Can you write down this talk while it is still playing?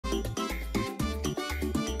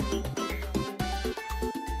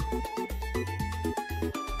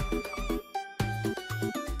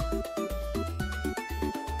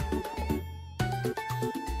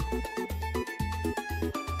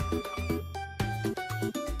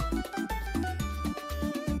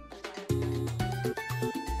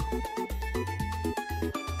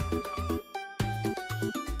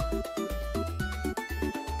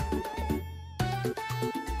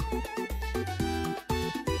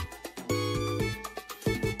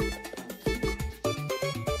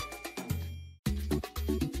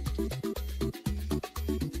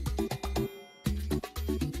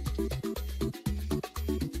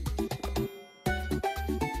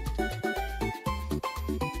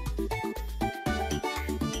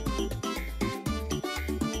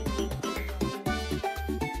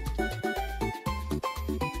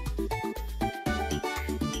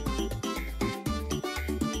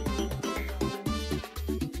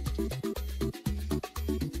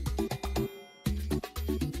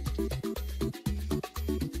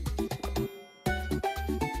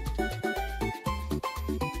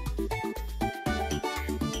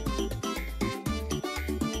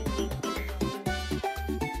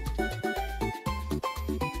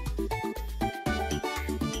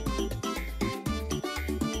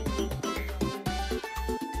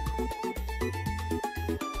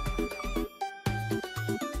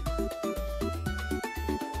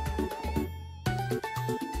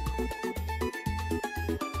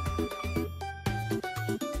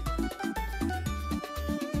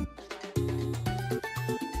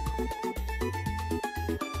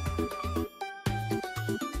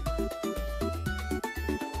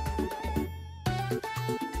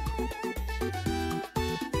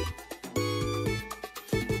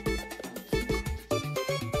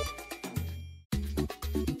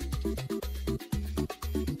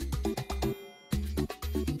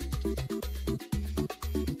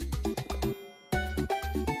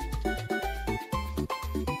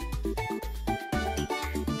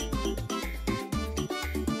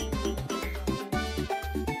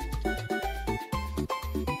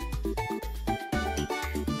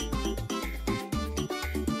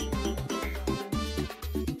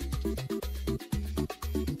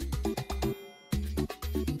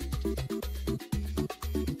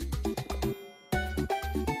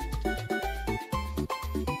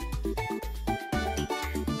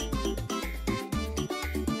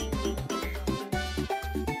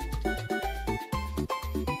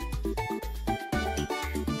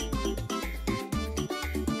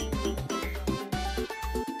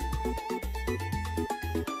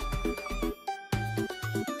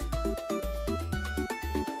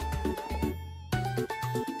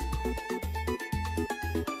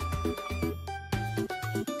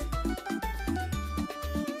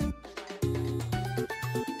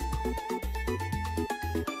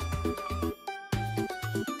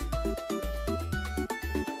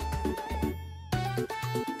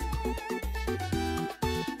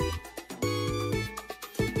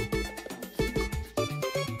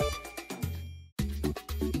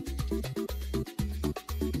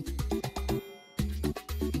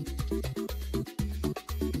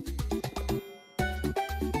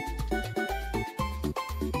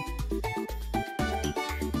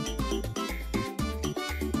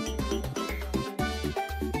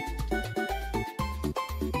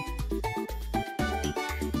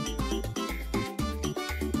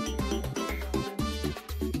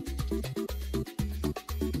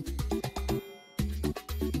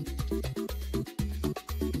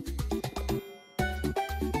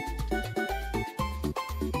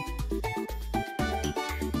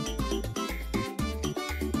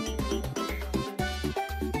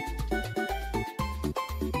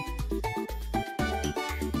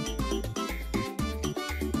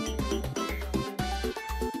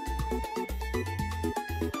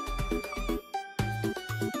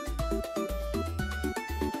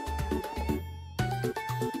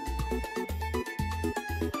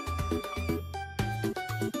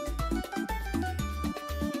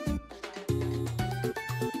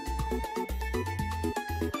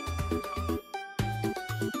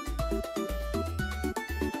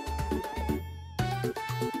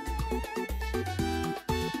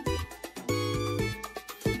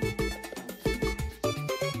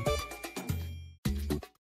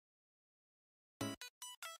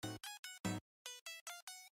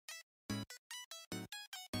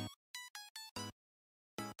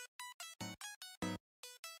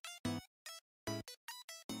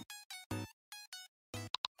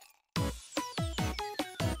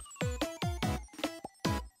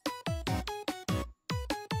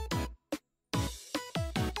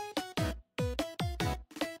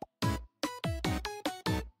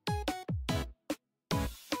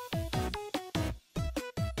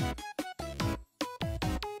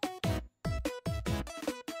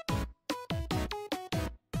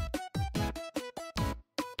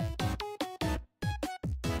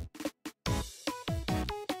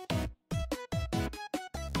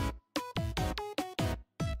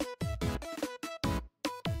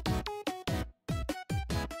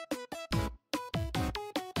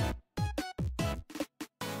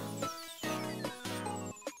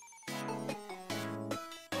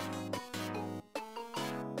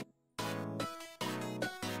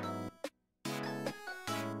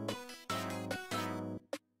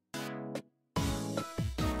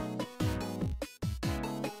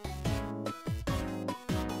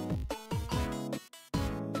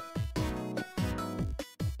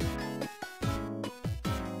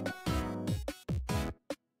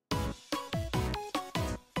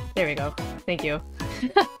There we go. Thank you.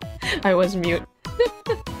 I was mute.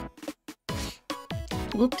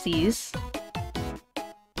 Whoopsies.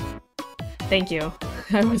 Thank you.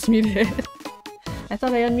 I was muted. I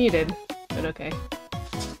thought I unmuted, but okay.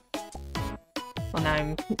 Well,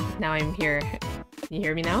 now I'm here. You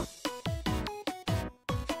hear me now?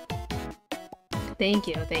 Thank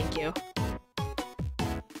you, thank you.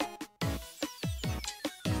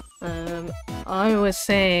 All I was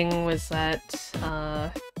saying was that,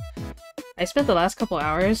 I spent the last couple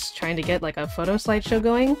hours trying to get, like, a photo slideshow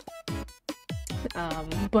going.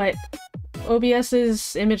 But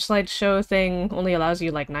OBS's image slideshow thing only allows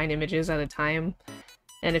you, like, 9 images at a time.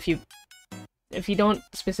 And if you don't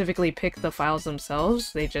specifically pick the files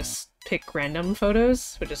themselves, they just pick random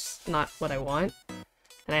photos, which is not what I want.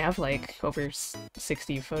 And I have, like, over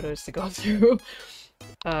 60 photos to go through.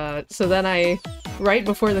 So then right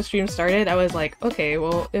before the stream started, I was like, okay,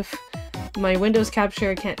 well, if my Windows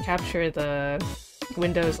capture can't capture the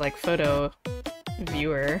Windows, like, photo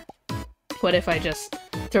viewer, what if I just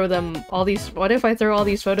throw what if I throw all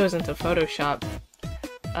these photos into Photoshop,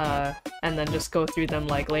 and then just go through them,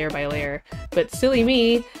 like, layer by layer? But silly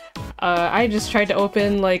me, I just tried to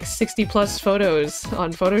open, like, 60 plus photos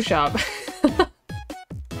on Photoshop.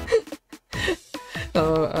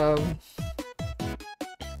 So,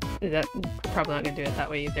 that probably not gonna do it that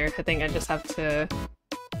way either. I think I just have to...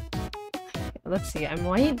 Let's see, I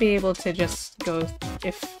might be able to just go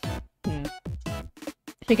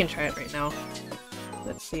we can try it right now.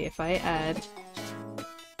 Let's see, if I add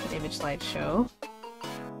an image slideshow.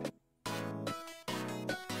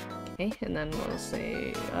 Okay, and then we'll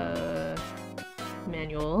say,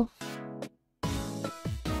 manual.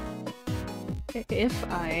 Okay, if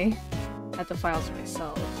I add the files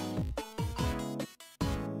myself,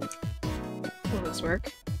 will this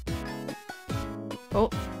work? Oh!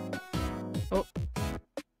 Oh!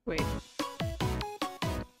 Wait.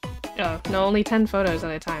 Oh, no, only 10 photos at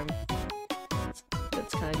a time.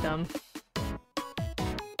 That's kinda dumb.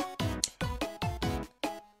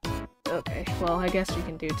 Okay, well, I guess we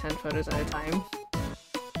can do 10 photos at a time.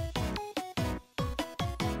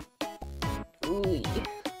 Ooh.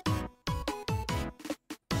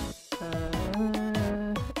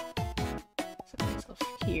 Set myself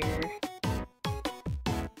here.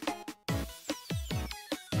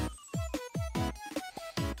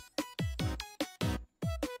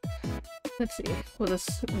 Let's see,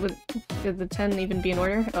 would the 10 even be in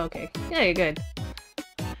order? Oh, okay. Yeah, good.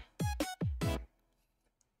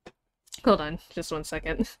 Hold on, just 1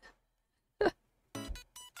 second.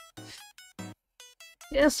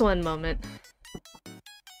 Just 1 moment.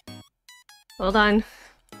 Hold on.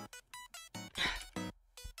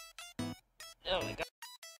 Oh my god.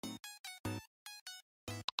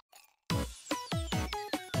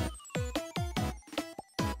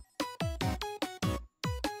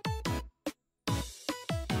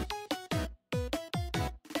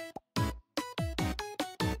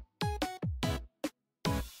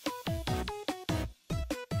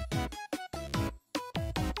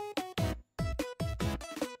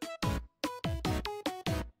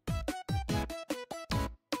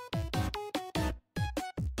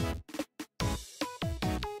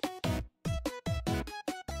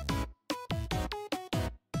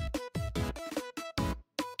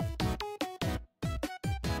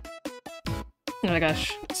 Oh my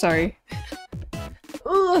gosh, sorry.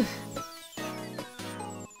 Ugh.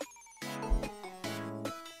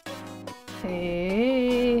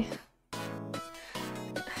 Hey.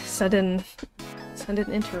 Sudden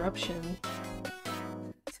interruption.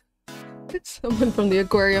 Someone from the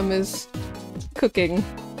aquarium is cooking.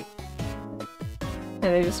 And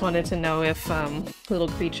I just wanted to know if little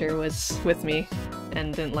creature was with me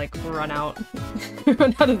and didn't, like, run out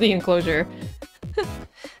of the enclosure.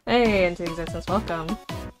 Hey, into existence, welcome.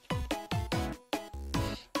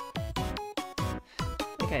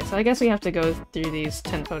 Okay, so I guess we have to go through these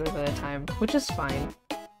 10 photos at a time, which is fine.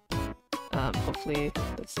 Hopefully,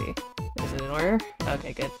 let's see. Is it in order?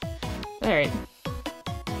 Okay, good. Alright.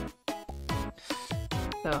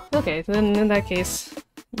 So, okay, then in that case,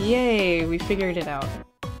 yay, we figured it out.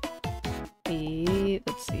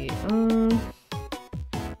 Let's see,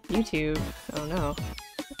 YouTube. Oh no.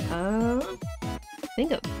 I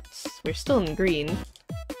think we're still in green.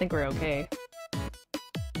 I think we're okay.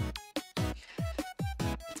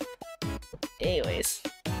 Anyways.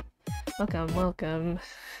 Welcome, welcome.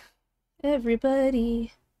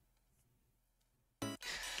 Everybody.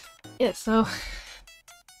 Yeah, so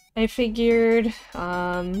I figured,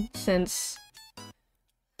 since,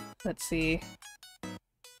 let's see.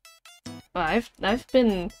 Well, I've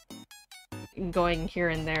been going here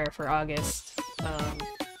and there for August,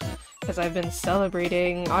 because I've been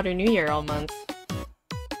celebrating Otter New Year all month.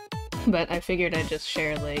 But I figured I'd just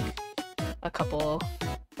share like a couple,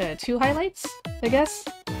 2 highlights, I guess.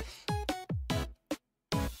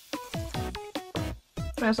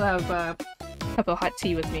 I also have a cup of hot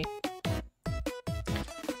tea with me.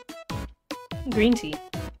 Green tea.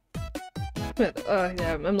 But,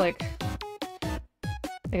 yeah, I'm like...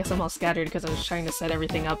 I guess I'm all scattered because I was trying to set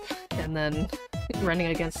everything up and then running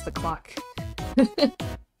against the clock.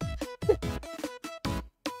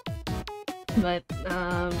 But,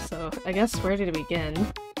 so I guess where did it begin?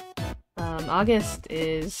 August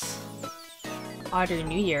is Otter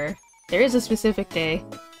New Year. There is a specific day,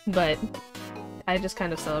 but I just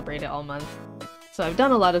kind of celebrate it all month. So I've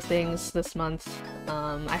done a lot of things this month.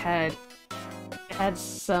 I had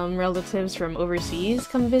some relatives from overseas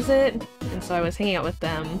come visit, and so I was hanging out with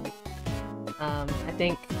them. I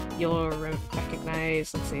think you'll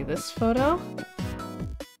recognize, let's see, this photo?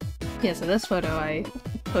 Yeah, so this photo I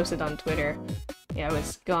posted on Twitter. Yeah, I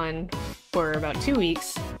was gone for about 2 weeks,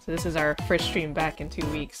 so this is our first stream back in 2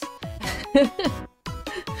 weeks.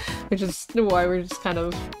 Which is why we're just kind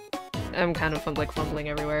of... I'm kind of like fumbling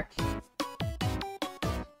everywhere.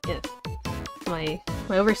 Yeah. My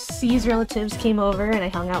overseas relatives came over and I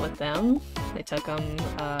hung out with them. I took them,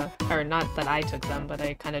 or not that I took them, but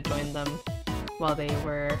I kind of joined them while they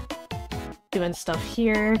were doing stuff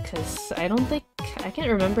here, because I can't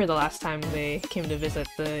remember the last time they came to visit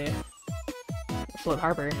the Float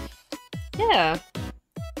Harbor. Yeah!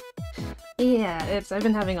 Yeah, I've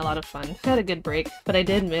been having a lot of fun. I had a good break, but I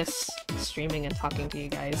did miss streaming and talking to you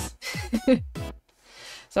guys.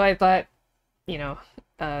 So I thought, you know,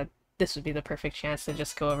 this would be the perfect chance to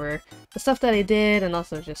just go over the stuff that I did and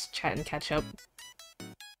also just chat and catch up.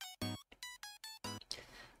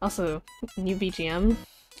 Also, new BGM,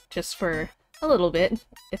 just for a little bit.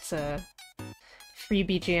 It's a free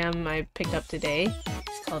BGM I picked up today.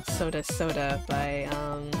 It's called Soda Soda by,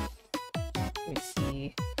 let me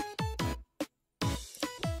see.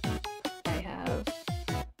 I have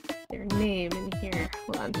their name in here.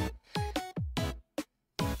 Hold on.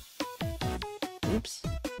 Oops.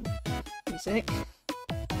 Music.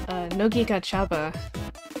 Nogika Chaba.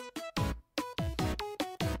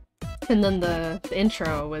 And then the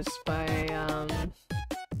intro was by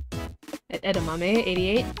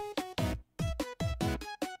Edamame88.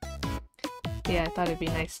 Yeah, I thought it'd be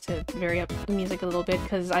nice to vary up the music a little bit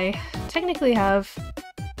because I technically have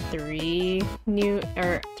 3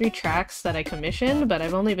 tracks that I commissioned, but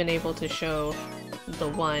I've only been able to show the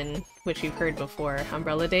one which you've heard before,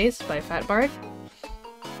 Umbrella Days by Fat Bard.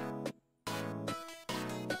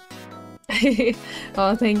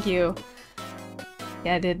 Oh, thank you.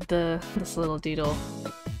 Yeah, I did this little doodle.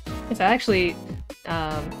 It's actually,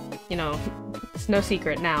 you know, it's no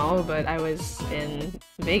secret now, but I was in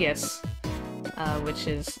Vegas, which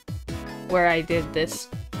is where I did this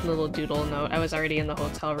little doodle note. I was already in the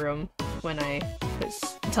hotel room when I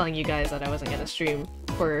was telling you guys that I wasn't gonna stream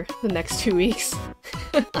for the next 2 weeks.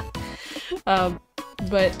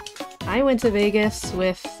 But I went to Vegas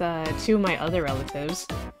with 2 of my other relatives.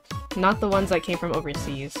 Not the ones that came from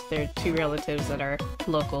overseas. They're 2 relatives that are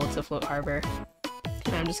local to Float Harbor.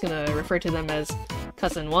 And I'm just gonna refer to them as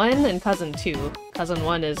Cousin 1 and Cousin 2. Cousin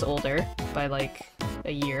 1 is older by like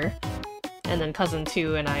a year. And then Cousin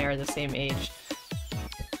 2 and I are the same age.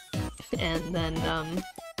 And then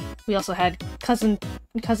we also had Cousin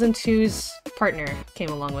 2's partner came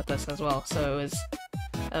along with us as well. So it was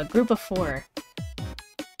a group of 4.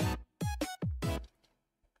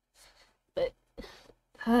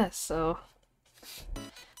 So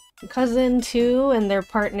Cousin 2 and their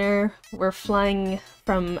partner were flying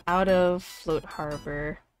from out of Float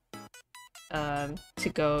Harbor to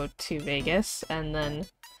go to Vegas, and then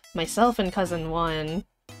myself and Cousin 1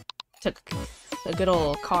 took a good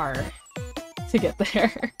old car to get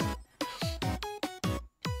there.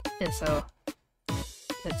 And so,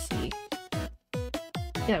 let's see.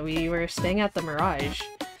 Yeah, we were staying at the Mirage.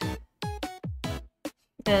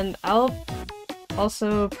 And I'll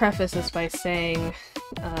also preface this by saying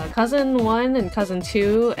Cousin 1 and Cousin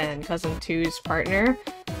 2 and Cousin 2's partner,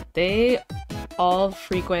 they all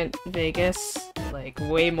frequent Vegas like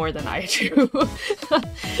way more than I do.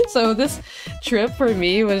 So this trip for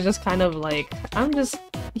me was just kind of like, I'm just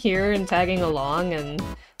here and tagging along and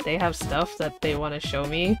they have stuff that they want to show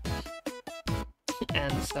me.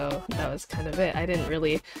 And so that was kind of it. I didn't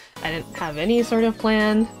have any sort of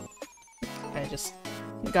plan. I just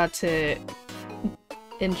got to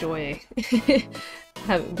enjoy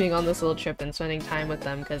being on this little trip and spending time with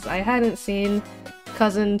them, because I hadn't seen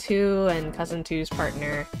Cousin 2 and Cousin 2's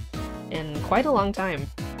partner in quite a long time.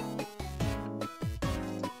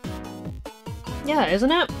 Yeah,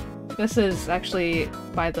 isn't it? This is actually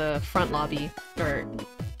by the front lobby, or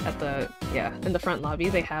at the, yeah, in the front lobby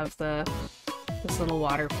they have this little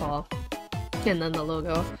waterfall, and then the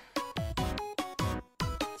logo.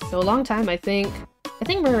 So a long time, I think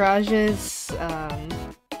Mirage's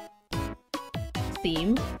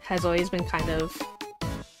theme has always been kind of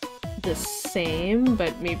the same,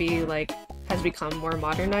 but maybe like has become more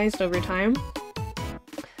modernized over time.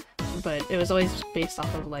 But it was always based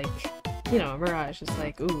off of like, you know, Mirage is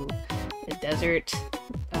like, ooh, a desert,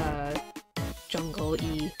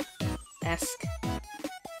 jungle-y-esque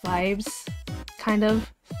vibes, kind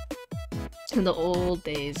of. In the old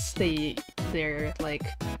days, they're like,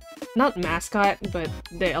 not mascot, but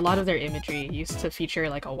a lot of their imagery used to feature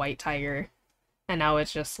like a white tiger, and now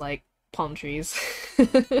it's just like palm trees.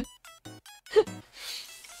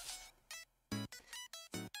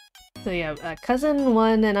 So yeah, Cousin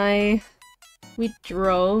 1 and I, we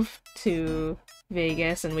drove to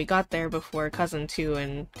Vegas, and we got there before Cousin 2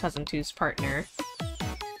 and Cousin 2's partner.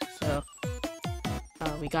 So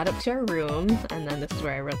we got up to our room, and then this is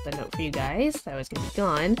where I wrote the note for you guys that I was gonna be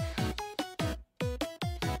gone.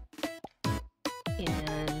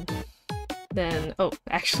 And then, oh,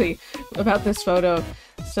 actually, about this photo,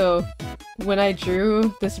 so when I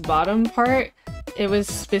drew this bottom part, it was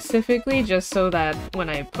specifically just so that when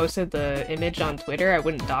I posted the image on Twitter, I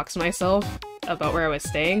wouldn't dox myself about where I was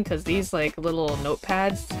staying, because these like little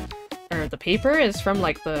notepads, or the paper is from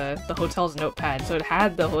like the hotel's notepad, so it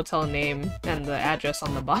had the hotel name and the address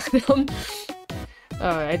on the bottom.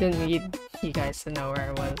 I didn't need you guys to know where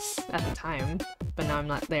I was at the time, but now I'm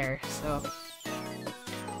not there, so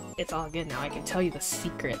it's all good now. I can tell you the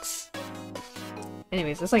secrets.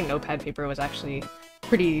 Anyways, this like notepad paper was actually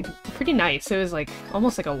pretty nice. It was like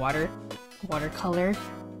almost like a watercolor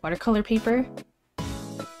paper,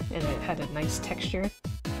 and it had a nice texture.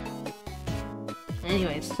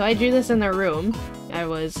 Anyways, so I drew this in their room. I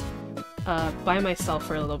was by myself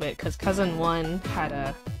for a little bit because Cousin 1 had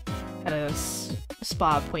a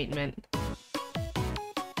spa appointment,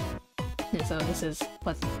 and so this is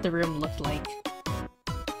what the room looked like.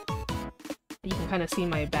 You can kind of see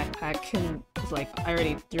my backpack, and it's like I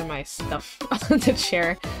already threw my stuff on the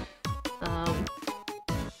chair.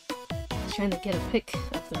 Trying to get a pic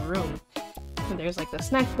of the room. And there's like the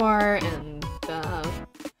snack bar and the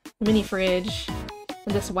mini fridge,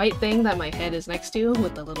 and this white thing that my head is next to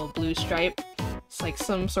with the little blue stripe. It's like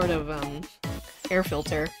some sort of air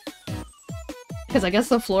filter. Because I guess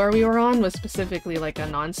the floor we were on was specifically like a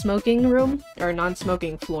non-smoking room, or a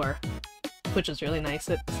non-smoking floor, which was really nice.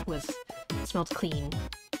 It smelled clean.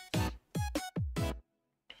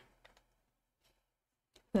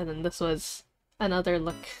 And then this was another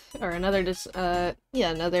look, or another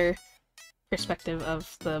another perspective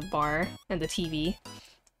of the bar and the TV.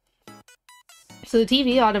 So the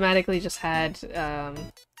TV automatically just had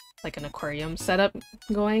like an aquarium setup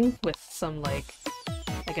going with some like,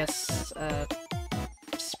 I guess,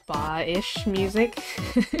 spa-ish music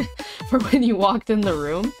for when you walked in the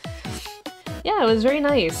room. Yeah, it was very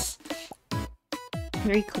nice.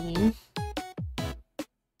 Very clean.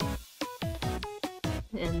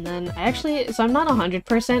 And then so I'm not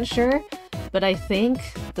 100% sure, but I think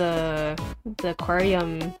the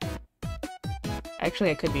aquarium,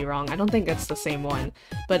 actually I could be wrong, I don't think it's the same one,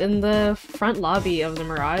 but in the front lobby of the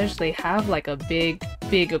Mirage, they have like a big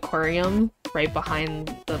aquarium right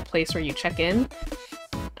behind the place where you check in,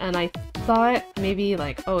 and I thought maybe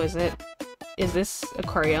like, oh, is this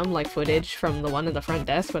aquarium like footage from the one in the front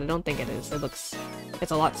desk? But I don't think it is.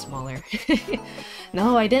 It's a lot smaller.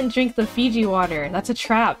 No, I didn't drink the Fiji water. That's a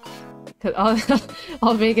trap. 'Cause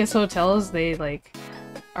all Vegas hotels, they like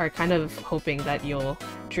are kind of hoping that you'll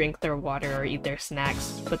drink their water or eat their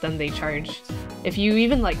snacks, but then they charge. If you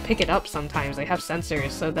even like pick it up sometimes, they have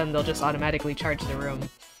sensors, so then they'll just automatically charge the room.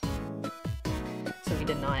 So we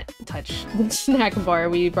did not touch the snack bar.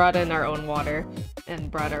 We brought in our own water and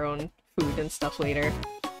brought our own food and stuff later.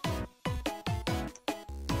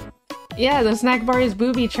 Yeah, the snack bar is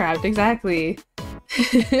booby-trapped, exactly.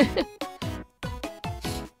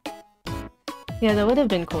 Yeah, that would have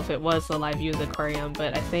been cool if it was the live view of the aquarium,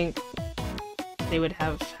 but I think they would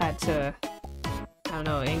have had to, I don't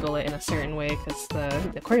know, angle it in a certain way, because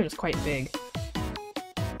the aquarium is quite big.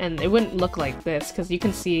 And it wouldn't look like this, because you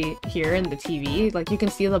can see here in the TV, like you can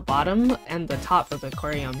see the bottom and the top of the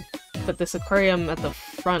aquarium. But this aquarium at the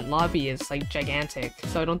front lobby is like gigantic,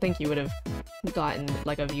 so I don't think you would have gotten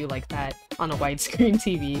like a view like that on a widescreen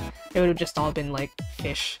TV. It would have just all been like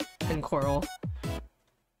fish and coral.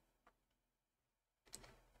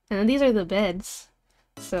 And then these are the beds.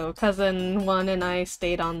 So Cousin 1 and I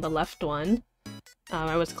stayed on the left one,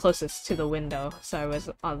 I was closest to the window, so I was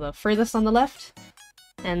on the furthest on the left,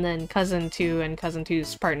 and then Cousin 2 and Cousin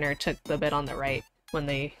 2's partner took the bed on the right when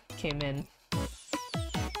they came in.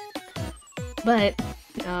 But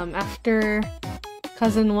after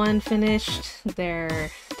Cousin 1 finished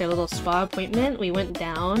their little spa appointment, we went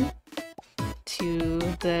down to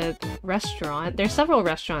the restaurant. There's several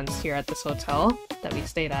restaurants here at this hotel that we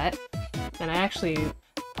stayed at, and I actually,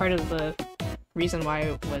 part of the reason why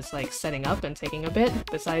I was like setting up and taking a bit,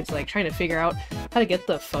 besides like trying to figure out how to get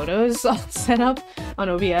the photos all set up on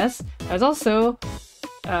OBS, I was also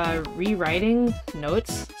rewriting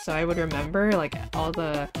notes so I would remember like all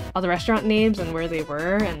the restaurant names and where they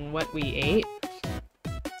were and what we ate,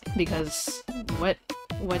 because what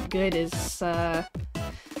good is a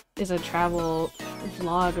travel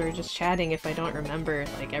vlog or just chatting if I don't remember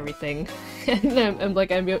like everything.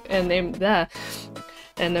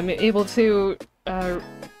 And I'm able to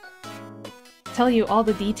tell you all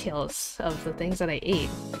the details of the things that I ate.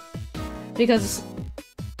 Because,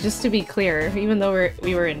 just to be clear, even though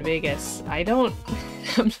we were in Vegas,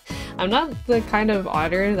 I'm not the kind of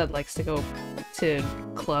otter that likes to go to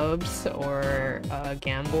clubs or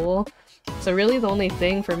gamble. So really the only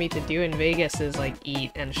thing for me to do in Vegas is like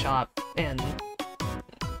eat and shop and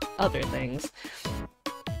other things.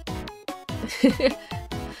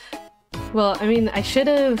 Well, I mean, I should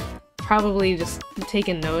have probably just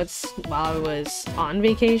taken notes while I was on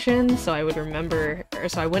vacation so I would remember, or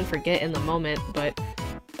so I wouldn't forget in the moment, but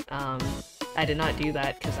I did not do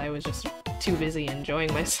that because I was just too busy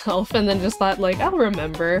enjoying myself, and then just thought like, I'll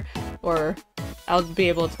remember, or I'll be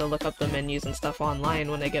able to look up the menus and stuff online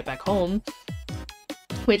when I get back home.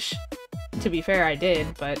 Which, to be fair, I did,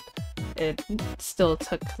 but it still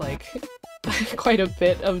took like quite a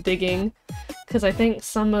bit of digging, because I think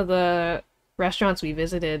some of the restaurants we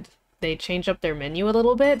visited, they changed up their menu a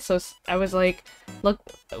little bit, so I was like, look,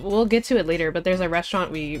 we'll get to it later, but there's a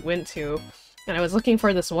restaurant we went to, and I was looking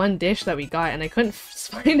for this one dish that we got, and I couldn't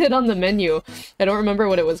find it on the menu. I don't remember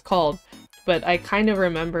what it was called, but I kind of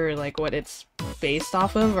remember like what it's based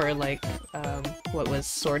off of, or like what was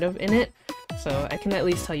sort of in it, so I can at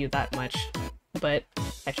least tell you that much. But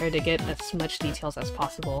I tried to get as much details as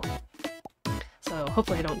possible, so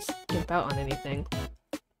hopefully I don't skip out on anything.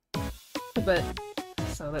 But,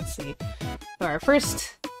 so let's see. Our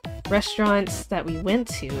first restaurant that we went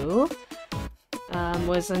to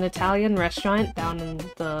was an Italian restaurant down in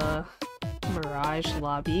the Mirage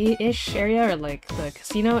Lobby-ish area, or like the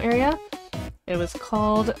casino area. It was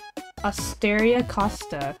called Osteria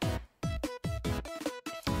Costa.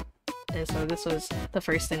 And so this was the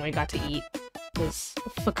first thing we got to eat. Was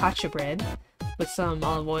focaccia bread with some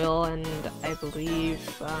olive oil and I believe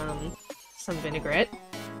some vinaigrette.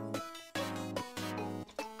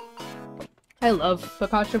 I love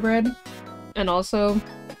focaccia bread, and also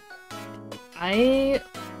I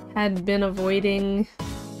had been avoiding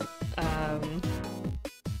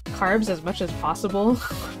carbs as much as possible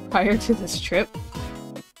prior to this trip,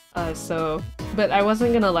 but I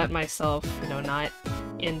wasn't gonna let myself, you know, not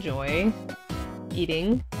enjoy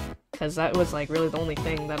eating, because that was like really the only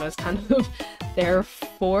thing that I was kind of there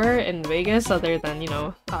for in Vegas, other than, you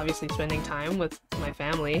know, obviously spending time with my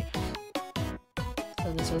family.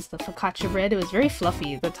 So this was the focaccia bread. It was very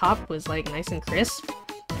fluffy. The top was like nice and crisp,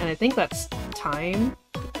 and I think that's thyme.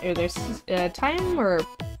 Or there's thyme, or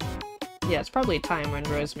yeah, it's probably thyme and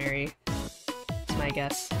rosemary. That's my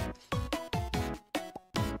guess.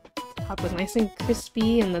 The top was nice and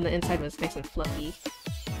crispy, and then the inside was nice and fluffy.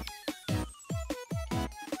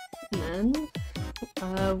 And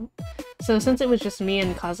then, so since it was just me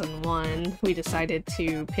and Cousin 1, we decided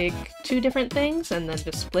to pick 2 different things and then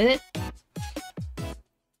just split it.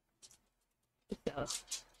 So,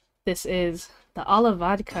 this is the alla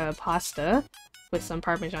vodka pasta with some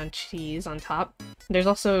Parmesan cheese on top. There's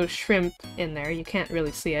also shrimp in there, you can't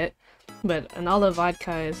really see it, but an alla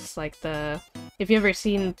vodka is like the... If you've ever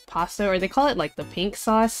seen pasta, or they call it like the pink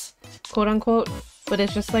sauce, quote unquote, but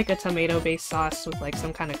it's just like a tomato-based sauce with like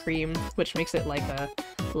some kind of cream, which makes it like a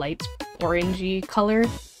light orangey color.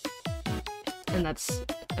 And that's,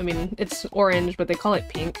 I mean, it's orange, but they call it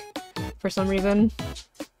pink for some reason.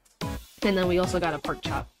 And then we also got a pork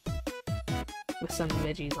chop with some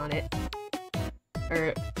veggies on it.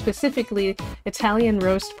 Or specifically, Italian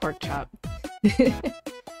roast pork chop.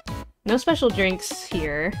 No special drinks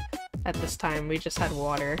here at this time, we just had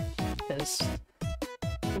water, because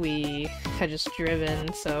we had just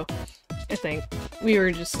driven, so I think we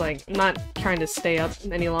were just like not trying to stay up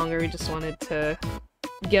any longer, we just wanted to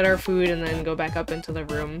get our food and then go back up into the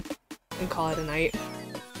room and call it a night.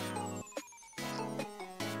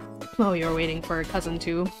 while we were waiting for Cousin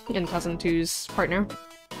 2 and Cousin 2's partner.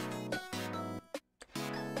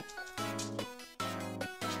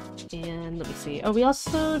 And let me see. Oh, we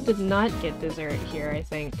also did not get dessert here, I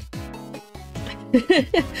think.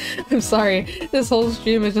 I'm sorry, this whole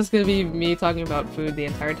stream is just gonna be me talking about food the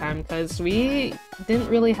entire time, because we didn't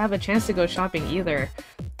really have a chance to go shopping either.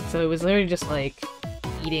 So it was literally just like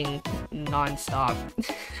eating non-stop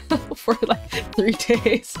for like 3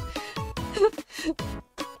 days.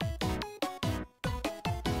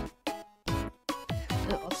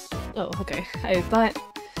 Oh, okay. I thought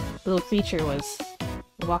the little creature was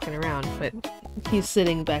walking around, but he's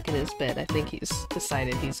sitting back in his bed. I think he's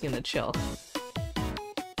decided he's gonna chill.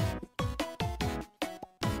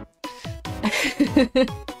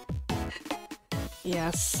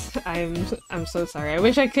 Yes, I'm so sorry. I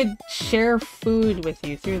wish I could share food with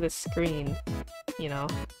you through the screen, you know?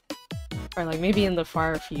 Or like maybe in the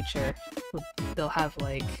far future, they'll have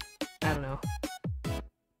like, I don't know.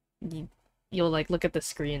 You'll like look at the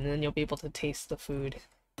screen and then you'll be able to taste the food.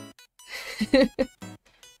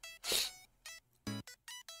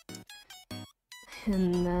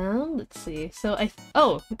 And now, let's see. So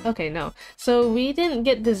oh, okay, no. So we didn't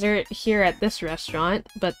get dessert here at this restaurant,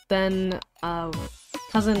 but then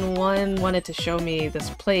Cousin 1 wanted to show me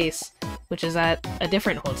this place, which is at a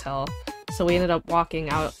different hotel. So we ended up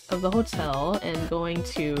walking out of the hotel and going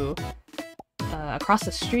to across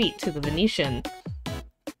the street to the Venetian.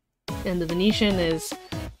 And the Venetian is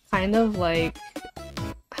kind of like,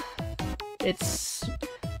 it's,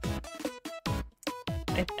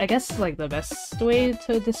 I guess like the best way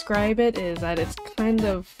to describe it is that it's kind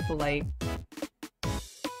of like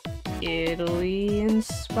Italy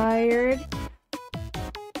inspired,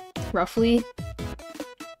 roughly.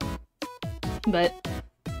 But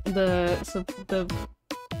the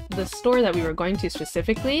store that we were going to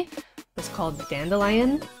specifically was called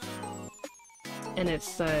Dandelion, and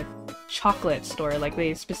it's a chocolate store. Like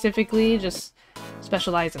they specifically just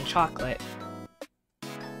specialize in chocolate.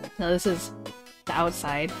 Now this is the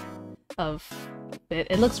outside of it.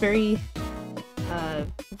 It looks very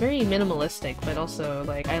very minimalistic, but also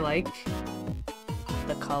like I like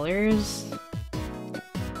the colors,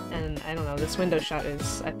 and I don't know, this window shot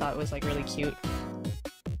I thought was like really cute.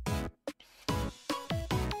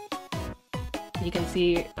 You can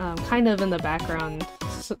see kind of in the background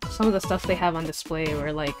some of the stuff they have on display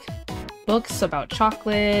were like books about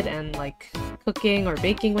chocolate and like cooking or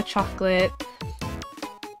baking with chocolate.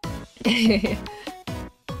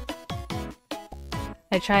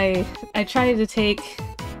 I try to take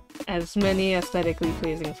as many aesthetically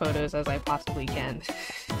pleasing photos as I possibly can.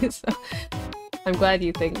 So I'm glad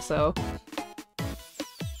you think so.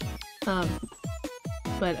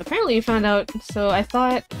 But apparently you found out, so I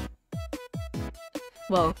thought,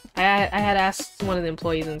 well, I had asked one of the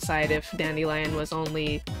employees inside if Dandelion was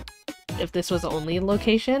only, if this was the only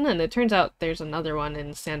location, and it turns out there's another one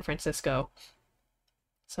in San Francisco.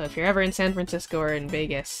 So if you're ever in San Francisco or in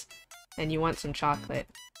Vegas and you want some chocolate,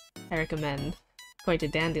 I recommend going to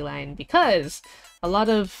Dandelion because a lot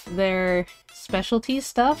of their specialty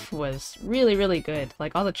stuff was really, really good.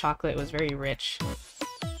 Like all the chocolate was very rich.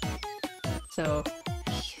 So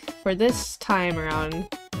for this time around,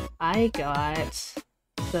 I got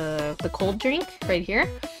the cold drink right here.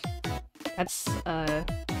 That's a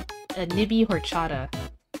nibby horchata.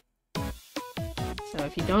 So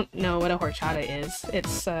if you don't know what a horchata is,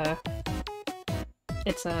 it's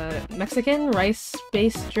a Mexican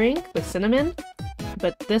rice-based drink with cinnamon,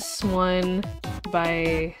 but this one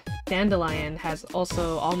by Dandelion has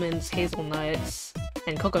also almonds, hazelnuts,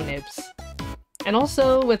 and cocoa nibs. And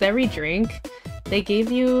also with every drink, they gave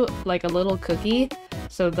you like a little cookie.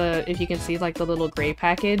 So if you can see like the little gray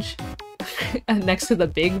package next to the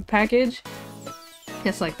big package,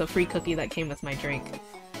 it's like the free cookie that came with my drink.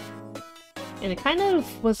 And it kind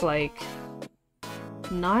of was like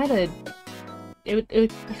not a,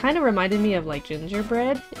 it kind of reminded me of like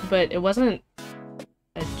gingerbread, but it wasn't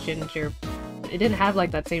a it didn't have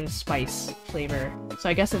like that same spice flavor. So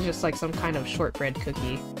I guess it's just like some kind of shortbread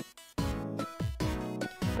cookie.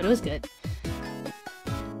 But it was good.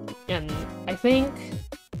 And I think,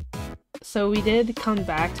 so we did come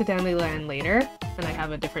back to Dandelion later, and I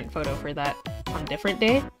have a different photo for that on a different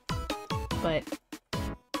day, but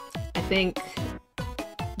I think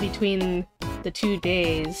between the 2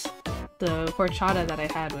 days, the horchata that I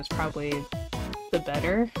had was probably the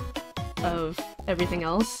better of everything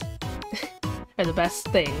else, or the best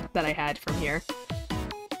thing that I had from here.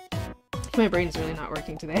 My brain's really not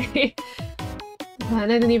working today. And I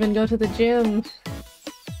didn't even go to the gym.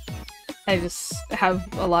 I just have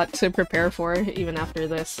a lot to prepare for even after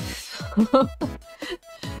this.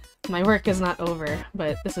 my work is not over,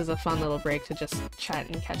 but this is a fun little break to just chat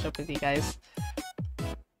and catch up with you guys.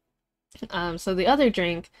 So the other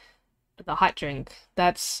drink, the hot drink,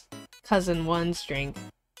 that's Cousin One's drink.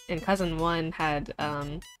 And Cousin One had,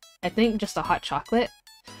 I think just a hot chocolate,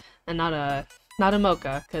 and not a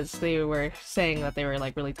mocha, because they were saying that they were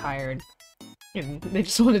like really tired. And they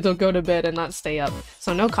just wanted to go to bed and not stay up.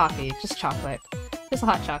 So no coffee, just chocolate. Just a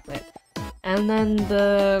hot chocolate. And then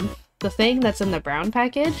the thing that's in the brown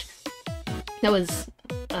package, that was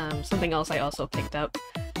something else I also picked up.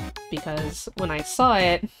 Because when I saw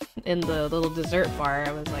it in the little dessert bar,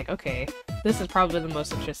 I was like, okay, this is probably the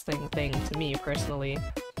most interesting thing to me personally.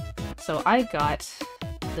 So I got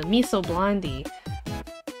the Miso Blondie.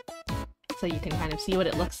 So you can kind of see what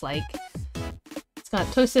it looks like. It's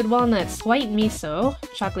got toasted walnuts, white miso,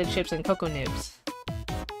 chocolate chips, and cocoa nibs.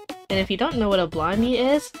 And if you don't know what a blondie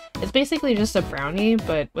is, it's basically just a brownie,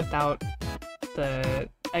 but without the,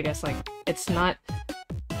 I guess, like, it's not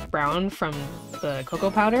brown from the cocoa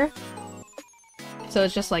powder. So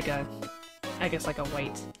it's just like a, I guess, like a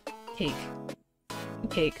white cake.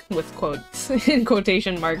 Cake with quotes, in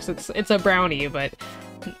quotation marks. It's a brownie, but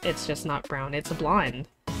it's just not brown, it's a blonde.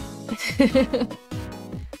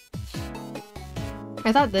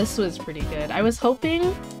 I thought this was pretty good. I was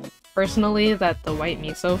hoping, personally, that the white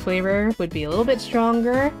miso flavor would be a little bit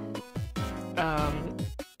stronger,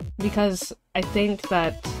 because I think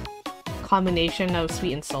that combination of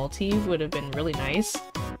sweet and salty would have been really nice.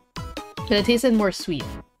 But it tasted more sweet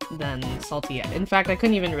than salty. In fact, I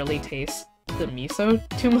couldn't even really taste the miso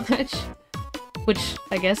too much, which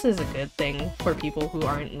I guess is a good thing for people who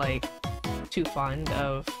aren't, like, too fond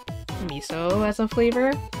of miso as a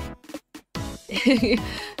flavor.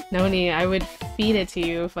 Noni, I would feed it to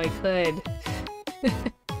you if I could.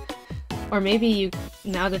 Or maybe you,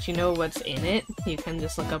 now that you know what's in it, you can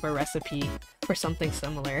just look up a recipe for something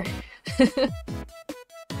similar. But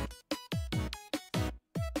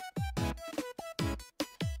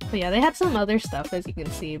yeah, they had some other stuff, as you can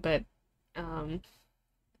see, but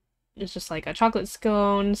it's just like a chocolate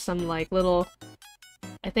scone, some like little,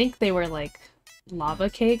 I think they were like lava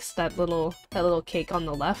cakes, that little cake on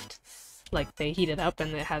the left, like they heat it up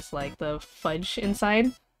and it has like the fudge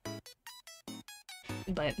inside.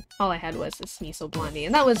 But all I had was this miso blondie,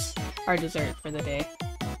 and that was our dessert for the day.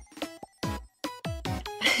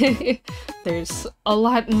 There's a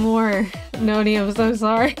lot more, Noni, I'm so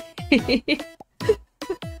sorry.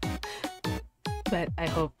 But I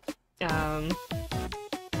hope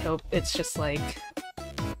it's just like,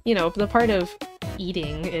 you know, the part of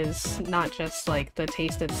eating is not just like the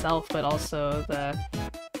taste itself, but also the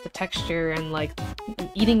texture and like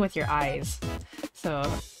eating with your eyes. So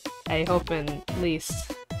I hope at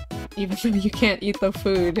least, even if you can't eat the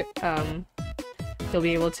food, you'll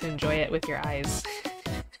be able to enjoy it with your eyes.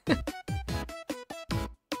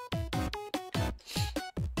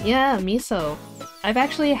 Yeah, miso. I've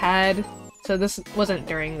actually had, so this wasn't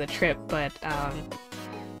during the trip, but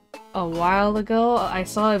a while ago I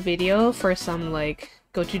saw a video for some like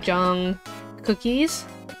gochujang cookies,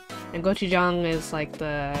 and gochujang is like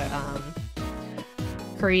the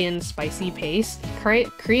Korean spicy paste,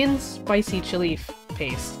 Korean spicy chili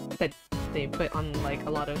paste that they put on like a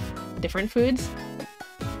lot of different foods.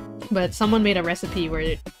 But someone made a recipe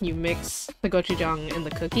where you mix the gochujang and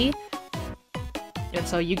the cookie, and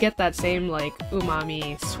so you get that same like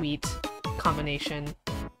umami sweet combination,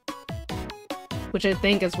 which I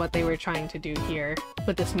think is what they were trying to do here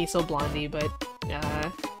with this miso blondie. But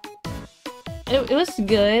it was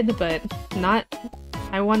good, but not,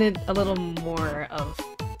 I wanted a little more of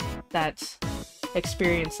that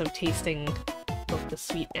experience of tasting both the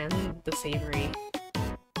sweet and the savory.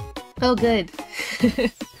 Oh good!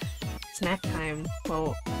 Snack time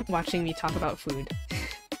while watching me talk about food.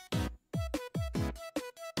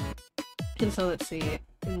 And so let's see,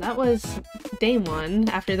 and that was day one.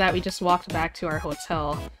 After that we just walked back to our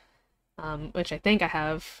hotel, which I think I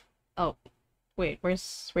have, oh wait,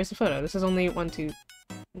 where's the photo? This is only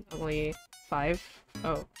only 5?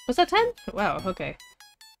 Oh, was that 10? Wow, okay.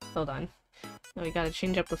 Hold on. Now we gotta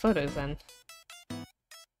change up the photos then.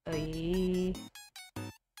 Okay,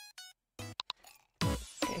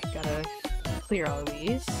 gotta clear all of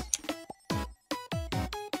these.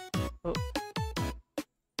 Oh.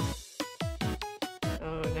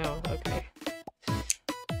 Oh no, okay.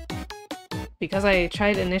 Because I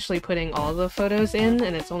tried initially putting all the photos in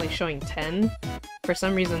and it's only showing 10, for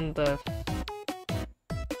some reason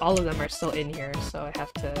all of them are still in here, so I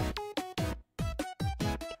have to...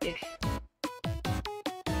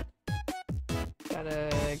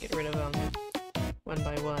 Gotta get rid of them one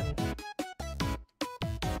by one.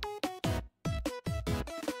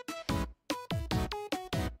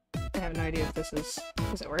 this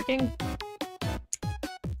is it working?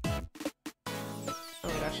 Oh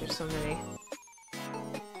my gosh, there's so many.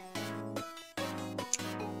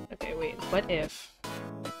 Okay, wait, what if...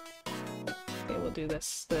 Okay, we'll do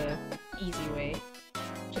this the easy way.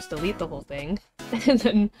 Just delete the whole thing, and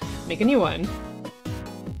then make a new one.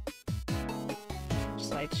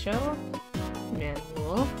 Slideshow,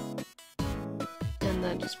 manual, and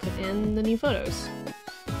then just put in the new photos.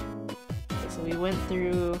 Okay, so we went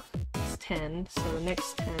through 10, so the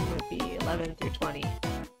next 10 would be 11 through 20.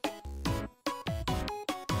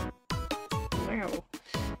 Wow.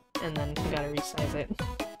 And then we gotta resize it.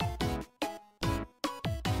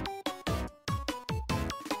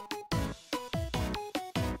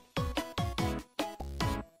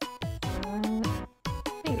 I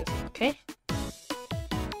think this is okay.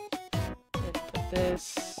 And put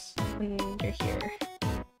this under here.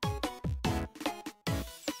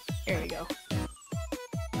 There we go.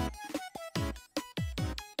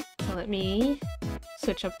 So let me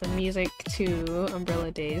switch up the music to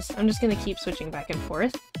Umbrella Days. I'm just gonna keep switching back and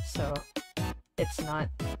forth, so it's not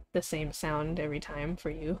the same sound every time for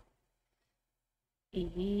you.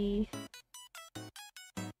 Okay.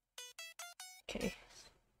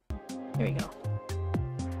 There we go.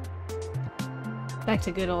 Back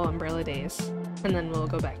to good old Umbrella Days. And then we'll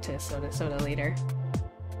go back to Soda later.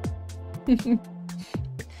 But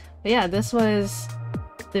yeah, this was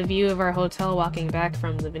the view of our hotel walking back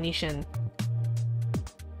from the Venetian.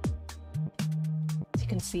 As you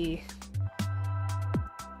can see.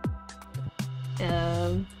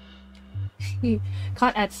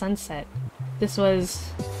 Caught at sunset. This was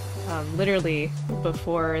literally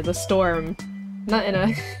before the storm. Not in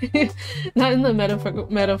a not in the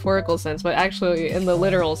metaphorical sense, but actually in the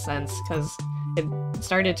literal sense, because it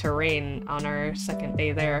started to rain on our second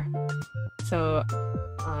day there. So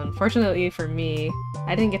unfortunately for me,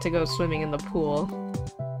 I didn't get to go swimming in the pool,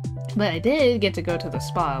 but I did get to go to the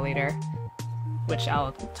spa later, which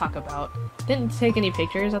I'll talk about. Didn't take any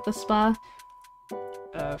pictures at the spa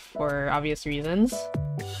for obvious reasons,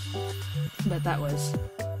 but that was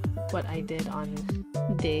what I did on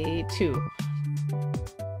day 2.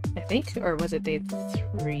 I think, or was it day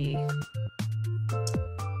 3?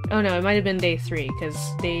 Oh no, it might have been day 3, because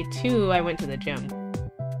day 2 I went to the gym.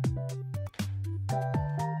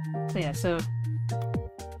 So yeah, so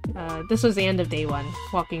this was the end of day 1,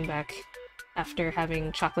 walking back after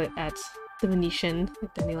having chocolate at the Venetian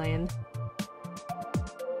at Disneyland.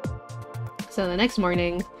 So the next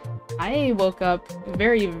morning, I woke up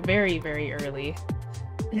very, very, very early.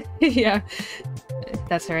 Yeah,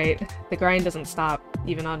 that's right. The grind doesn't stop,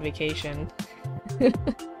 even on vacation.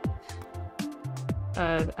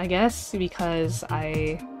 I guess because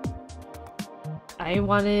I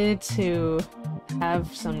wanted to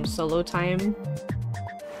have some solo time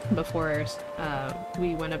before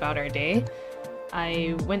we went about our day.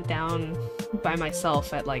 I went down by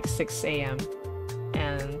myself at like 6 a.m.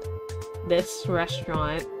 and this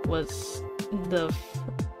restaurant was the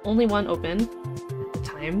only one open at the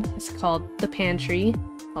time. It's called The Pantry,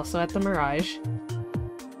 also at the Mirage.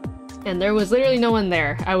 And there was literally no one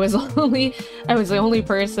there. I was the only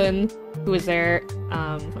person who was there,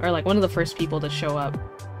 or like one of the first people to show up.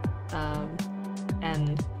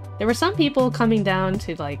 And there were some people coming down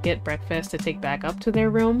to like get breakfast to take back up to their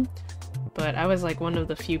room, but I was like one of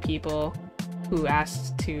the few people who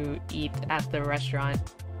asked to eat at the restaurant.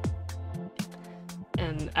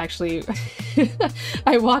 And actually,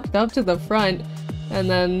 I walked up to the front, and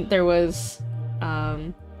then there was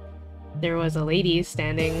a lady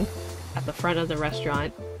standing at the front of the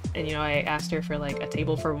restaurant, and you know, I asked her for like a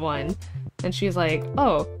table for 1, and she's like,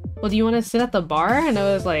 "Oh, well, do you want to sit at the bar?" And I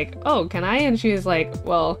was like, "Oh, can I?" And she was like,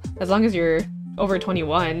 "Well, as long as you're over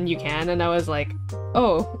 21, you can." And I was like,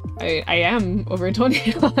 "Oh, I am over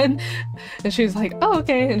 21." And she was like, "Oh,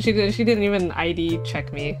 okay." And she didn't even ID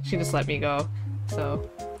check me. She just let me go. So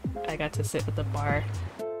I got to sit at the bar.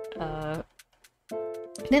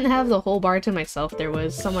 Didn't have the whole bar to myself. There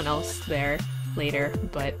was someone else there later,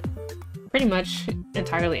 but pretty much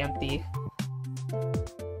entirely empty.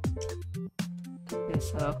 And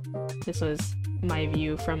so this was my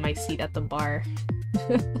view from my seat at the bar.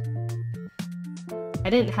 I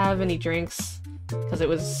didn't have any drinks because it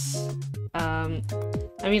was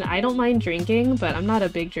I mean, I don't mind drinking, but I'm not a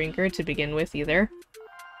big drinker to begin with either.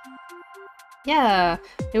 Yeah,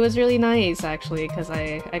 it was really nice actually, because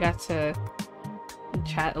I got to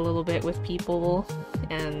chat a little bit with people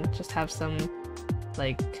and just have some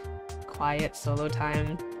like quiet solo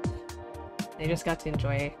time. I just got to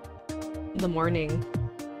enjoy the morning.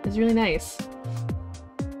 It was really nice.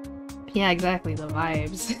 Yeah, exactly, the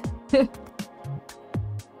vibes.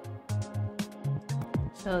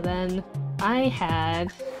 So then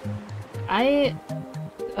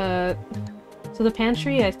so the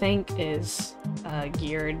pantry I think is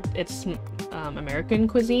geared, it's American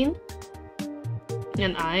cuisine.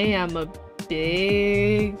 And I am a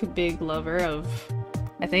big lover of,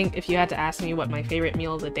 I think if you had to ask me what my favorite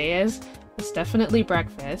meal of the day is, it's definitely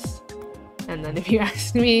breakfast. And then if you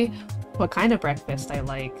ask me what kind of breakfast I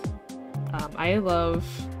like, I love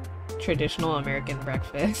traditional American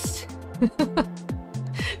breakfast.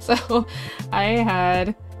 So I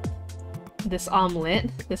had this omelet.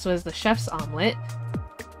 This was the chef's omelet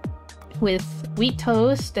with wheat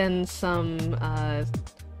toast and some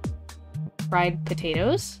fried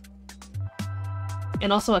potatoes,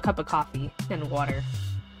 and also a cup of coffee and water.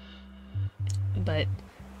 But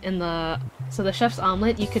in the chef's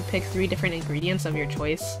omelet, you could pick 3 different ingredients of your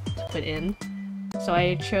choice to put in. So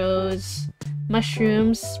I chose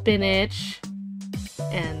mushrooms, spinach,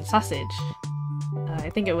 and sausage. I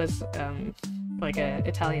think it was like a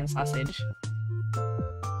Italian sausage.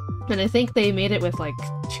 And I think they made it with like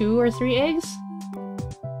 2 or 3 eggs.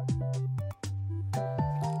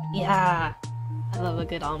 Yeah, I love a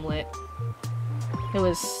good omelet. It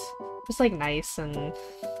was just like nice and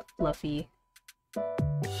fluffy.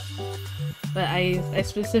 But I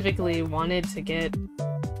specifically wanted to get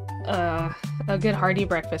a good hearty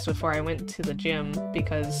breakfast before I went to the gym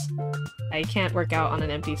because I can't work out on an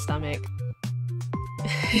empty stomach.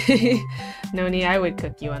 Noni, I would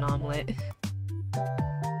cook you an omelet.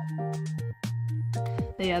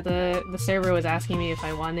 Yeah, the server was asking me if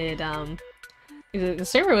I wanted, the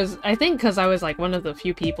server was, I think because I was like one of the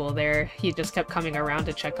few people there, he just kept coming around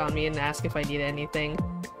to check on me and ask if I needed anything.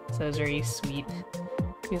 So it was very sweet.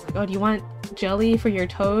 He was like, oh, do you want jelly for your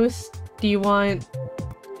toast? Do you want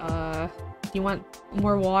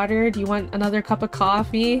more water? Do you want another cup of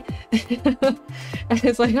coffee? And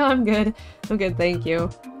it's like, oh, I'm good, thank you.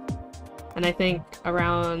 And I think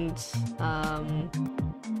around,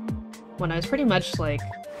 when I was pretty much like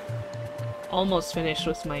almost finished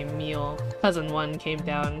with my meal, cousin 1 came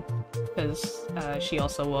down because she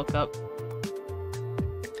also woke up,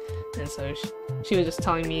 and so she was just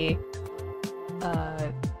telling me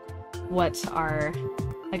what our,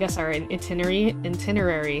 I guess, our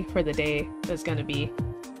itinerary for the day was gonna be.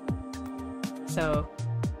 So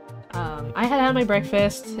I had my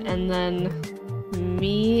breakfast, and then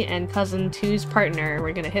me and cousin 2's partner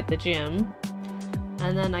were gonna hit the gym.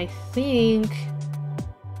 And then I think...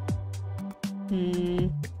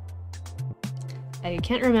 I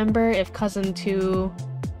can't remember if cousin 2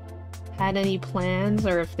 had any plans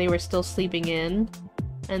or if they were still sleeping in.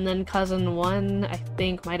 And then cousin 1, I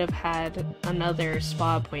think, might have had another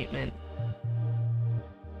spa appointment.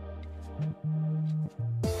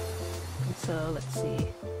 So, let's see.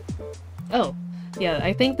 Oh, yeah,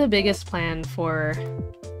 I think the biggest plan for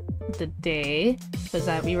the day was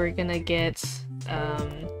that we were gonna get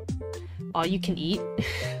all you can eat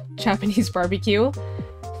Japanese barbecue,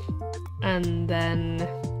 and then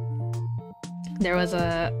there was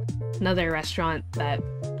another restaurant that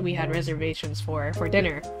we had reservations for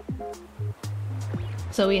dinner.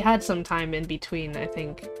 So we had some time in between, I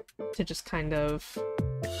think, to just kind of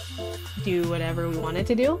do whatever we wanted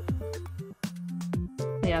to do.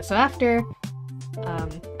 Yeah, so after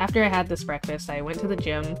I had this breakfast, I went to the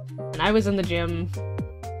gym, and I was in the gym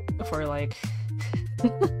for like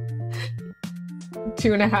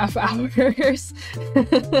 2.5 hours.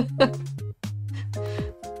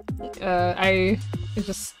 I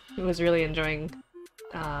just was really enjoying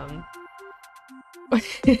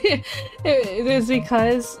it is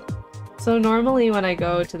because, so normally when I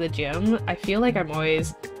go to the gym, I feel like I'm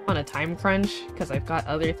always on a time crunch because I've got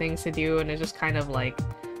other things to do, and it's just kind of like,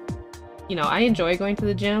 you know, I enjoy going to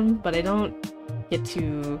the gym, but I don't get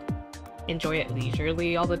to enjoy it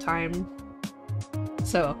leisurely all the time.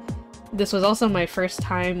 So this was also my first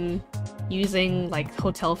time using like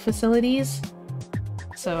hotel facilities.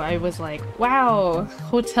 So I was like, wow,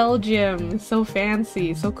 hotel gym, so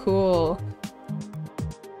fancy, so cool.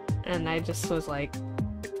 And I just was like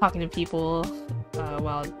talking to people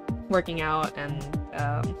while working out and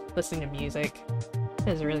listening to music. It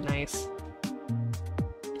was really nice.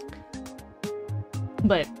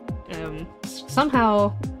 But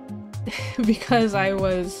somehow, because I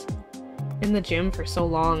was in the gym for so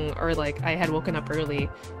long, or like I had woken up early,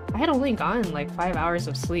 I had only gotten like 5 hours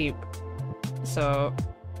of sleep. So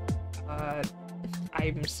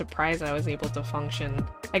I'm surprised I was able to function.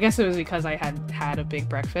 I guess it was because I had had a big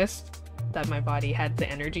breakfast that my body had the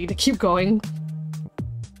energy to keep going.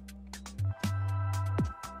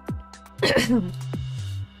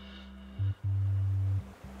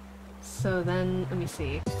 So then, let me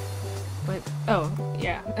see. But, oh,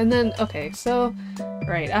 yeah. And then, okay, so,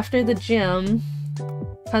 right, after the gym,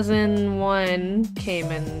 cousin 1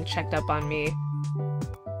 came and checked up on me.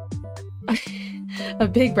 A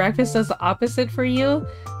big breakfast does the opposite for you?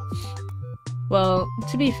 Well,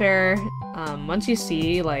 to be fair, once you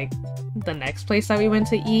see, like, the next place that we went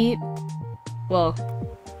to eat, well,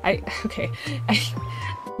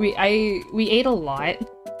 we ate a lot,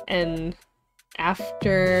 and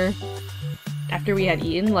after we had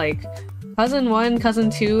eaten, like, cousin 1, cousin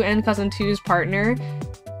 2, and cousin 2's partner,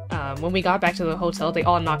 when we got back to the hotel, they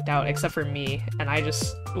all knocked out except for me, and I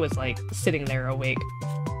just was, like, sitting there awake.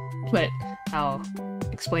 But I'll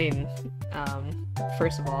explain,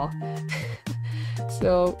 first of all.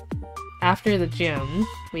 So, after the gym,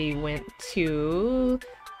 we went to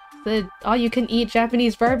the all-you-can-eat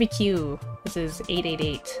Japanese barbecue. This is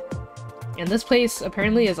 888. And this place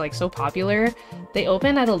apparently is, like, so popular. They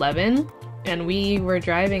open at 11, and we were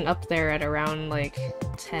driving up there at around, like,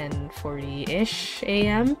 10:40-ish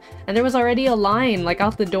a.m. And there was already a line, like,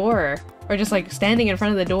 out the door. Or just, like, standing in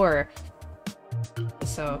front of the door.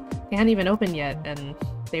 So, they hadn't even opened yet, and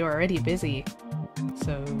they were already busy.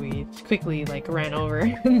 So we quickly, like, ran over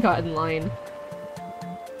and got in line.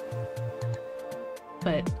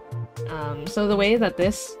 But, so the way that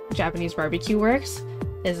this Japanese barbecue works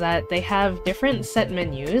is that they have different set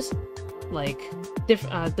menus. Like,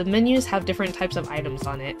 the menus have different types of items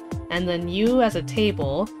on it. And then you, as a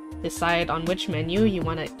table, decide on which menu you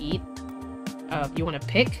want to eat, you want to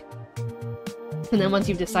pick. And then once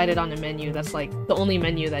you've decided on a menu, that's, like, the only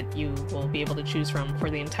menu that you will be able to choose from for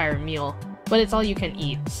the entire meal. But it's all you can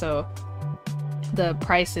eat, so the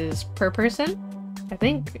price is per person. I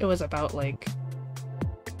think it was about, like,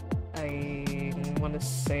 I want to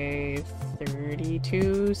say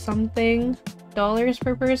 $32 something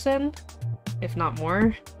per person, if not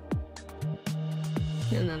more.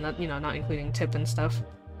 And then that, you know, not including tip and stuff.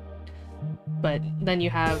 But then you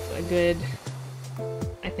have a good,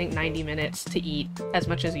 I think, 90 minutes to eat as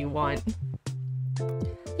much as you want.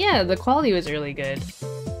 Yeah, the quality was really good.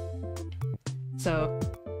 So,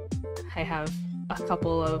 I have a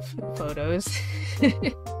couple of photos.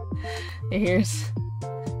 Here's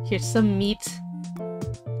some meat.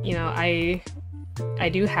 You know, I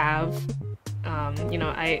do have, you know,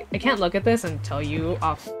 I can't look at this and tell you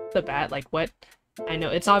off the bat, like, what, I know,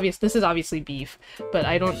 it's obvious, this is obviously beef, but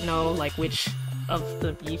I don't know, like, which of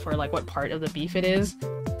the beef or, like, what part of the beef it is.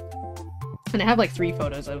 And I have, like, 3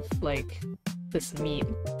 photos of, like, this meat,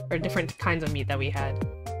 or different kinds of meat that we had.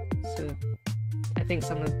 So, I think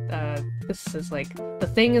some of, this is, like, the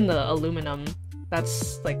thing in the aluminum,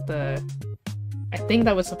 that's, like, I think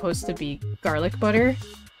that was supposed to be garlic butter.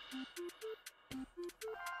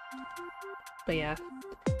 But yeah,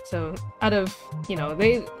 so out of, you know,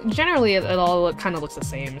 they, generally it all kind of looks the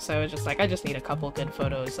same, so it's just like, I just need a couple good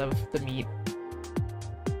photos of the meat.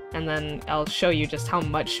 And then I'll show you just how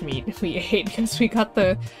much meat we ate, because we got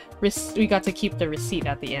to keep the receipt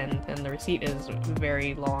at the end, and the receipt is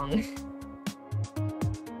very long.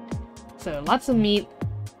 So lots of meat.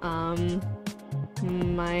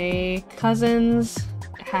 My cousins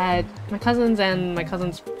and my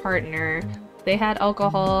cousin's partner, they had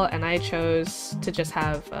alcohol, and I chose to just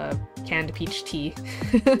have canned peach tea.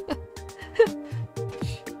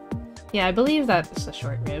 Yeah, I believe that's a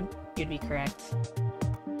short rib. You'd be correct.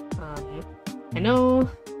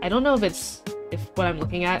 I don't know if what I'm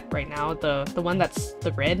looking at right now, the one that's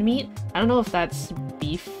the red meat, I don't know if that's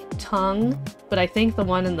beef tongue, but I think the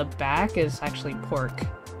one in the back is actually pork.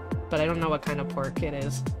 But I don't know what kind of pork it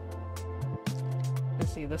is.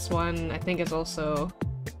 Let's see, this one I think is also...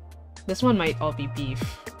 This one might all be beef.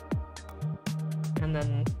 And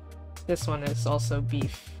then this one is also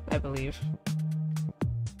beef, I believe.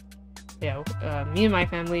 Yeah, me and my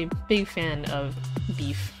family, big fan of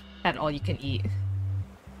beef at all you can eat.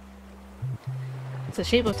 It's the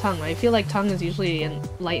shape of tongue. I feel like tongue is usually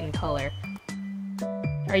light in color.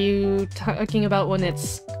 Are you talking about when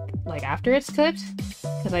it's, like, after it's cooked?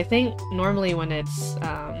 Because I think normally when it's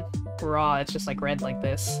raw, it's just, like, red like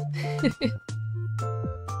this.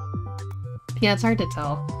 Yeah, it's hard to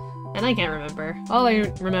tell. And I can't remember. All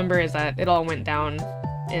I remember is that it all went down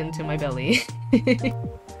into my belly.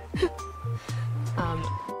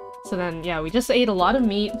 So then, yeah, we just ate a lot of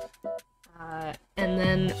meat. And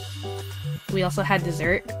then we also had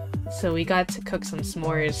dessert. So we got to cook some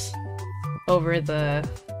s'mores over a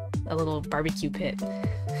little barbecue pit.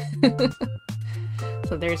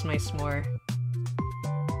 So there's my s'more.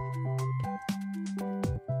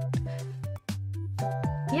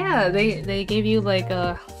 Yeah, they gave you like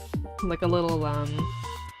a little what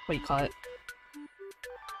do you call it?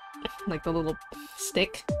 Like the little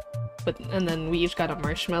stick and then we each got a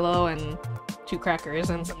marshmallow and 2 crackers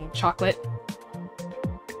and some chocolate.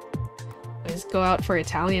 Let's go out for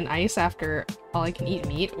Italian ice after all-I-can-eat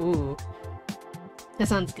meat. Ooh. That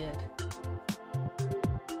sounds good.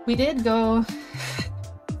 We did go...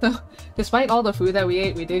 So, despite all the food that we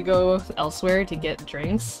ate, we did go elsewhere to get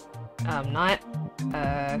drinks. Not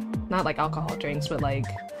like alcohol drinks, but like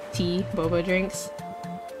tea, boba drinks.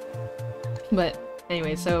 But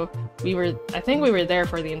anyway, so I think we were there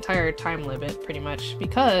for the entire time limit, pretty much,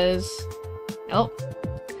 because... Oh,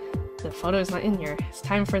 the photo's not in here. It's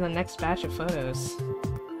time for the next batch of photos.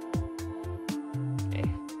 Okay,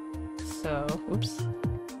 so, oops.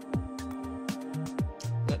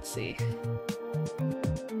 Let's see.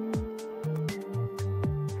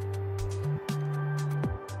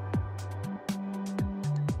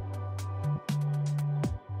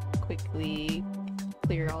 Quickly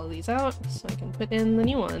clear all of these out so I can put in the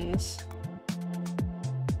new ones.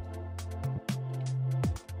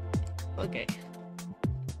 Okay.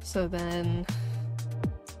 So then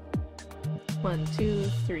 1, 2,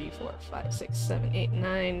 3, 4, 5, 6, 7, 8,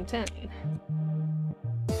 9, 10.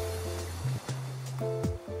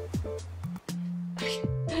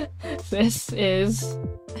 This is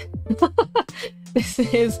this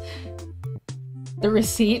is the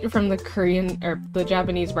receipt from the Korean or the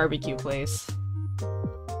Japanese barbecue place.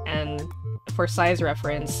 And for size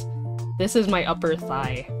reference, this is my upper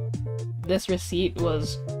thigh. This receipt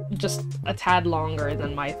was just a tad longer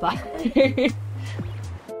than my thigh.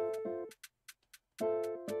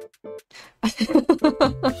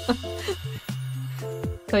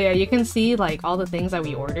 So yeah, you can see like all the things that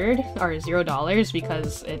we ordered are $0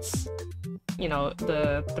 because it's, you know,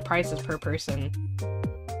 the price is per person.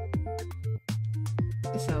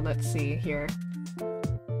 So let's see here.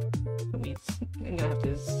 I'm gonna have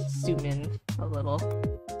to zoom in a little.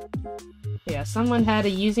 Yeah, someone had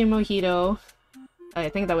a yuzu mojito. I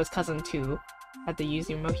think that was cousin 2 had the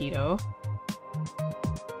yuzu mojito.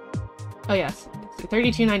 Oh yes,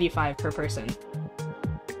 $32.95 per person.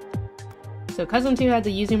 So cousin 2 had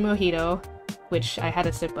the yuzu mojito, which I had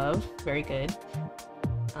a sip of. Very good.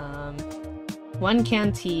 1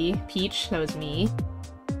 canned tea, peach, that was me.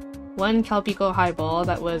 1 Calico highball,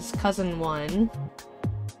 that was cousin 1.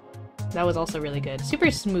 That was also really good. Super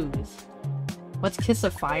smooth. What's Kiss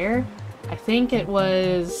of Fire? I think it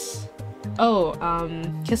was... Oh,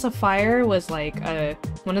 Kiss of Fire was like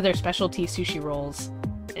one of their specialty sushi rolls.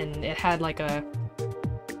 And it had like a...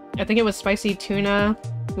 I think it was spicy tuna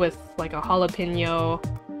with like a jalapeno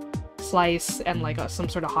slice and like some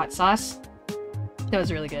sort of hot sauce. That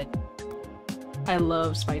was really good. I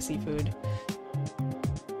love spicy food.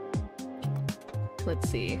 Let's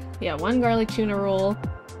see. Yeah, 1 garlic tuna roll,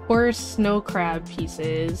 4 snow crab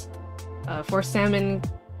pieces, 4 salmon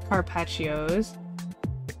carpaccios.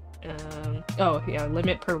 Oh yeah,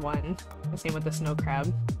 limit per 1. The same with the snow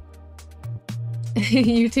crab.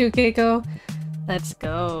 You too, Keiko. Let's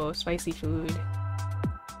go. Spicy food.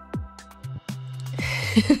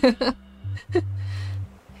 Yeah,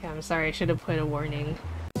 I'm sorry, I should have put a warning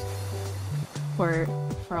for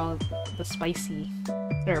all the spicy,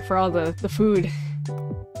 or for all the food.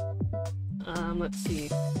 Let's see.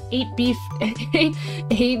 8 beef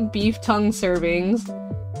tongue servings,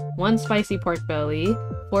 1 spicy pork belly,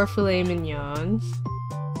 4 filet mignons,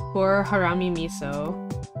 4 harami miso,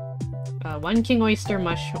 1 king oyster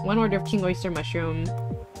mushroom, 1 order of king oyster mushroom,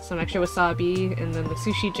 some extra wasabi, and then the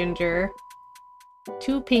sushi ginger,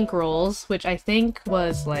 2 pink rolls, which I think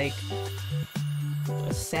was like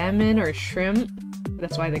a salmon or shrimp.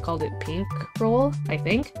 That's why they called it pink roll, I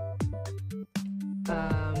think.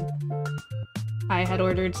 I had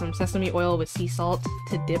ordered some sesame oil with sea salt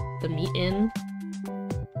to dip the meat in.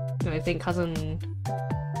 And I think cousin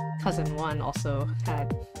 1 also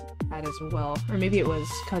had as well. Or maybe it was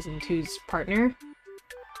cousin 2's partner.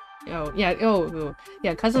 Oh, yeah,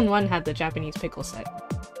 yeah, cousin 1 had the Japanese pickle set.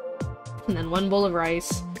 And then 1 bowl of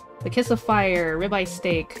rice, the Kiss of Fire, ribeye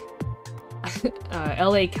steak,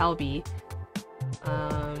 LA Calbee,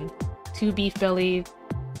 2 beef belly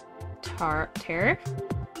tare,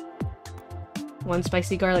 1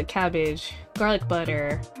 spicy garlic cabbage, garlic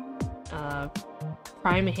butter,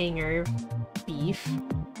 prime hanger beef,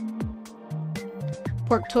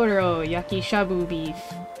 pork toro, yaki shabu beef,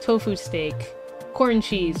 tofu steak, corn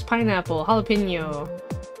cheese, pineapple, jalapeno,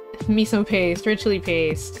 miso paste, red chili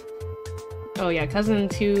paste. Oh yeah, cousin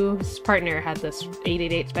 2's partner had this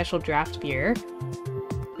 888 special draft beer.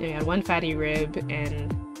 We had 1 fatty rib,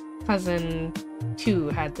 and cousin 2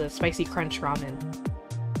 had the spicy crunch ramen.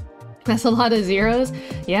 That's a lot of zeros?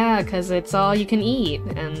 Yeah, because it's all you can eat,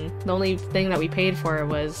 and the only thing that we paid for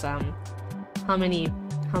was how many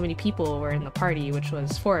how many people were in the party, which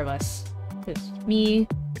was 4 of us. It was me,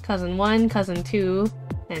 cousin 1, cousin 2,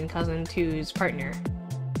 and cousin 2's partner.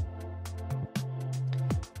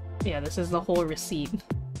 Yeah, this is the whole receipt.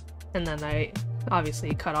 And then I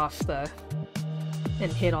obviously cut off the...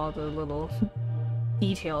 and hid all the little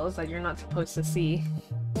details that you're not supposed to see.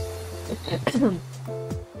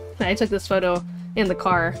 I took this photo in the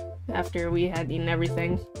car after we had eaten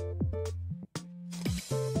everything.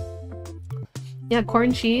 Yeah,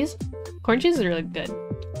 corn cheese. Corn cheese is really good.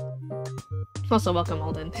 Also, welcome,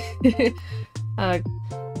 Alden.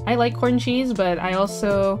 I like corn cheese, but I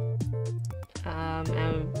also,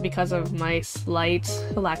 because of my slight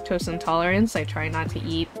lactose intolerance, I try not to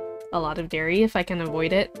eat a lot of dairy if I can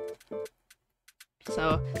avoid it.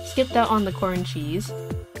 So, skipped out on the corn cheese,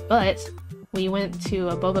 but we went to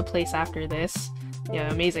a boba place after this.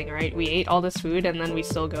 Yeah, amazing, right? We ate all this food and then we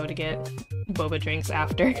still go to get boba drinks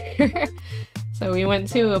after. So we went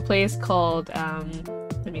to a place called,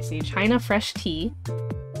 let me see, China Fresh Tea.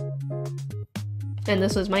 And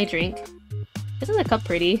this was my drink. Isn't the cup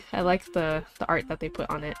pretty? I like the art that they put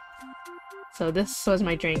on it. So this was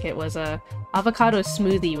my drink. It was a avocado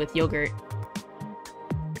smoothie with yogurt.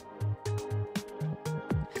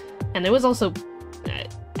 And it was also...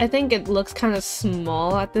 I think it looks kind of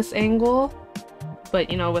small at this angle, but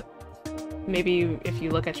you know, with maybe if you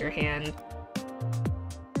look at your hand,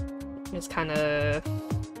 it's kind of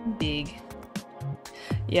big.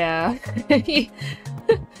 Yeah.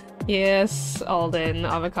 Yes, Alden,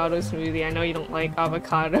 avocado smoothie. I know you don't like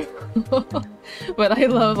avocado, but I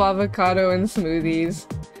love avocado and smoothies,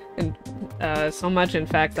 and so much in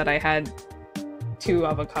fact that I had 2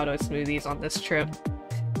 avocado smoothies on this trip.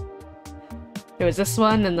 It was this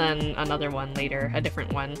one and then another one later, a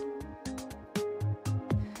different one.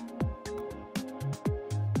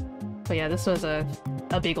 But yeah, this was a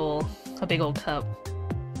big ol' cup.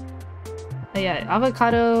 But yeah,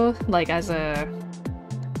 avocado like as a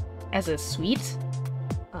sweet.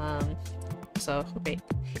 So wait,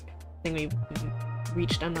 I think we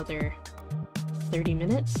reached another 30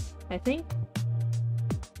 minutes, I think.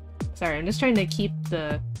 Sorry, I'm just trying to keep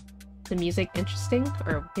the music interesting,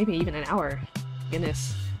 or maybe even an hour.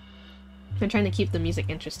 Goodness. I'm trying to keep the music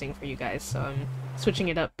interesting for you guys, so I'm switching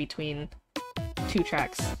it up between 2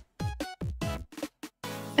 tracks.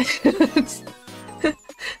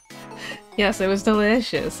 Yes, it was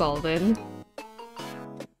delicious, Alden.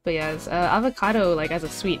 But yes, avocado, like as a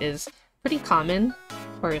sweet, is pretty common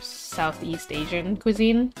for Southeast Asian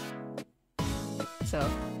cuisine. So,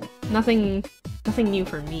 nothing new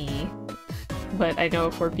for me. But I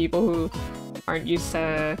know for people who aren't used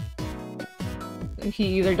to... who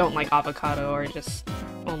either don't like avocado or just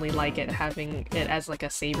only like it having it as like a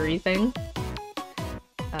savory thing.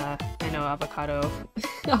 I know avocado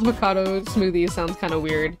smoothie sounds kind of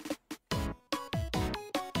weird.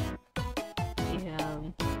 Yeah.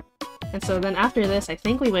 And so then after this, I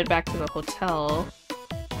think we went back to the hotel,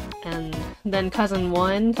 and then cousin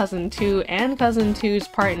 1, cousin 2, and cousin 2's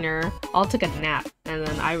partner all took a nap, and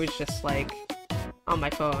then I was just like on my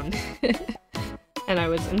phone. And I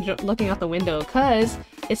was looking out the window because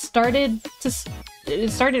it started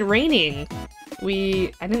raining.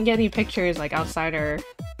 I didn't get any pictures like outside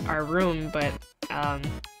our room, but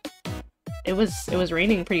it was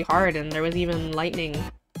raining pretty hard, and there was even lightning.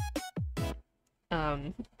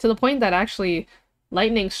 To the point that actually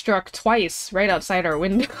lightning struck twice right outside our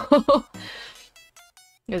window.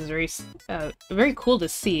 It was very cool to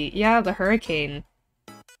see. Yeah, the hurricane.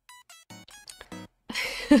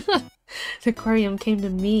 The aquarium came to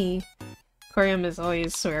me. Aquarium is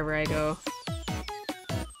always wherever I go.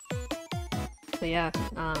 But yeah,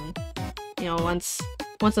 you know, once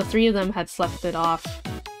the 3 of them had slept it off,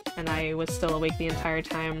 and I was still awake the entire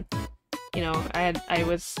time, you know, I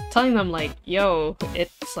was telling them like, yo,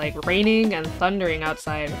 it's like raining and thundering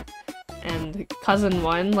outside, and cousin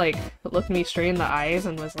 1 like looked me straight in the eyes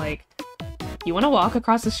and was like, you want to walk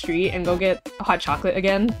across the street and go get hot chocolate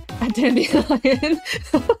again at Dandelion?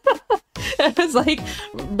 I was like,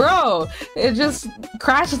 bro, it just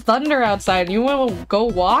crashed thunder outside. You want to go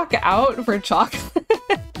walk out for chocolate?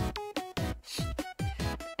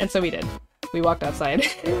 And so we did. We walked outside.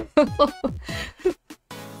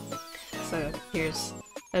 So here's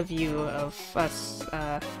a view of us,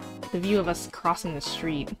 crossing the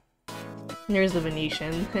street. There's the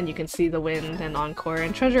Venetian, and you can see the Wind and Encore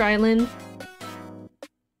and Treasure Island.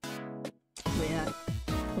 But yeah,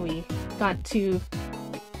 we got to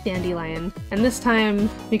Dandelion, and this time,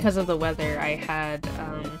 because of the weather,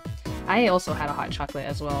 I also had a hot chocolate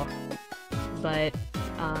as well, but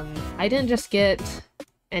I didn't just get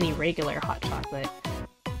any regular hot chocolate.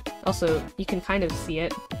 Also, you can kind of see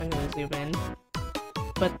it. I'm gonna zoom in.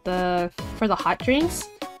 But for the hot drinks,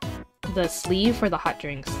 the sleeve for the hot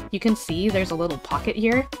drinks, you can see there's a little pocket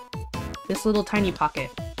here. This little tiny pocket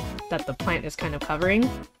that the plant is kind of covering.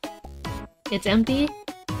 It's empty,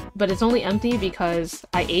 but it's only empty because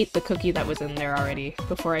I ate the cookie that was in there already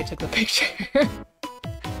before I took the picture.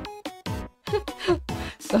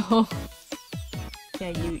 So yeah,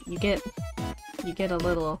 you get a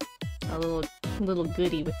little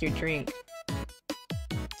goodie with your drink.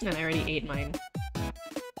 And I already ate mine.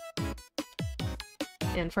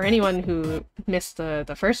 And for anyone who missed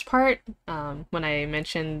the first part, when I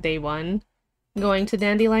mentioned day one going to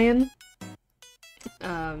Dandelion,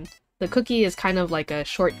 the cookie is kind of like a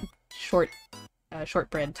shortbread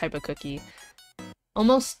type of cookie.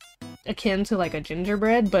 Almost akin to like a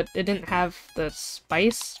gingerbread, but it didn't have the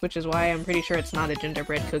spice, which is why I'm pretty sure it's not a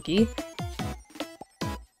gingerbread cookie.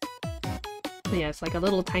 But yeah, it's like a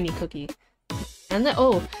little tiny cookie. And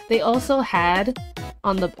they also had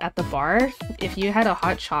at the bar, if you had a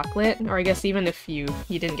hot chocolate, or I guess even if you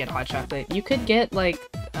didn't get hot chocolate, you could get like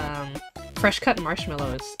fresh cut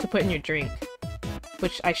marshmallows to put in your drink,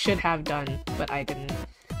 which I should have done, but I didn't.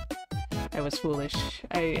 I was foolish.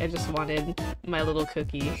 I just wanted my little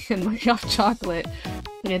cookie and my hot chocolate.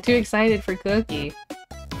 I got too excited for cookie.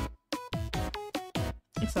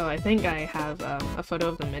 So I think I have a photo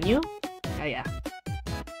of the menu. Yeah.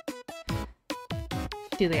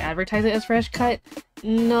 Do they advertise it as fresh cut?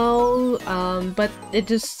 No, but it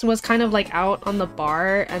just was kind of like out on the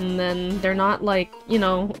bar, and then they're not like, you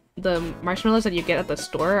know, the marshmallows that you get at the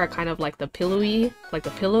store are kind of like the pillowy, like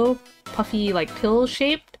the pillow, puffy, like pill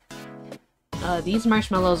shaped. These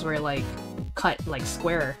marshmallows were like cut like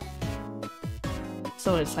square.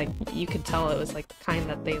 So it's like, you could tell it was like the kind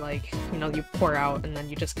that they like, you know, you pour out and then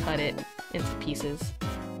you just cut it into pieces.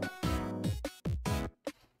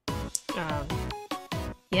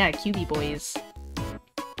 Yeah, QB boys.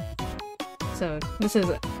 So this is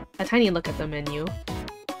a tiny look at the menu.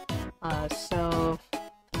 So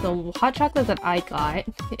the hot chocolate that I got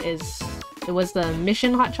it was the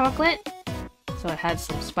Mission hot chocolate. So it had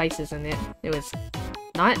some spices in it. It was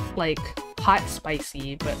not like hot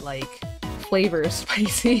spicy, but like flavor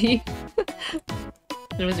spicy.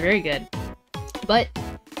 It was very good. But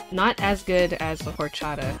not as good as the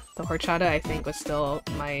horchata. The horchata, I think, was still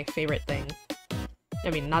my favorite thing. I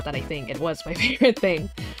mean, not that I think, it was my favorite thing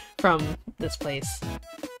from this place.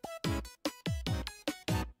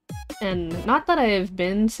 And not that I've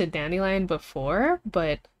been to Dandelion before,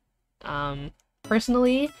 but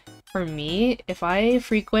personally, for me, if I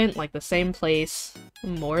frequent like the same place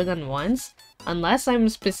more than once, unless I'm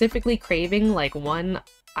specifically craving like one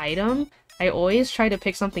item, I always try to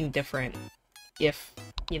pick something different if,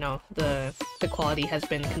 you know, the quality has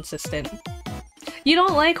been consistent. You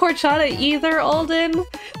don't like horchata either, Alden?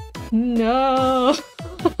 No!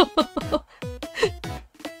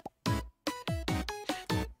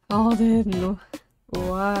 Alden,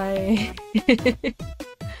 why?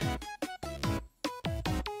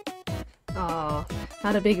 Oh,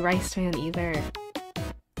 not a big rice fan either.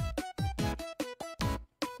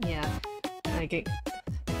 Yeah, like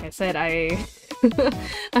I said,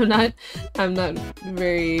 I'm not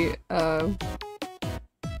very,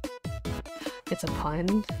 it's a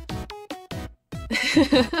pun.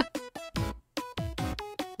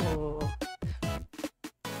 Oh.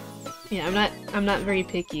 Yeah, I'm not very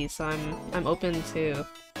picky, so I'm open to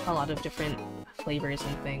a lot of different flavors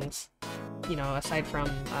and things. You know, aside from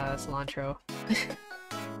cilantro.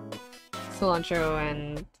 Cilantro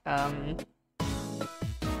and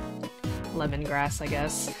lemongrass, I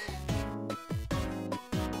guess.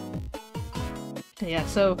 Yeah,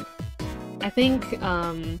 so I think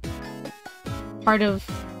part of,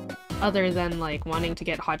 other than like wanting to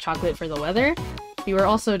get hot chocolate for the weather, we were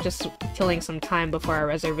also just killing some time before our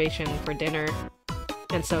reservation for dinner.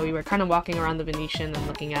 And so we were kind of walking around the Venetian and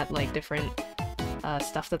looking at like different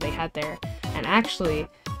stuff that they had there. And actually,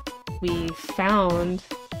 we found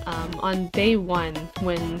on day one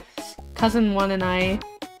when cousin one and I,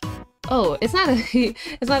 oh, it's not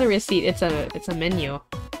a receipt, it's a menu.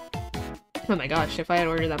 Oh my gosh, if I had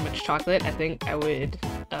ordered that much chocolate, I think I would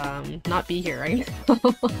not be here right now.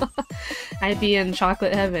 I'd be in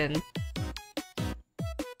chocolate heaven.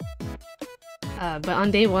 But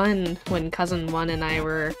on day one, when cousin one and I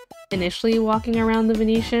were initially walking around the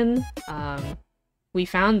Venetian, we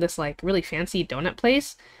found this like really fancy donut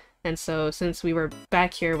place. And so since we were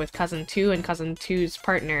back here with cousin 2 and cousin 2's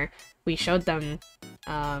partner, we showed them,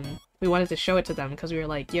 we wanted to show it to them because we were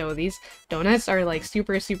like, yo, these donuts are like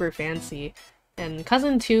super, super fancy. And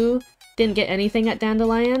cousin 2 didn't get anything at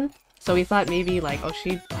Dandelion, So we thought maybe like, oh,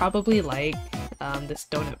 she'd probably like this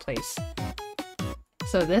donut place.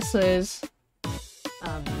 So this is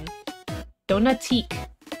Donutique.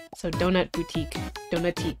 So donut boutique.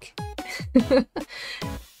 Donutique.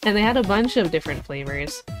 And they had a bunch of different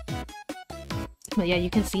flavors. But yeah, you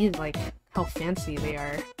can see like how fancy they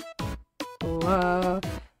are. Whoa.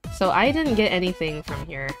 So I didn't get anything from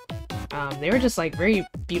here. They were just like very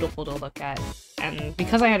beautiful to look at. And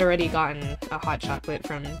because I had already gotten a hot chocolate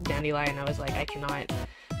from Dandelion, I was like, I cannot.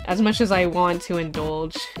 As much as I want to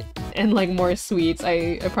indulge in like more sweets,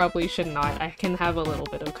 I probably should not. I can have a little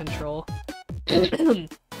bit of control.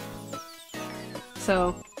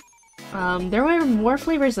 So, there were more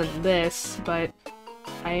flavors than this, but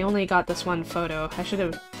I only got this one photo. I should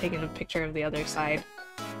have taken a picture of the other side.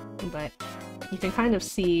 But you can kind of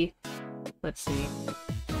see, let's see.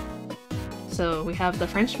 So we have the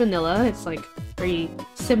French vanilla. It's like very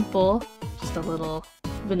simple, just a little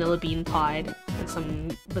vanilla bean pod and some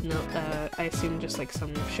vanilla, I assume just like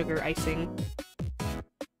some sugar icing.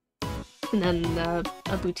 And then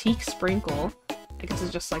a boutique sprinkle. I guess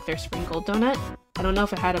it's just like their sprinkled donut. I don't know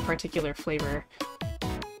if it had a particular flavor.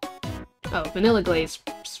 Oh, vanilla glaze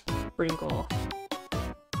sprinkle.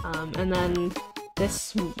 And then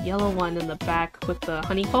this yellow one in the back with the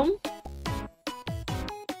honeycomb.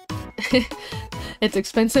 It's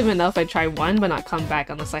expensive enough I'd try one but not come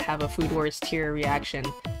back unless I have a Food Wars tier reaction.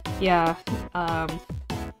 Yeah,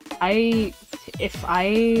 if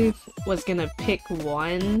I was gonna pick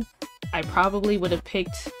one, I probably would have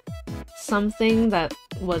picked something that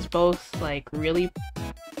was both like really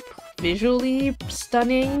visually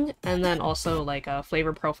stunning and then also like a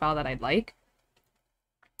flavor profile that I'd like.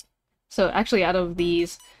 So actually out of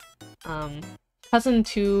these, Cousin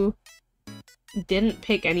 2 didn't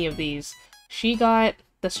pick any of these. She got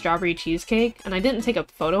the strawberry cheesecake, and I didn't take a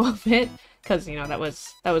photo of it because, you know, that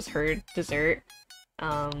was her dessert.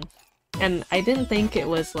 And I didn't think it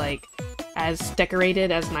was like as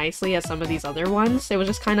decorated as nicely as some of these other ones. It was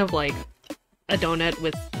just kind of like a donut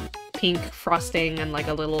with pink frosting and like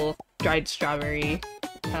a little dried strawberry,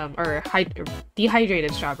 or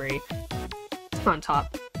dehydrated strawberry on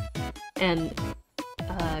top. And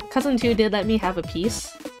Cousin 2 did let me have a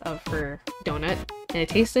piece of her donut, and it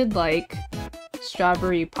tasted like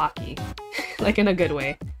strawberry Pocky, like in a good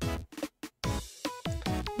way.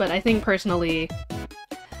 But I think personally,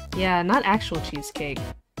 yeah, not actual cheesecake.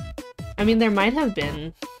 I mean, there might have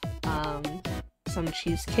been some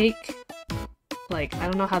cheesecake. Like, I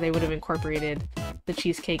don't know how they would have incorporated the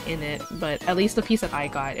cheesecake in it, but at least the piece that I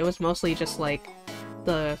got, it was mostly just like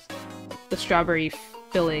the strawberry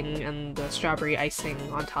filling and the strawberry icing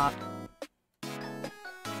on top.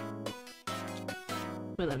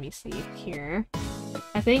 But let me see here.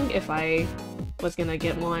 I think if I was gonna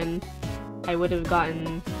get one, I would have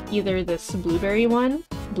gotten either this blueberry one,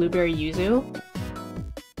 blueberry yuzu,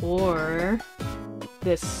 or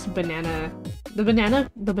this banana.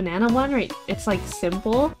 The banana one, right? It's like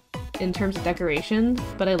simple in terms of decoration,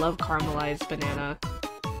 but I love caramelized banana.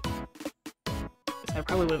 So I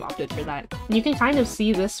probably would have opted for that. And you can kind of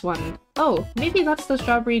see this one. Oh, maybe that's the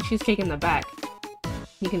strawberry cheesecake in the back.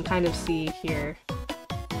 You can kind of see here.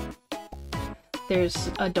 There's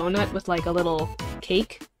a donut with like a little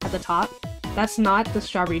cake at the top. That's not the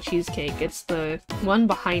strawberry cheesecake, it's the one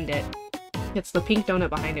behind it. It's the pink donut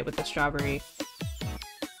behind it with the strawberry.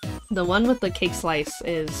 The one with the cake slice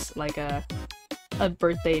is like a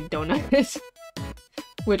birthday donut,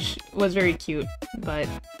 which was very cute, but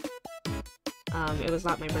it was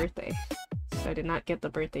not my birthday, so I did not get the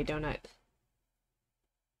birthday donut.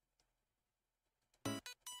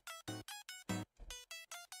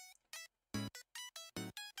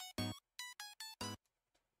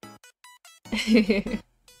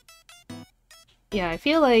 Yeah, I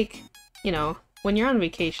feel like, you know, when you're on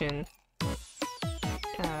vacation,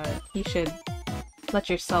 you should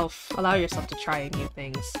allow yourself to try new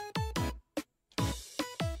things.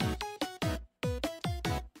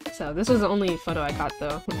 So this was the only photo I got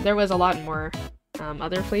though. There was a lot more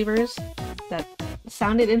other flavors that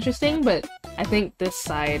sounded interesting, but I think this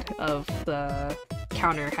side of the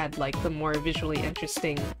counter had like the more visually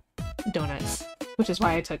interesting donuts, which is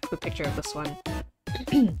why I took the picture of this one.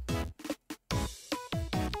 And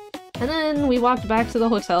then we walked back to the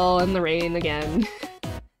hotel in the rain again.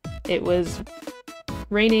 It was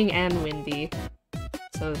raining and windy,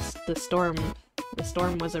 so the storm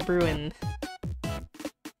was a brewin'.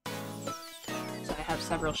 So I have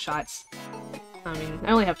several shots. I mean,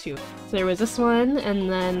 I only have two. So there was this one, and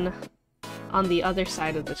then on the other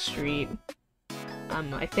side of the street,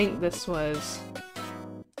 I think this was,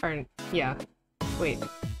 or yeah, wait.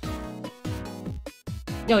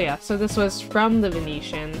 Oh yeah, so this was from the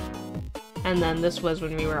Venetian, and then this was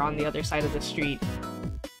when we were on the other side of the street.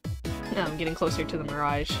 Getting closer to the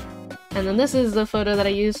Mirage. And then this is the photo that I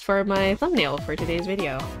used for my thumbnail for today's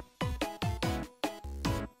video.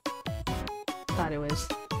 Thought it was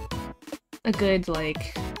a good,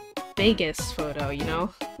 like, Vegas photo, you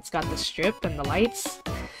know? It's got the strip and the lights.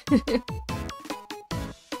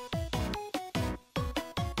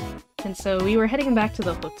 And so we were heading back to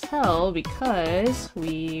the hotel because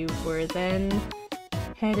we were then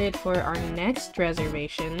headed for our next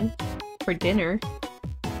reservation for dinner.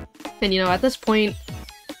 And you know, at this point,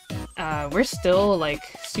 we're still like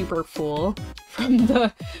super full from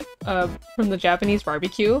the Japanese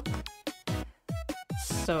barbecue.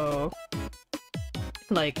 So,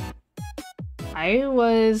 like, I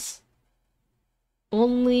was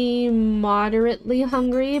only moderately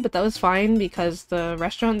hungry, but that was fine because the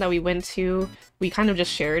restaurant that we went to, we kind of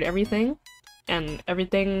just shared everything, and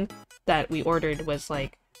everything that we ordered was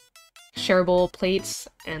like shareable plates,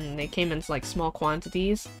 and they came in like small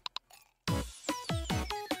quantities.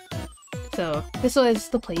 So this was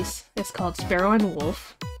the place. It's called Sparrow and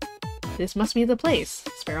Wolf. This must be the place.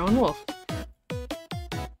 Sparrow and Wolf.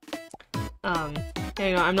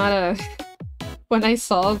 You know, I'm not a... When I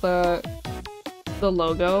saw the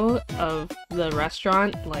logo of the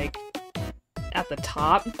restaurant, like, at the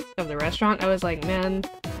top of the restaurant, I was like, man,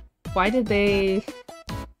 why did they...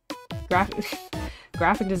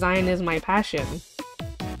 Graphic design is my passion.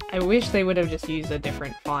 I wish they would have just used a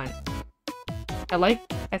different font.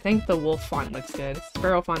 I think the wolf font looks good.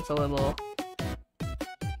 Sparrow font's a little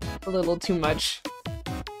too much.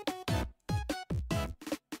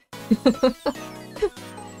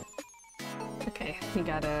 Okay, we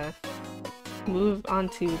gotta move on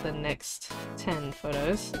to the next 10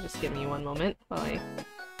 photos. So just give me one moment while I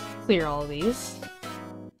clear all of these.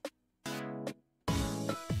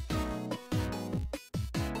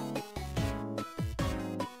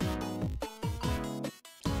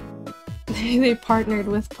 They partnered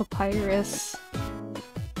with Papyrus.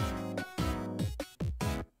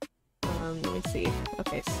 Let me see.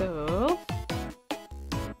 Okay, so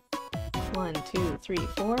 1, 2, 3,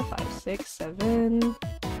 4, 5, 6, 7,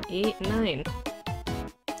 8, 9.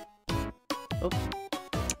 Oh.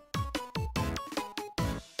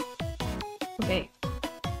 Okay.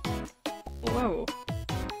 Whoa.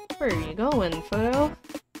 Where are you going, photo?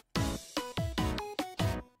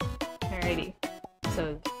 Alrighty.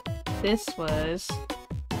 So this was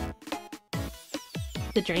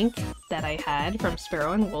the drink that I had from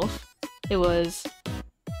Sparrow and Wolf. It was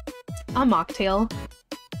a mocktail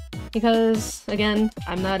because, again,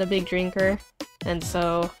 I'm not a big drinker, and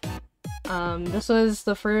so this was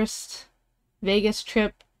the first Vegas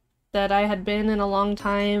trip that I had been in a long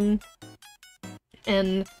time,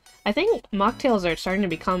 and I think mocktails are starting to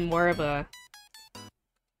become more of a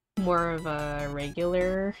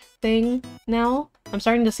regular thing now. I'm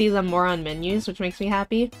starting to see them more on menus, which makes me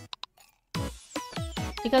happy.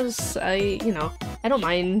 Because I don't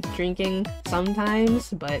mind drinking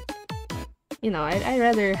sometimes, but, you know, I'd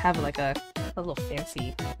rather have like a little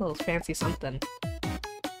fancy something.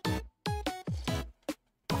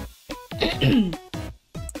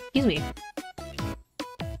 Excuse me.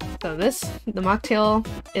 So the mocktail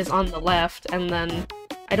is on the left, and then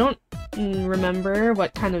I don't remember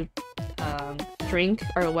what kind of drink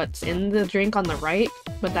or what's in the drink on the right,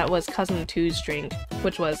 but that was Cousin Two's drink,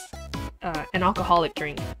 which was an alcoholic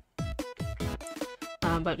drink.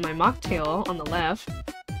 But my mocktail on the left,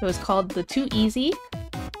 it was called the Too Easy.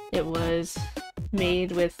 It was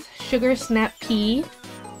made with sugar snap pea,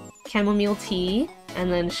 chamomile tea,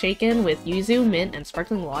 and then shaken with yuzu, mint, and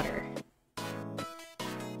sparkling water.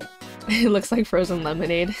 It looks like frozen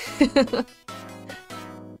lemonade.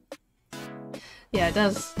 Yeah, it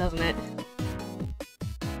does, doesn't it?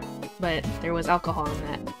 But there was alcohol in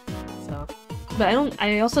that, so. But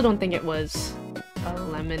I also don't think it was a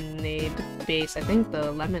lemonade base. I think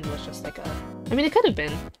the lemon was just like I mean, it could have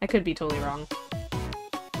been. I could be totally wrong.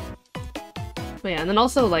 But yeah, and then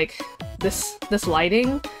also like this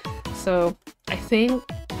lighting. So I think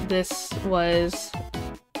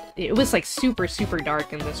it was like super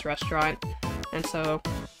dark in this restaurant, and so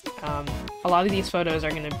a lot of these photos are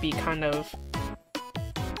gonna be kind of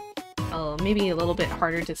maybe a little bit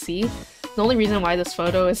harder to see. The only reason why this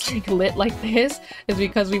photo is like lit like this is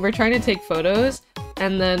because we were trying to take photos,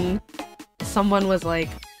 and then someone was like,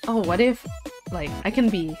 "Oh, what if like I can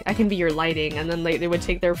be your lighting?" And then they would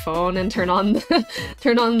take their phone and turn on the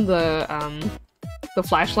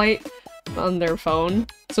flashlight on their phone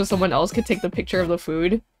so someone else could take the picture of the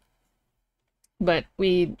food. But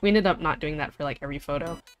we ended up not doing that for like every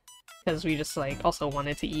photo. because we just like also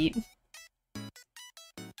wanted to eat.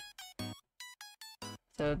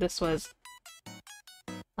 So this was...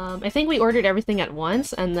 I think we ordered everything at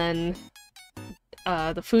once, and then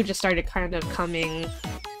the food just started kind of coming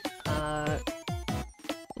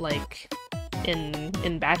like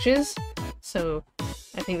in batches. So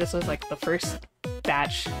I think this was like the first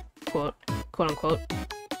batch, quote unquote.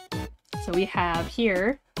 So we have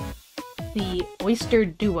here the oyster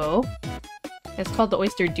duo. It's called the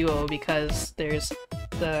oyster duo because there's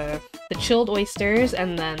the chilled oysters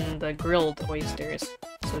and then the grilled oysters.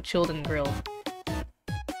 So chilled and grilled.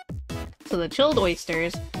 So the chilled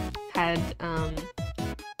oysters had on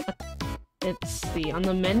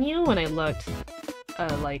the menu when I looked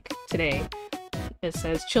like today, it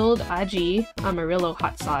says chilled aji, amarillo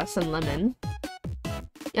hot sauce, and lemon.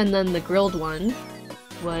 And then the grilled one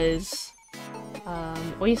was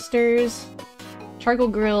oysters, charcoal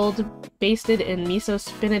grilled, basted in miso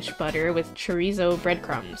spinach butter with chorizo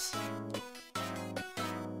breadcrumbs.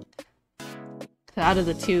 So out of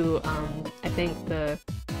the two, I think the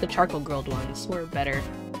charcoal grilled ones were better.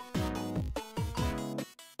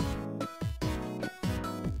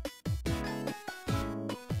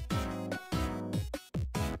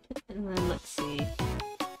 And then let's see.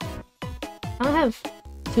 I don't have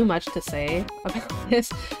too much to say about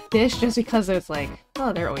this dish just because it's like,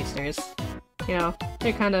 oh, they're oysters. You know,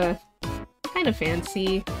 they're kind of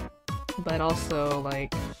fancy, but also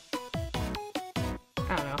like,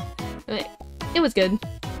 I don't know. It was good.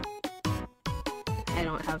 I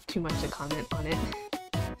don't have too much to comment on it.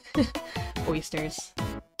 Oysters.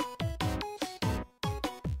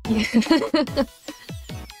 Yeah.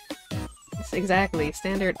 It's exactly,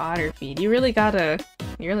 standard otter feed. You really gotta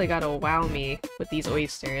wow me with these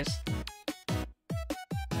oysters.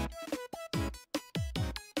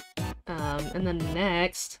 And then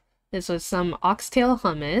next, this was some oxtail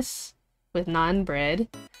hummus with naan bread,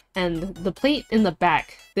 and the plate in the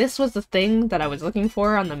back. This was the thing that I was looking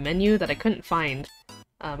for on the menu that I couldn't find,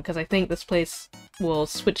 because I think this place will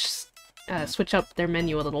switch up their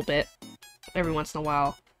menu a little bit every once in a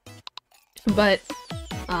while. But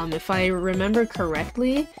if I remember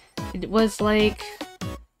correctly, it was like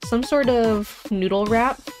some sort of noodle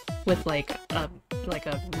wrap with like a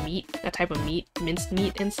type of meat, minced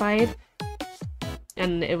meat inside.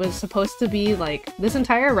 And it was supposed to be like, this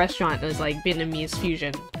entire restaurant is like Vietnamese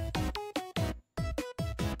fusion.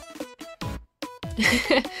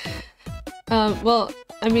 Well,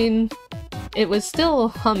 I mean, it was still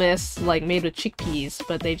hummus, like made with chickpeas,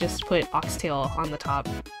 but they just put oxtail on the top.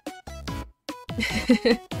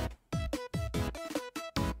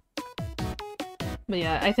 But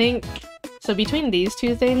yeah, I think, so between these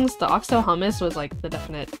two things, the oxtail hummus was like the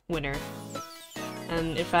definite winner.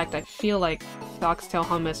 And in fact, I feel like the oxtail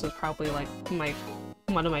hummus was probably like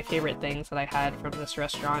one of my favorite things that I had from this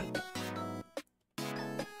restaurant.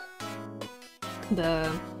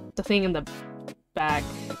 The thing in the back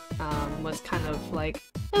was kind of like,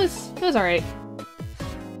 it was alright.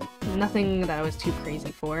 Nothing that I was too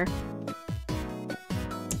crazy for.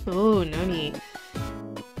 Oh, noni.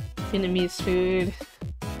 Vietnamese food.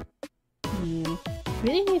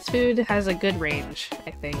 Vietnamese food has a good range,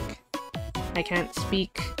 I think. I can't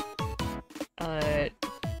speak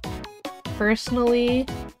personally,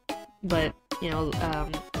 but, you know,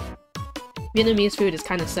 Vietnamese food is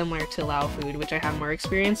kind of similar to Lao food, which I have more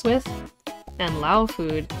experience with. And Lao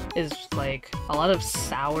food is like a lot of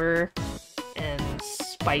sour and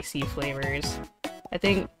spicy flavors. I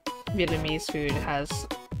think Vietnamese food has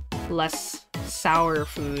less sour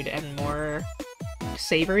food and more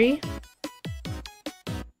savory.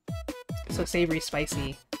 So savory,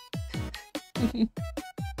 spicy.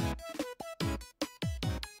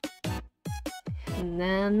 And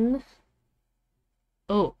then...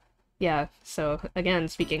 oh, yeah, so again,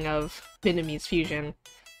 speaking of Vietnamese fusion,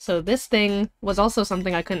 so this thing was also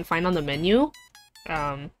something I couldn't find on the menu,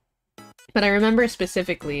 but I remember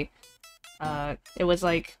specifically, it was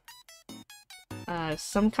like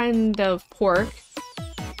some kind of pork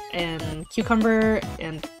and cucumber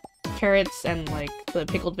and carrots and like the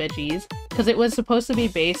pickled veggies, because it was supposed to be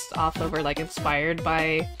based off of or like inspired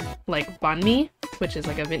by like banh mi, which is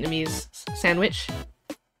like a Vietnamese sandwich.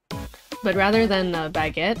 But rather than a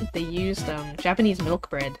baguette, they used Japanese milk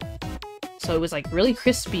bread. So it was like really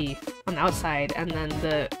crispy on the outside, and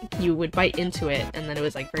then you would bite into it, and then it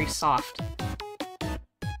was like very soft.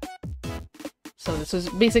 So this was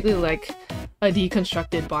basically like a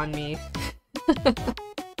deconstructed banh mi.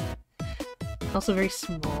 Also very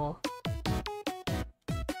small.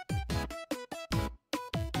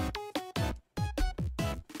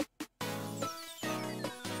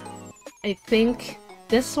 I think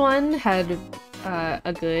this one had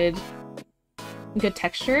a good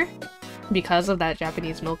texture because of that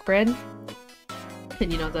Japanese milk bread.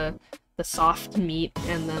 And you know, the soft meat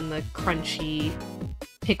and then the crunchy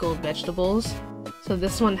pickled vegetables. So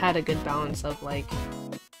this one had a good balance of like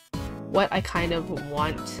what I kind of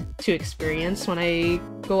want to experience when I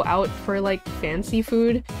go out for like fancy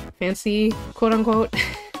food, fancy quote unquote,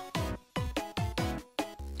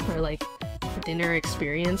 or like a dinner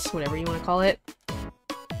experience, whatever you want to call it.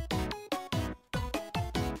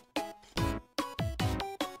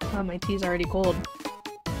 Oh, my tea's already cold.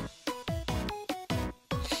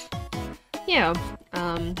 Yeah,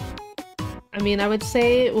 I mean, I would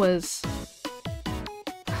say it was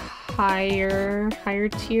higher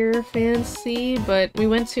tier fancy, but we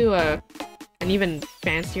went to an even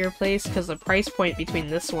fancier place because the price point between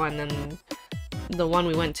this one and the one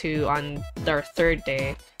we went to on our third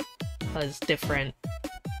day was different.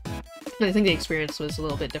 And I think the experience was a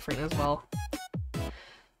little bit different as well.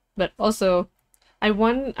 But also,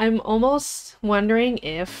 I'm almost wondering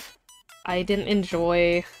if I didn't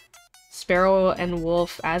enjoy Sparrow and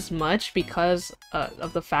Wolf as much because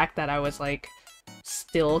of the fact that I was like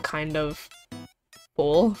still kind of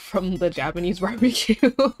full from the Japanese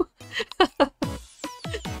barbecue.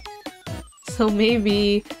 So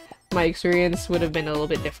maybe my experience would have been a little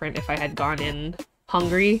bit different if I had gone in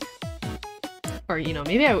hungry. Or, you know,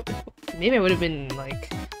 maybe I would have been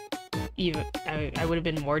like I would have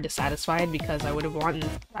been more dissatisfied because I would have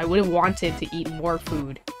wanted to eat more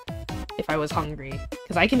food if I was hungry,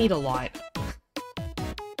 because I can eat a lot.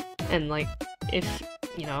 And like,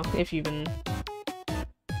 if you've been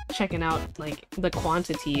checking out like the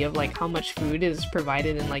quantity of like how much food is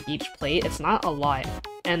provided in like each plate, it's not a lot,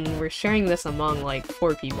 and we're sharing this among like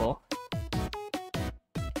 4 people,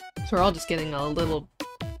 so we're all just getting a little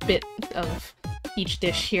bit of each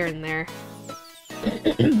dish here and there.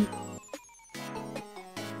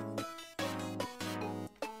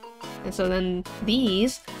 And so then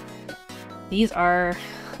these are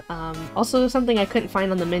also something I couldn't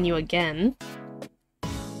find on the menu again.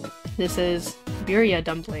 This is birria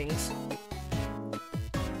dumplings.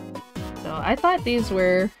 So I thought these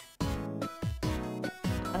were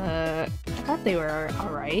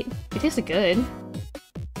alright. They tasted good.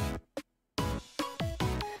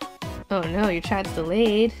 Oh no, your chat's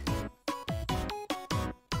delayed.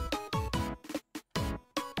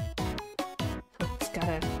 It's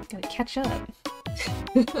gotta catch up.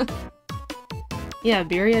 Yeah,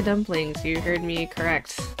 birria dumplings, you heard me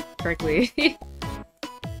correctly.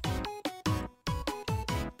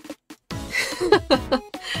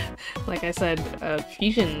 Like I said,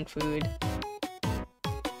 fusion food.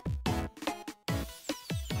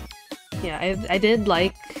 Yeah, I did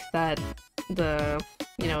like that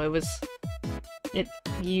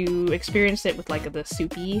you experienced it with like the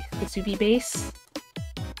soupy base.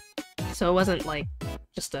 So it wasn't like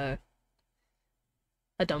just a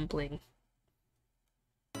dumpling.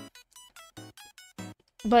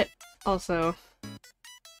 But also,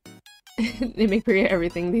 they make birria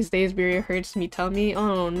everything these days. Birria hurts me tummy.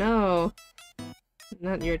 Oh no,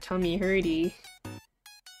 not your tummy hurty.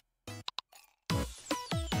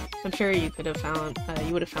 I'm sure you could have found,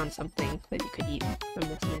 you would have found something that you could eat from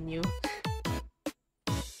this menu.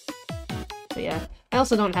 But yeah, I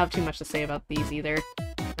also don't have too much to say about these either.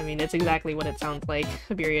 I mean, it's exactly what it sounds like,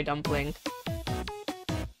 a birria dumpling.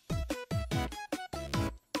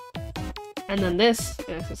 And then this,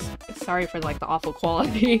 sorry for like the awful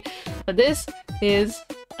quality, but this is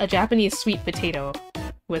a Japanese sweet potato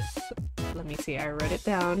with, let me see, I wrote it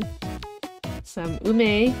down, some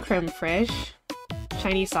ume, creme fraiche,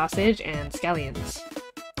 Chinese sausage, and scallions.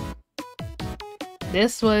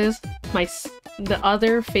 This was the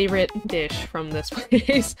other favorite dish from this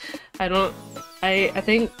place. I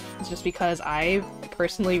think it's just because I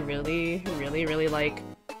personally really like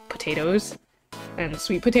potatoes, and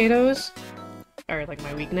sweet potatoes are like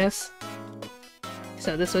my weakness.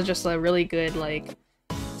 So this was just a really good like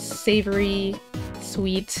savory,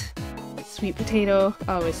 sweet potato.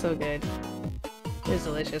 Oh, it's so good. It's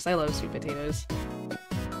delicious. I love sweet potatoes.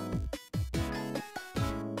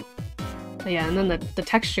 But yeah, and then the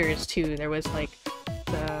textures too. There was like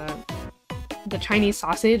the Chinese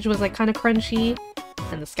sausage was like kind of crunchy,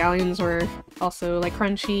 and the scallions were also like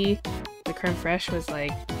crunchy. The creme fraiche was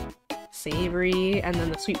like savory, and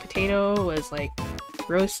then the sweet potato was like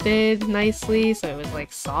roasted nicely, so it was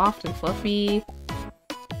like soft and fluffy.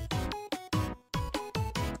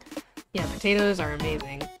 Yeah, potatoes are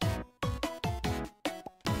amazing.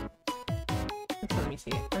 So let me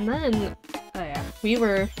see. And then, oh yeah, we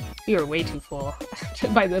were way too full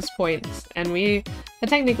by this point, and we had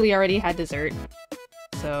technically already had dessert.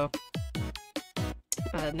 so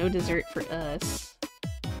no dessert for us.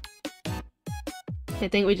 I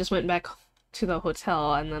think we just went back to the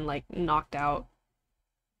hotel and then like knocked out.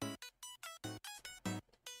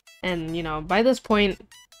 And you know, by this point,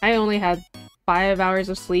 I only had 5 hours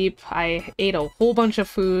of sleep. I ate a whole bunch of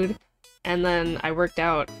food, and then I worked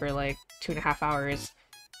out for like 2.5 hours.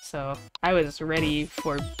 So I was ready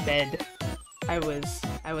for bed. I was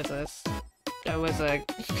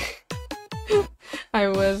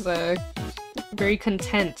a very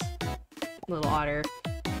content little otter.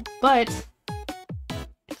 But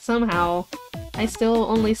somehow I still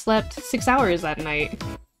only slept 6 hours that night.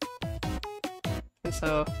 And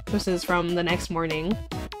so this is from the next morning.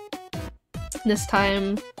 This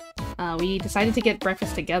time we decided to get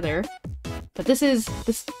breakfast together. But this is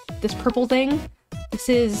this purple thing. This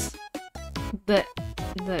is the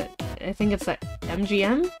I think it's the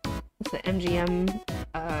MGM? It's the MGM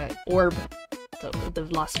orb. The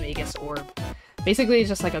Las Vegas orb. Basically it's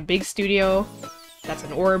just like a big studio that's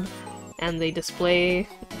an orb, and they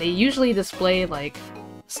usually display like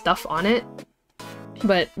stuff on it,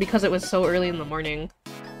 but because it was so early in the morning,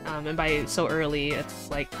 and by so early it's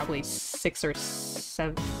like probably 7 or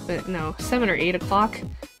 8 o'clock,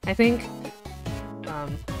 I think.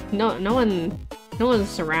 No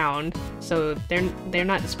one's around, so they're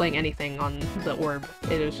not displaying anything on the orb.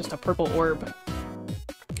 It was just a purple orb.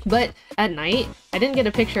 But at night, I didn't get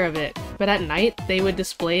a picture of it, but at night they would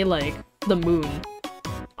display like the moon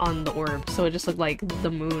on the orb, so it just looked like the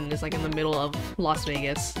moon is like in the middle of Las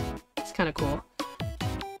Vegas. It's kind of cool.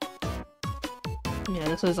 Yeah,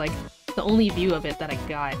 this was like the only view of it that I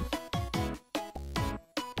got.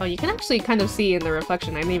 Oh, you can actually kind of see in the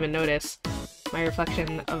reflection, I didn't even notice my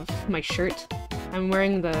reflection of my shirt. I'm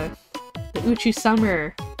wearing the Uchu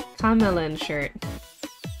Summer Kamelin shirt.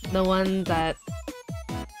 The one that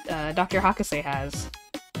Dr. Hakase has.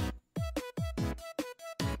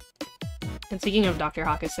 And speaking of Dr.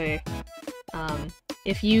 Hakase,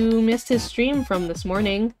 if you missed his stream from this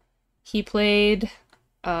morning, he played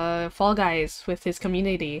Fall Guys with his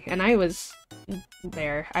community, and I was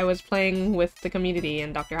there. I was playing with the community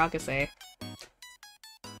and Dr. Hakase.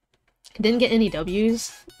 Didn't get any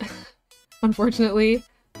W's, unfortunately,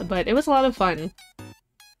 but it was a lot of fun.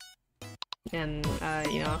 And,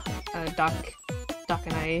 you know, Doc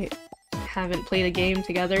and I haven't played a game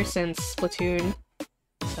together since Splatoon,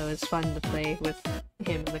 so it's fun to play with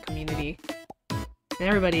him in the community. And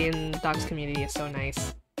everybody in Doc's community is so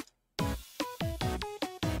nice.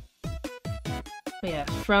 But yeah,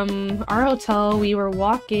 from our hotel we were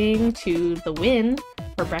walking to the Wynn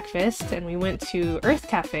for breakfast, and we went to Earth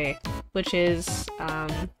Cafe, which is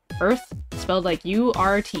Earth spelled like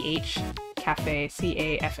U-R-T-H Cafe,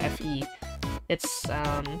 C-A-F-F-E. It's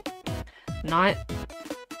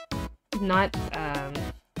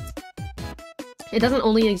it doesn't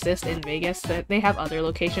only exist in Vegas, they have other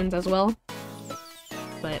locations as well.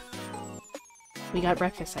 But we got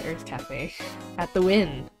breakfast at Earth Cafe at the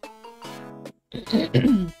Wynn.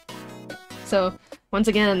 So, once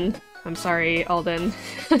again, I'm sorry, Alden.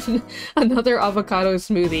 Another avocado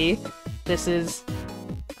smoothie. This is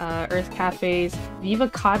Earth Cafe's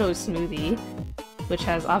Vivocado smoothie, which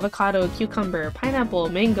has avocado, cucumber, pineapple,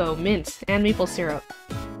 mango, mint, and maple syrup.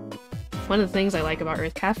 One of the things I like about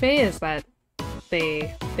Earth Cafe is that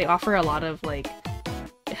they offer a lot of like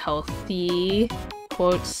healthy,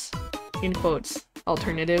 quotes, in quotes,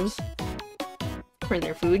 alternatives for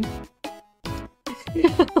their food.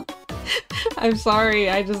 I'm sorry,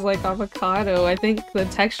 I just like avocado. I think the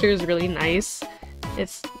texture is really nice.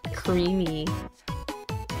 It's creamy.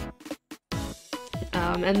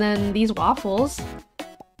 And then these waffles.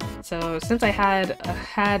 So since I had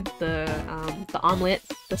the omelet,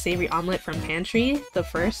 the savory omelet from Pantry the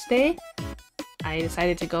first day, I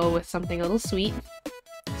decided to go with something a little sweet.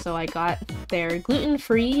 So I got their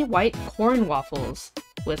gluten-free white corn waffles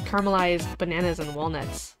with caramelized bananas and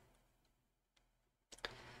walnuts.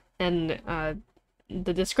 And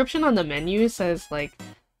the description on the menu says like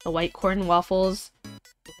the white corn waffles,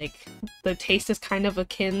 like the taste is kind of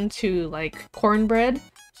akin to like cornbread,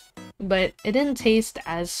 but it didn't taste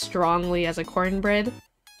as strongly as a cornbread,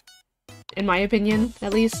 in my opinion,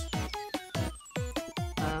 at least.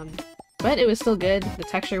 But it was still good. The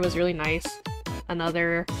texture was really nice.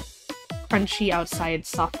 Another crunchy outside,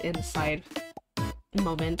 soft inside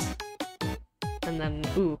moment. And then,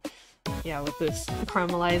 ooh, yeah, with this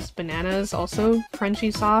caramelized bananas, also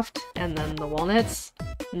crunchy soft, and then the walnuts.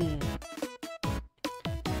 And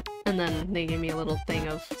then they gave me a little thing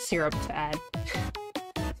of syrup to add,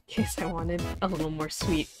 in case I wanted a little more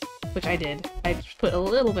sweet, which I did. I just put a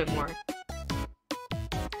little bit more.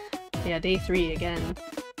 Yeah, day 3 again.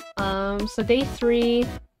 So day 3...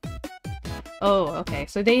 Oh, okay.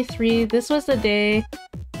 So day 3, this was the day...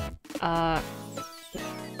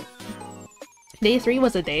 Day 3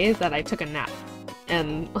 was a day that I took a nap.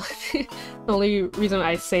 And the only reason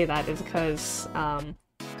I say that is because,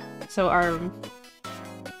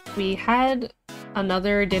 we had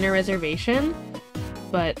another dinner reservation,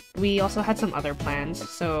 but we also had some other plans.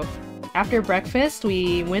 So after breakfast,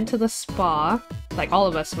 we went to the spa. Like, all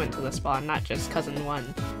of us went to the spa, not just Cousin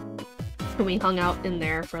 1. And we hung out in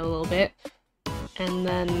there for a little bit. And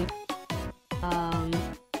then,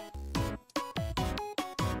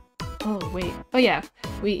 oh, wait. Oh, yeah.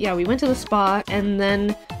 We went to the spa, and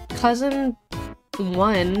then Cousin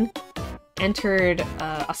 1 entered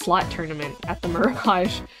a slot tournament at the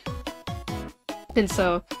Mirage. And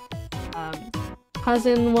so,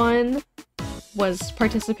 Cousin 1 was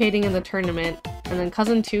participating in the tournament, and then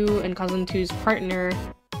Cousin 2 and Cousin 2's partner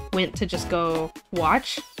went to just go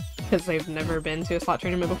watch, because they've never been to a slot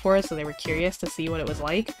tournament before, so they were curious to see what it was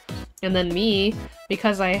like. And then me,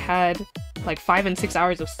 because I had like 5 and 6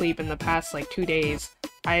 hours of sleep in the past like 2 days,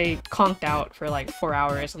 I conked out for like 4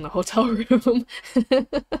 hours in the hotel room.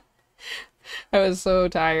 I was so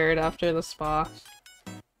tired after the spa.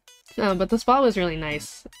 But the spa was really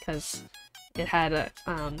nice because it had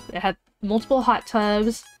multiple hot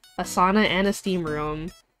tubs, a sauna and a steam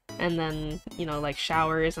room, and then, you know, like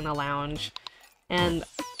showers and a lounge. And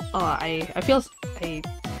I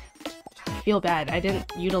feel bad. I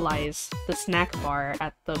didn't utilize the snack bar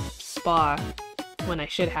at the spa when I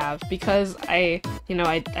should have, because I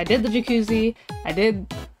did the jacuzzi, I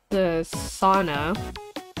did the sauna,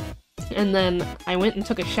 and then I went and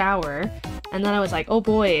took a shower, and then I was like, oh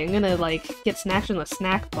boy, I'm gonna like get snacks from the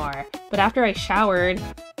snack bar. But after I showered,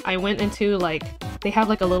 I went into like, they have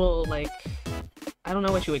like a little, like, I don't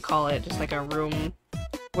know what you would call it, just like a room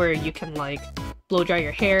where you can like blow dry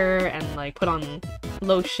your hair and like put on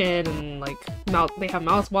lotion and like they have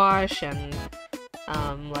mouthwash and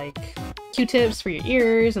like Q-tips for your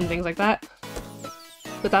ears and things like that.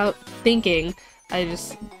 Without thinking, I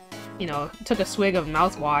just, you know, took a swig of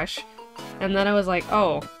mouthwash, and then I was like,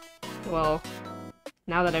 oh, well,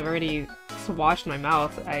 now that I've already washed my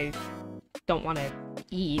mouth, I don't want to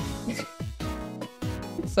eat.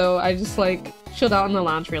 So I just like chilled out in the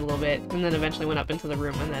lounge for a little bit, and then eventually went up into the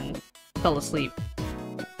room and then fell asleep.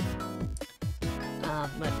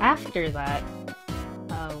 But after that,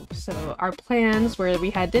 so our plans were,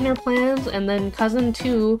 we had dinner plans, and then Cousin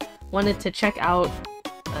 2 wanted to check out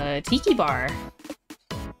a tiki bar.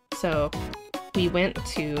 So we went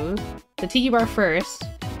to the tiki bar first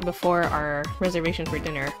before our reservation for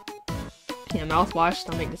dinner. Yeah, mouthwash,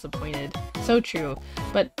 stomach disappointed. So true.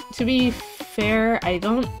 But to be fair, I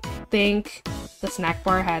don't think the snack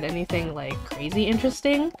bar had anything like crazy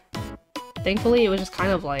interesting. Thankfully, it was just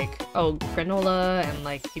kind of like, oh, granola and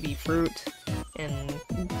like maybe fruit and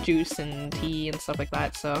juice and tea and stuff like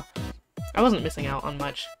that, so I wasn't missing out on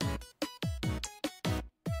much.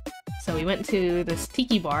 So we went to this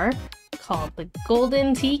tiki bar called the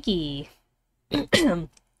Golden Tiki.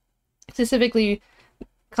 Specifically,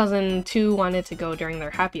 Cousin 2 wanted to go during their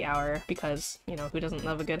happy hour because, you know, who doesn't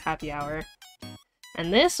love a good happy hour?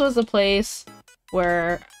 And this was a place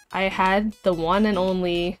where I had the one and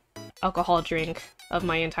only alcohol drink of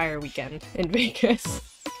my entire weekend in Vegas.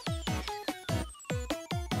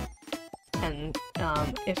 And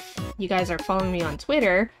if you guys are following me on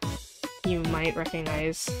Twitter, you might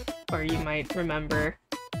recognize, or you might remember,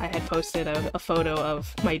 I had posted a photo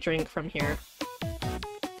of my drink from here.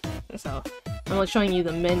 So I'm only showing you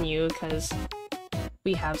the menu because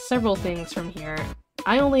we have several things from here.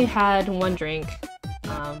 I only had one drink,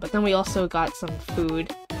 but then we also got some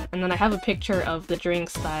food, and then I have a picture of the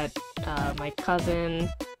drinks that my cousin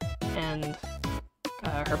and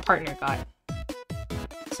her partner got.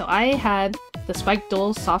 So I had the Spiked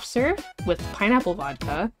Dole soft serve with pineapple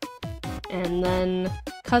vodka, and then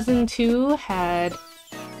Cousin 2 had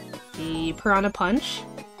the Piranha Punch,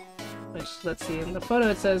 which, let's see, in the photo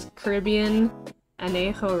it says Caribbean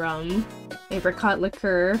Anejo rum, apricot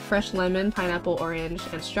liqueur, fresh lemon, pineapple orange,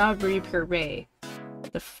 and strawberry puree.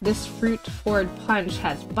 This fruit-forward punch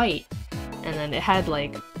has bite, and then it had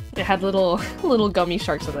little gummy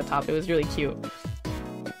sharks at the top. It was really cute.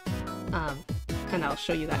 And I'll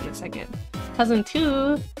show you that in a second. Cousin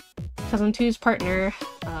 2's partner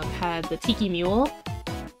had the Tiki Mule,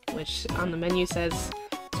 which on the menu says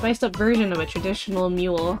spiced up version of a traditional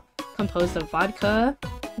mule composed of vodka,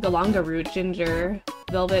 galanga root, ginger,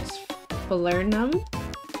 velvet falernum,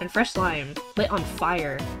 and fresh lime, lit on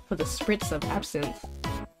fire with a spritz of absinthe.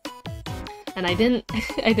 And I didn't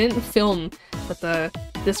film, but the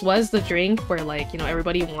this was the drink where, like, you know,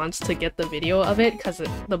 everybody wants to get the video of it because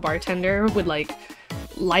the bartender would, like,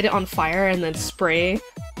 light it on fire and then spray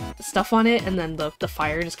stuff on it, and then the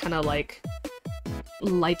fire just kind of, like,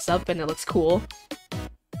 lights up and it looks cool.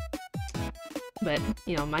 But,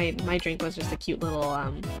 you know, my drink was just a cute little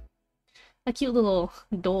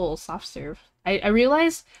Dole soft serve. I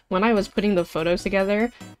realized when I was putting the photos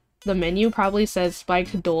together, the menu probably says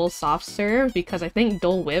Spiked Dole Soft Serve because I think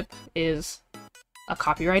Dole Whip is a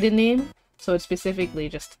copyrighted name, so it's specifically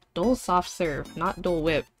just Dole Soft Serve, not Dole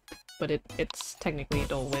Whip, but it's technically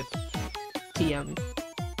Dole Whip. TM.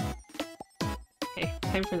 Okay,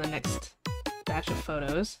 time for the next batch of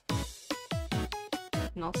photos.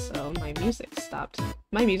 And also, my music stopped.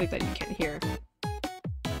 My music that you can't hear.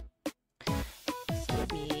 So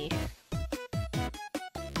let me...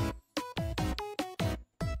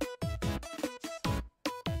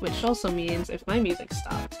 Which also means if my music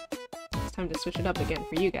stopped, it's time to switch it up again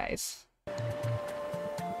for you guys.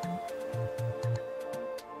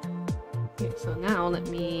 Okay, so now let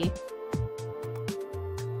me...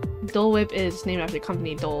 Dole Whip is named after the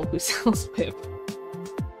company Dole, who sells whip.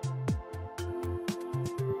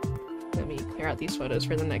 Let me clear out these photos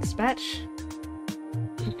for the next batch.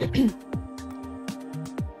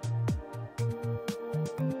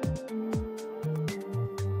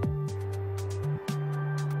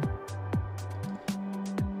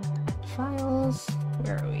 Files,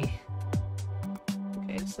 where are we?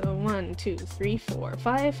 Okay, so 1, 2, 3, 4,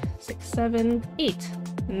 5, 6, 7, 8,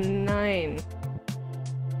 9,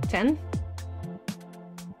 10?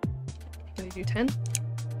 Can I do 10?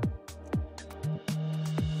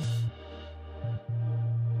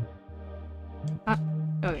 Ah,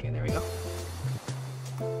 okay, there we go.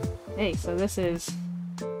 Hey, so this is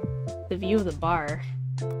the view of the bar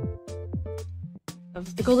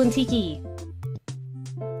of the Golden Tiki.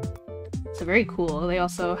 So very cool. They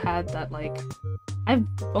also had that, like, I've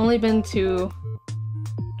only been to,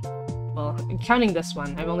 well, counting this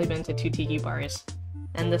one, I've only been to 2 tiki bars.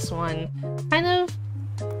 And this one, kind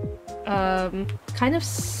of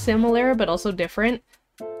similar, but also different.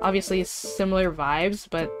 Obviously similar vibes,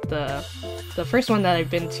 but the first one that I've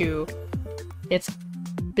been to, it's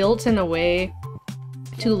built in a way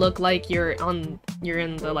to look like you're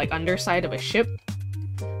in the, like, underside of a ship.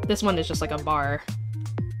 This one is just like a bar.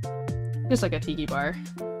 Just like a tiki bar.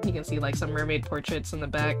 You can see, like, some mermaid portraits in the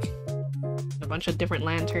back. A bunch of different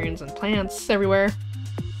lanterns and plants everywhere.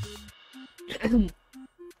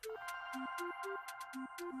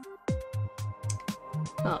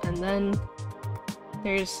 Oh, and then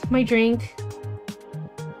there's my drink.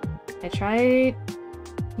 I try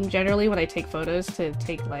generally when I take photos to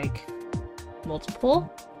take, like,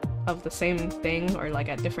 multiple of the same thing or, like,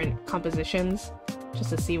 at different compositions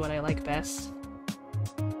just to see what I like best.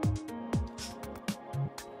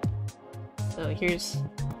 So here's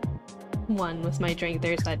one with my drink.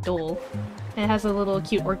 There's that Dole. It has a little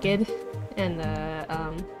cute orchid and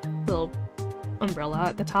a little umbrella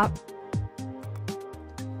at the top.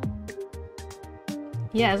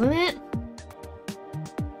 Yeah, isn't it?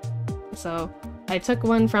 So I took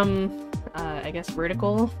one from, I guess,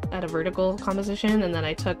 Vertical, at a Vertical composition, and then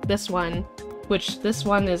I took this one, which this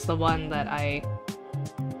one is the one that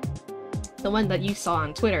you saw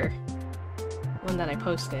on Twitter. The one that I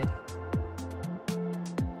posted.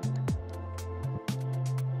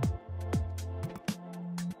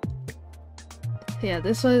 Yeah,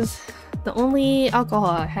 this was the only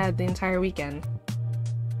alcohol I had the entire weekend.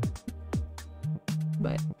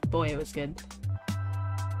 But boy, it was good.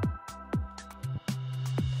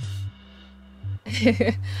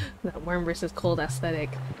 That warm versus cold aesthetic.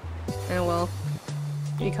 And well,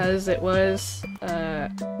 because it was,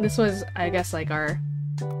 this was, I guess, like our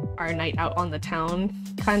night out on the town,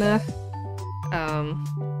 kinda.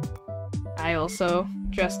 I also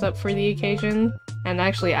dressed up for the occasion, and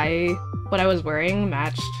actually what I was wearing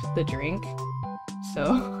matched the drink,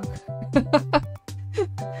 so...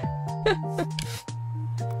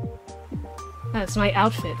 That's my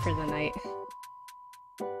outfit for the night.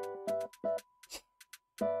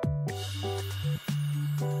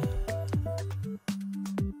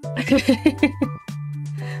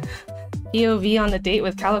 POV on the date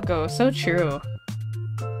with Calico, so true.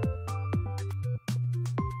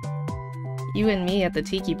 You and me at the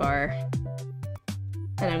tiki bar.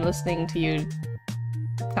 And I'm listening to you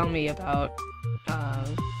tell me about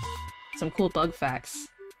some cool bug facts.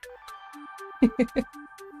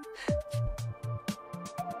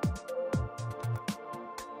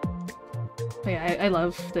 Yeah, I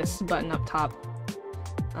love this button up top.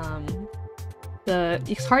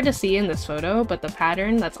 It's hard to see in this photo, but the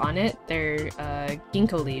pattern that's on it, they're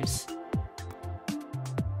ginkgo leaves.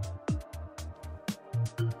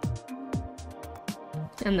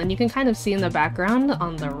 And then you can kind of see in the background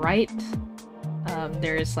on the right,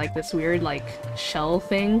 there's like this weird like shell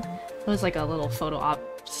thing. It was like a little photo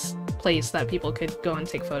ops place that people could go and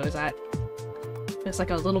take photos at. It's like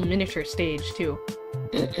a little miniature stage too.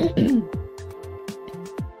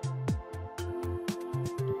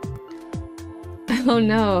 Oh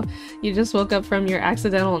no, you just woke up from your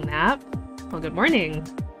accidental nap? Well, good morning.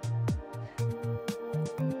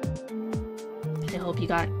 I hope you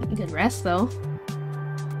got good rest though.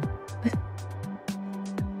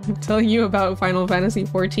 I'm telling you about Final Fantasy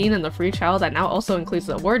XIV and the free trial that now also includes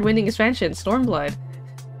the award-winning expansion, Stormblood.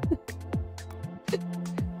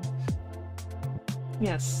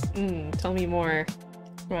 Yes, tell me more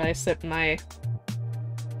while I sip my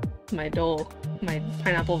dole, my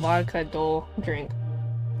pineapple vodka dole drink.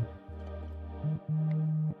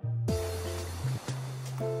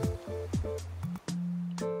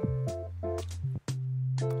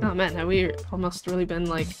 Oh man, have we almost really been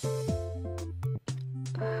like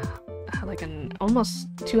almost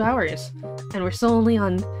 2 hours, and we're still only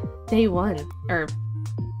on day 1, or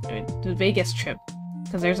the Vegas trip,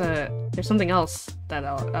 because there's something else that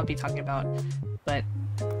I'll be talking about, but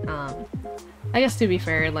I guess to be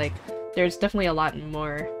fair, like there's definitely a lot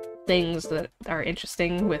more things that are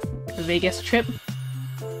interesting with the Vegas trip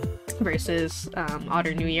versus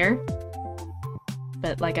Otter New Year.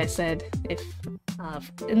 But like I said, if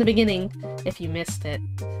in the beginning, if you missed it,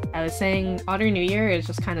 I was saying Otter New Year is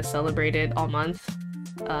just kind of celebrated all month,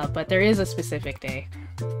 but there is a specific day.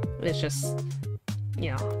 It's just,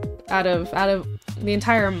 you know, out of the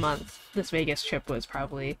entire month, this Vegas trip was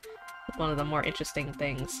probably one of the more interesting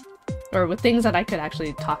things, or with things that I could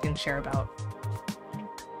actually talk and share about.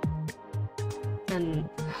 And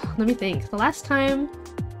let me think, the last time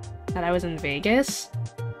that I was in Vegas,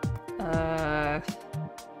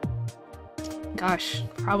 gosh,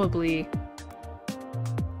 probably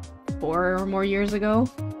 4 or more years ago,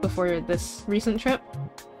 before this recent trip.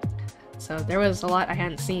 So there was a lot I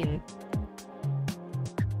hadn't seen.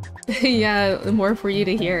 Yeah, more for you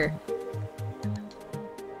to hear.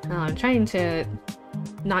 I'm trying to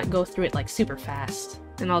not go through it like super fast,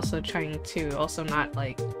 and also trying to also not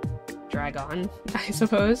like drag on, I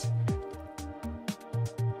suppose.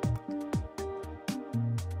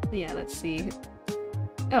 Yeah, let's see.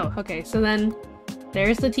 Oh, okay, so then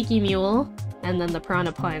there's the Tiki Mule, and then the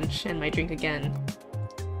Piranha Punch, and my drink again.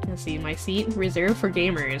 Let's see, my seat reserved for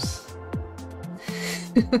gamers.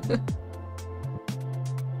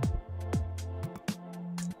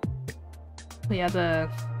 Yeah,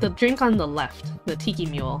 the drink on the left, the Tiki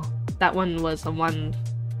Mule, that one was the one.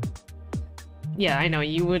 Yeah, I know,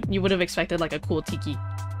 you would have expected like a cool tiki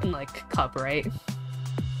like cup, right?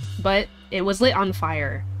 But it was lit on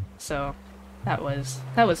fire, so that was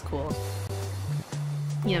cool.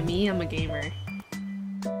 Yeah, me, I'm a gamer.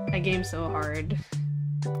 I game so hard.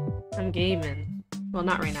 I'm gaming. Well,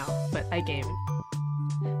 not right now, but I game.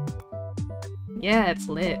 Yeah, it's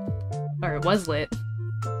lit. Or it was lit.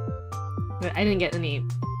 But I didn't get any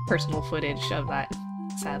personal footage of that,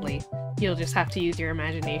 sadly. You'll just have to use your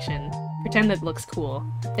imagination. Pretend it looks cool.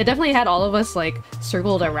 It definitely had all of us, like,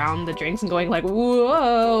 circled around the drinks and going like,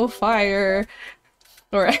 whoa, fire!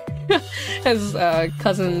 Or, as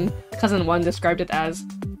cousin 1 described it as,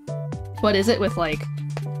 what is it with, like,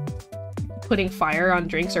 putting fire on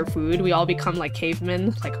drinks or food? We all become like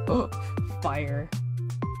cavemen, like, oh, fire.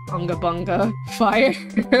 Bunga bunga, fire.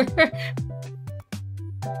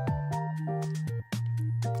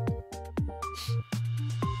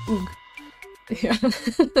 Yeah.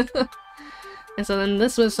 And so then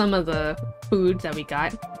this was some of the food that we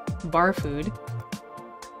got. Bar food.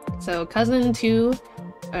 So cousin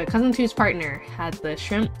 2's partner had the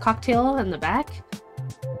shrimp cocktail in the back.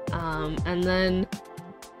 And then,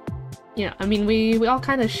 you know, I mean, we all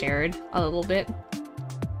kind of shared a little bit,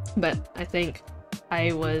 but I think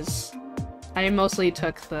I mostly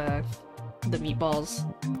took the meatballs.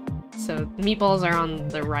 So the meatballs are on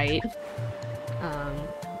the right,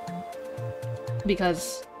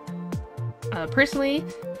 because personally,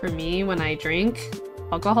 for me, when I drink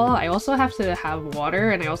alcohol, I also have to have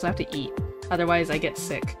water and I also have to eat, otherwise I get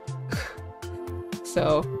sick.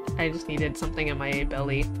 So I just needed something in my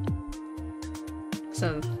belly.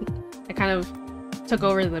 So I kind of took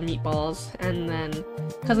over the meatballs, and then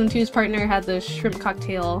cousin 2's partner had the shrimp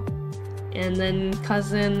cocktail, and then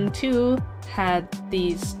cousin 2 had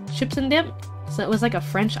these chips and dip. So it was like a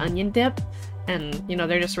French onion dip, and you know,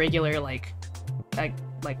 they're just regular like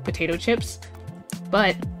potato chips,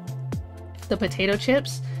 but the potato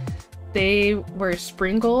chips, they were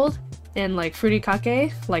sprinkled in like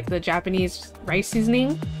furikake, like the Japanese rice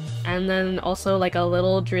seasoning, and then also like a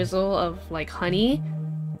little drizzle of like honey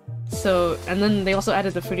So, and then they also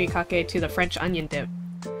added the furikake to the French onion dip.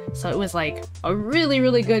 So it was like a really,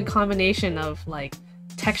 really good combination of like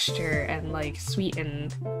texture and like sweet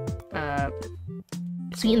and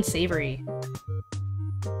savory.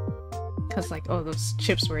 Cause like, oh, those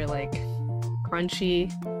chips were like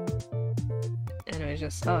crunchy, and it was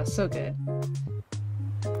just, oh, so good.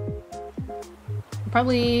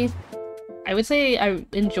 Probably, I would say I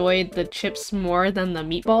enjoyed the chips more than the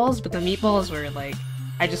meatballs, but the meatballs were like,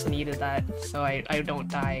 I just needed that so I don't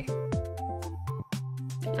die.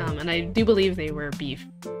 And I do believe they were beef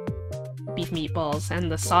meatballs, and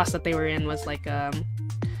the sauce that they were in was like a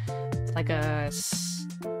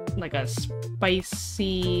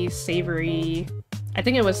spicy, savory. I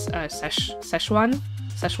think it was Szechuan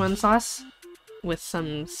sauce with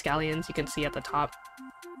some scallions you can see at the top.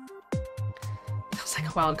 That was like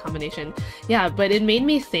a wild combination. Yeah, but it made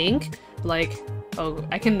me think like, oh,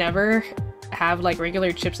 I can never have like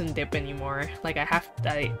regular chips and dip anymore. Like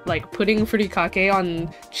like putting furikake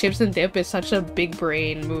on chips and dip is such a big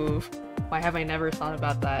brain move. Why have I never thought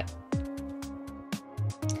about that?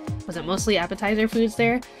 Was it mostly appetizer foods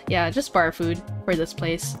there? Yeah, just bar food for this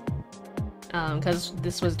place. Because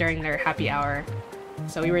this was during their happy hour.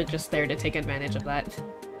 So we were just there to take advantage of that.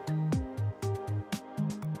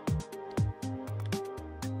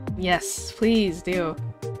 Yes, please do.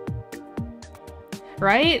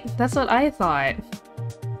 Right? That's what I thought.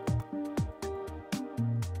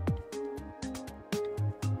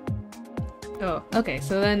 Oh, okay,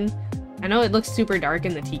 so then I know it looks super dark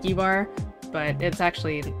in the tiki bar, but it's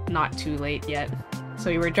actually not too late yet. So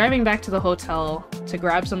we were driving back to the hotel to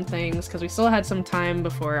grab some things because we still had some time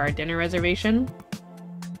before our dinner reservation.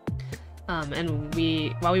 And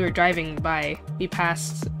while we were driving by, we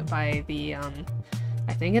passed by the,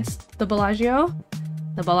 I think it's the Bellagio?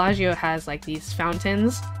 The Bellagio has like these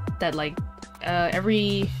fountains that like,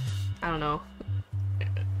 every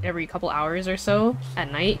couple hours or so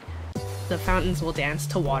at night, the fountains will dance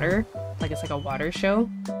to water, like it's like a water show.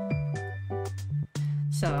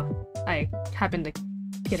 So I happened to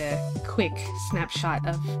get a quick snapshot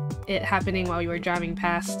of it happening while we were driving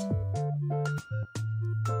past.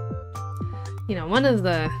 You know, one of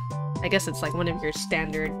the, I guess it's like one of your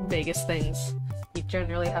standard Vegas things you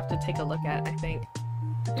generally have to take a look at, I think.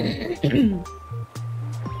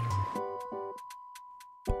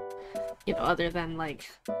 You know, other than like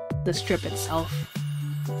the strip itself.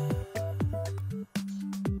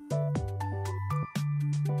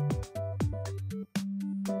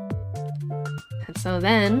 And so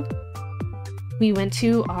then we went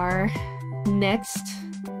to our next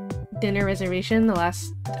dinner reservation, the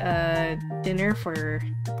last dinner for,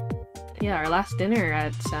 yeah, our last dinner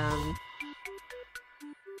at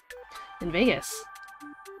in Vegas.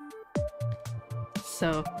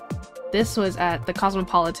 So this was at the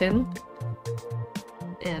Cosmopolitan,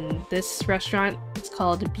 and this restaurant is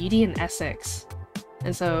called Beauty in Essex.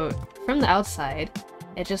 And so from the outside,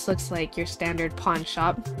 it just looks like your standard pawn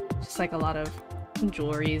shop, just like a lot of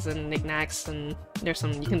jewelries and knickknacks, and there's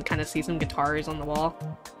some, you can kind of see some guitars on the wall.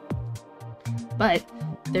 But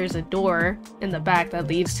there's a door in the back that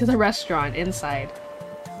leads to the restaurant inside.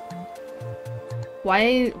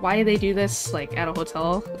 Why they do this like at a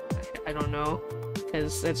hotel, I don't know,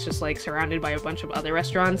 because it's just like surrounded by a bunch of other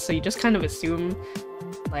restaurants, so you just kind of assume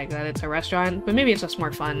like that it's a restaurant, but maybe it's just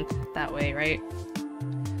more fun that way, right?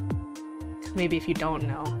 Maybe if you don't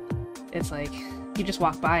know, it's like you just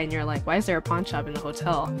walk by and you're like, why is there a pawn shop in the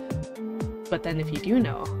hotel? But then if you do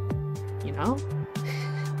know, you know?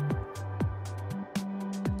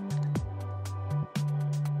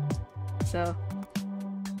 So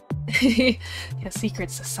yeah, secret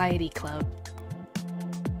society club.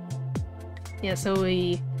 Yeah, so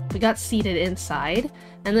we got seated inside,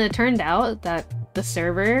 and then it turned out that the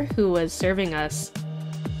server who was serving us,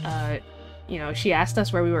 you know, she asked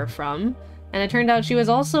us where we were from, and it turned out she was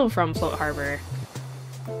also from Float Harbor,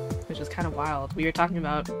 which is kind of wild. We were talking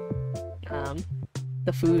about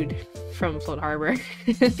the food from Float Harbor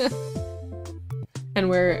and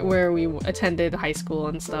where we attended high school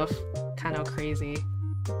and stuff. Kind of crazy.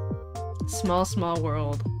 Small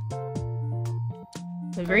world.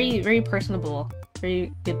 But very personable.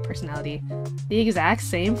 Very good personality. The exact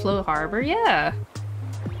same Float Harbor? Yeah!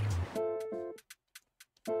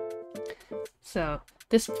 So,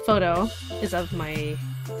 this photo is of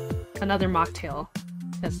another mocktail.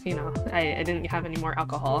 Because, you know, I didn't have any more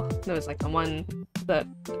alcohol. There was like the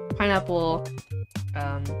pineapple,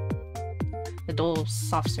 the Dole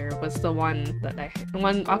soft serve was the one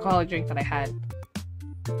alcoholic drink that I had.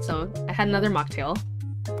 So I had another mocktail.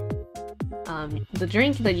 The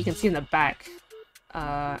drink that you can see in the back,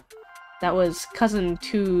 that was Cousin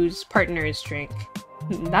 2's partner's drink.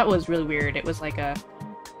 That was really weird. It was like a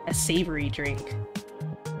savory drink.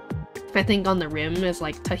 I think on the rim is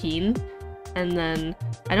like tahine, and then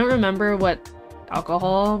I don't remember what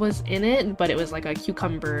alcohol was in it, but it was like a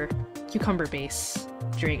cucumber base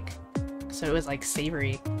drink, so it was like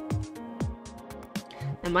savory.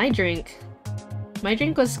 And my drink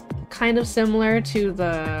was kind of similar to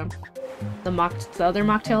the other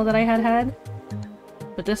mocktail that I had,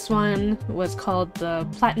 but this one was called the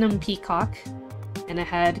Platinum Peacock, and it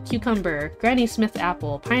had cucumber, Granny Smith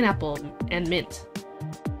apple, pineapple, and mint.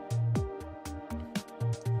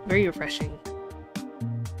 Very refreshing.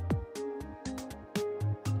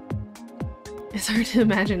 It's hard to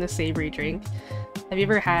imagine a savory drink. Have you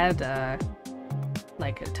ever had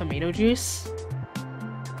like a tomato juice?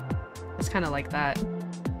 It's kind of like that.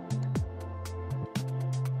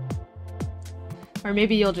 Or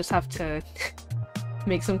maybe you'll just have to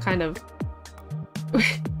make some kind of...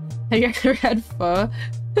 Have you ever had pho?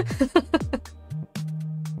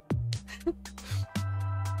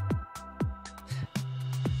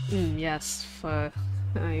 Yes, pho.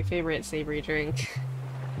 My favorite savory drink.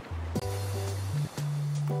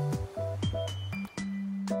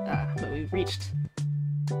 But we've reached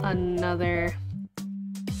another...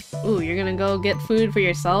 Ooh, you're gonna go get food for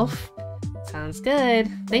yourself? Sounds good.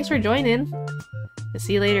 Thanks for joining.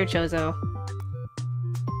 See you later, Chozo.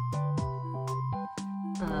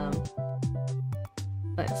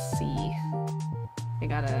 Let's see. I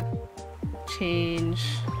gotta change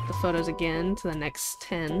the photos again to the next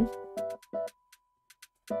 10.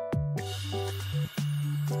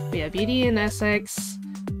 But yeah, Beauty in Essex.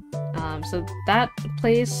 So that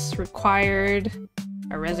place required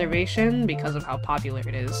a reservation because of how popular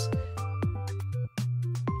it is.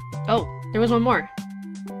 Oh, there was one more.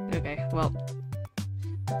 Okay, well,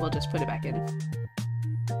 we'll just put it back in.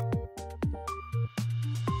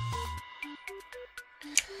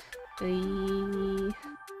 The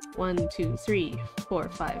 1, 2, 3, 4,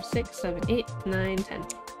 5, 6, 7, 8, 9, 10.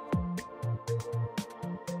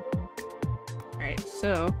 Alright,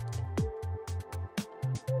 so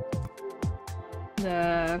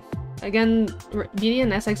again, Beauty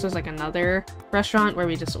in Essex was like another restaurant where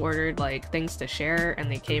we just ordered like things to share,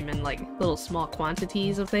 and they came in like little small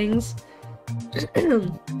quantities of things.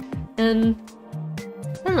 And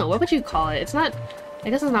I don't know, what would you call it? It's not, I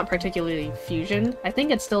guess it's not particularly fusion. I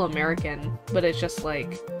think it's still American, but it's just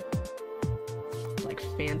like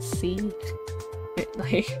fancy,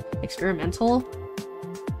 like experimental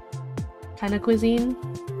kind of cuisine.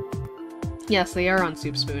 Yes, they are on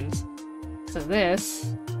soup spoons. So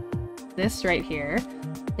this right here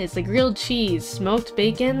is the grilled cheese, smoked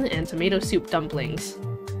bacon, and tomato soup dumplings.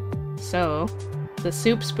 So the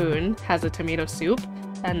soup spoon has a tomato soup,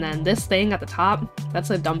 and then this thing at the top, that's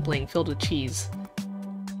a dumpling filled with cheese.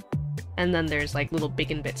 And then there's like little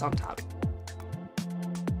bacon bits on top.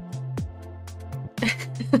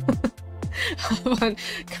 On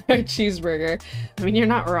cheeseburger. I mean, you're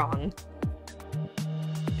not wrong.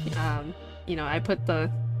 You know, I put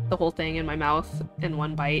the whole thing in my mouth in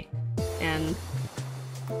one bite, and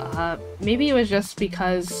maybe it was just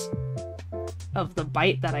because of the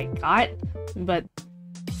bite that I got, but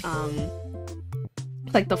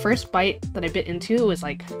like the first bite that I bit into was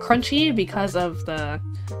like crunchy because of the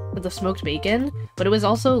smoked bacon, but it was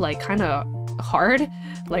also like kind of hard,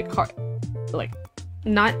 like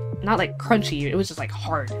not like crunchy, it was just like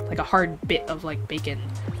hard, like a hard bit of like bacon.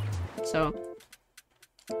 So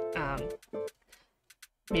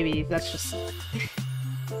maybe that's just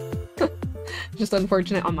just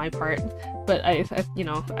unfortunate on my part, but I you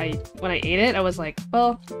know, when I ate it, I was like,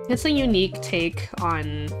 well, it's a unique take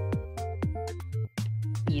on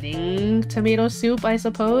eating tomato soup, I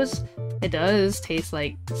suppose. It does taste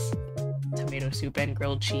like tomato soup and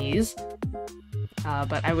grilled cheese,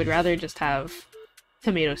 but I would rather just have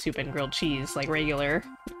tomato soup and grilled cheese, like regular,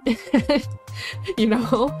 you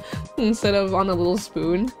know, instead of on a little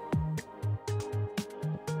spoon.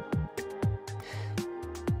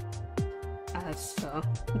 So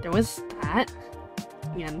there was that.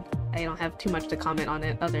 Again, I don't have too much to comment on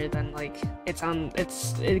it other than like it's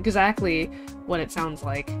exactly what it sounds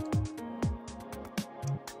like.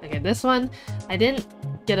 Okay, this one, I didn't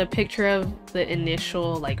get a picture of the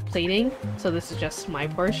initial like plating, so this is just my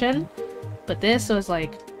portion. But this was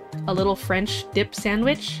like a little French dip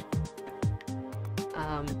sandwich.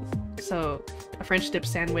 So a French dip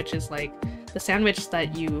sandwich is like the sandwich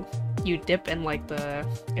that you dip in like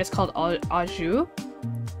it's called au jus.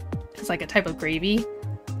 It's like a type of gravy,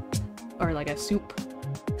 or like a soup.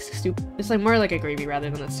 It's like more like a gravy rather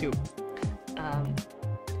than a soup.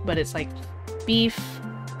 But it's like beef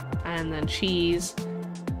and then cheese,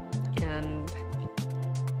 and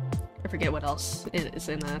I forget what else is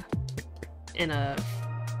in a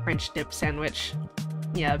French dip sandwich.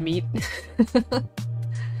 Yeah, meat.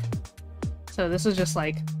 So this is just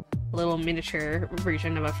like a little miniature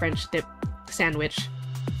version of a French dip sandwich.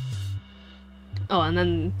 Oh, and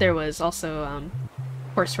then there was also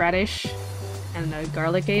horseradish and a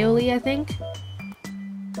garlic aioli, I think.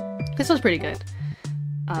 This was pretty good.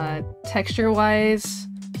 Texture-wise,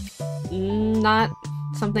 not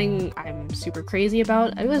something I'm super crazy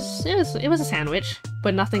about. It was a sandwich,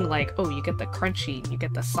 but nothing like, oh, you get the crunchy, you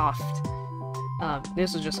get the soft.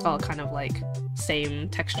 This was just all kind of like same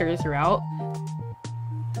texture throughout.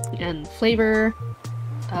 And flavor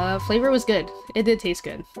was good. It did taste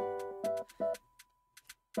good.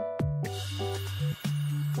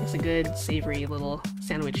 It's a good savory little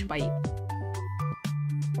sandwich bite.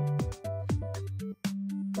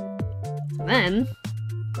 And then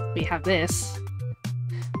we have this.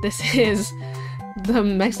 This is the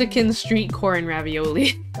Mexican street corn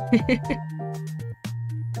ravioli.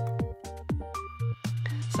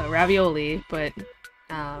 So ravioli, but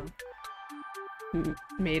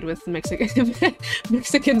made with Mexican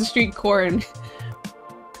Mexican street corn.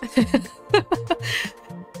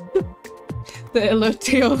 The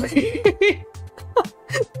elote.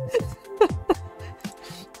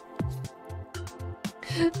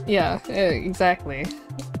 Yeah, exactly.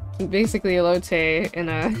 Basically elote in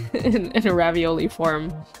a ravioli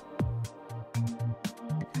form.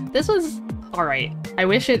 This was alright. I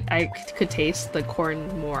wish I could taste the corn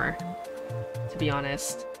more, to be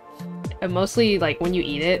honest. And mostly, like, when you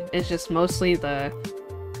eat it, it's just mostly the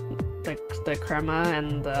crema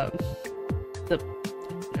and the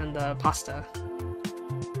pasta.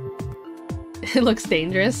 It looks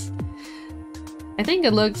dangerous. I think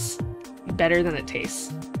it looks better than it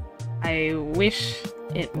tastes. I wish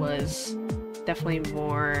it was definitely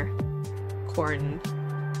more corn.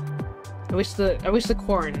 I wish the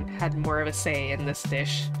corn had more of a say in this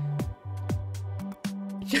dish.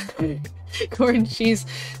 Corn cheese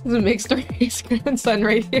is a mixed race grandson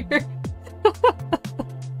right here.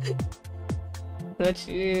 That's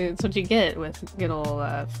what you get with good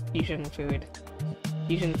old fusion food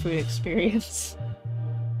experience.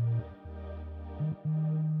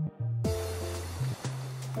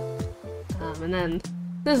 And then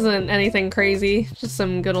this isn't anything crazy, just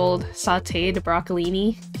some good old sauteed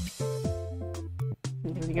broccolini.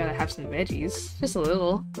 You gotta have some veggies, just a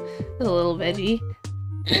little veggie.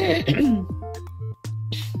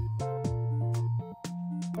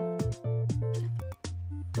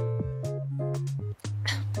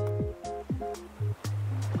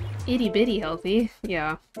 Itty bitty healthy,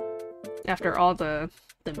 yeah. After all the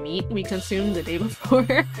meat we consumed the day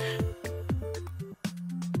before.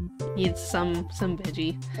 Need some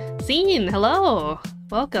veggie. Scene, hello!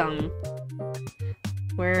 Welcome!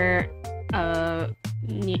 We're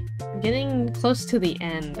getting close to the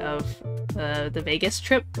end of the Vegas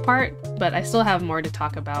trip part, but I still have more to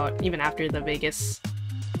talk about even after the Vegas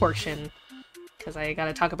portion, because I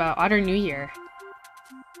gotta talk about Otter New Year.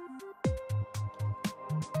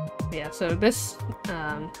 Yeah, so this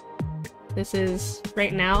is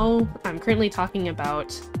right now. I'm currently talking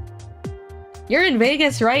about. You're in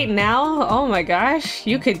Vegas right now? Oh my gosh,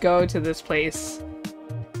 you could go to this place.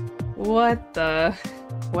 What a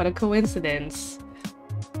coincidence.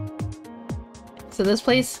 So this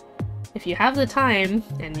place, if you have the time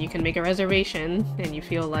and you can make a reservation and you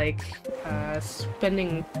feel like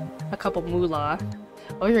spending a couple moolah.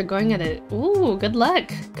 Oh, you're going at it. Ooh, good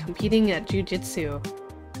luck competing at jiu-jitsu.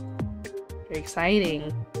 Very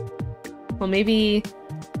exciting. Well, maybe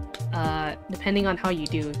depending on how you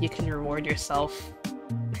do, you can reward yourself.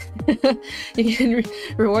 You can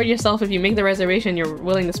reward yourself if you make the reservation, you're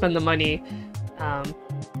willing to spend the money.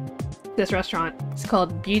 This restaurant, it's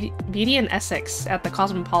called Beauty and Essex at the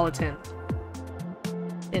Cosmopolitan.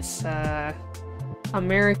 It's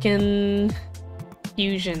American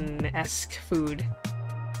fusion-esque food.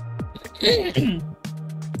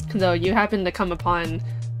 Though you happen to come upon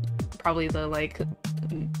probably the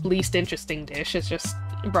least interesting dish. It's just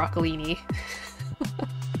broccolini.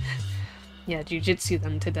 Yeah, jiu-jitsu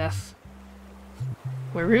them to death.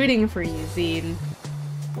 We're rooting for you, Zine.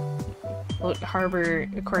 Float Harbor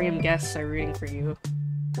Aquarium guests are rooting for you.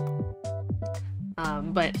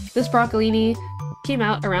 But this broccolini came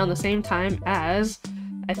out around the same time as,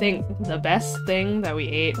 I think, the best thing that we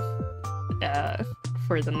ate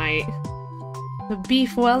for the night. The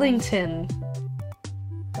beef Wellington!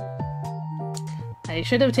 I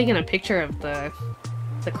should have taken a picture of the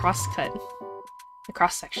cross-cut. The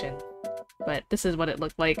cross-section. but this is what it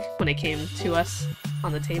looked like when it came to us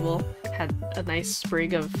on the table. It had a nice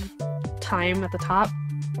sprig of thyme at the top.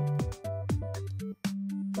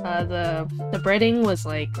 The breading was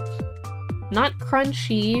like not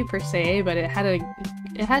crunchy per se, but it had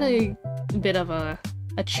a bit of a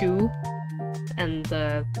chew, and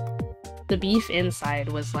the beef inside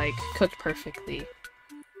was like cooked perfectly.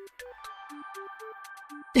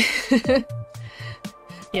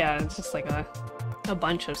 Yeah, it's just like a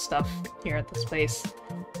bunch of stuff here at this place.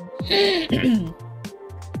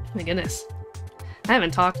 My goodness. I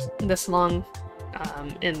haven't talked this long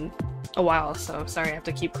in a while, so sorry I have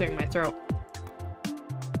to keep clearing my throat.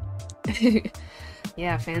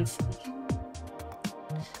 Yeah, fancy.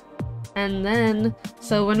 And then,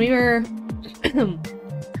 so when we were...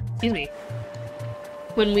 excuse me.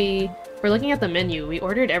 When we were looking at the menu, we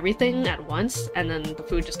ordered everything at once, and then the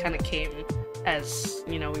food just kind of came as,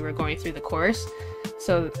 you know, we were going through the course.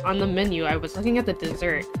 So on the menu, I was looking at the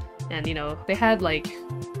dessert, and, you know, they had, like,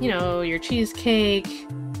 you know, your cheesecake,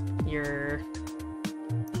 your,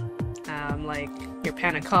 like, your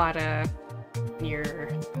panna cotta, your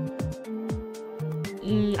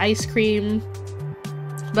ice cream,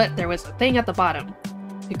 but there was a thing at the bottom.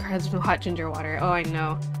 It has hot ginger water. Oh, I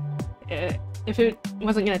know. If it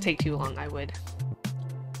wasn't gonna take too long, I would.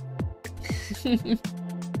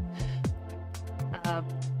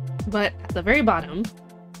 But at the very bottom,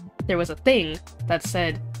 there was a thing that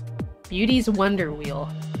said Beauty's Wonder Wheel,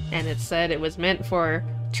 and it said it was meant for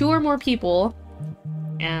 2 or more people,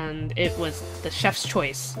 and it was the chef's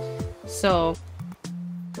choice. So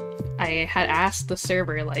I had asked the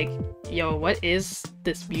server, like, yo, what is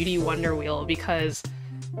this Beauty Wonder Wheel? Because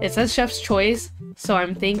it says chef's choice, so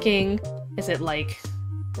I'm thinking, is it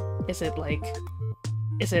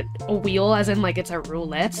a wheel as in like it's a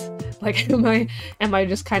roulette? Like, am I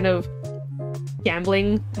just kind of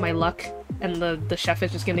gambling my luck and the chef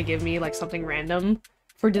is just gonna give me like something random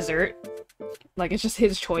for dessert? Like, it's just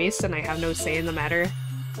his choice and I have no say in the matter.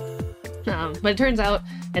 But it turns out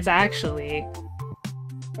it's actually...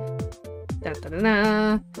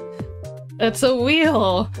 Da-da-da-da. It's a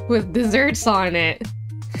wheel with desserts on it.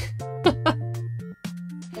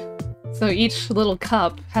 So each little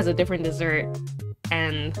cup has a different dessert,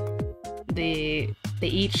 and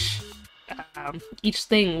each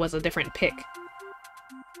thing was a different pick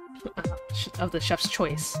of the chef's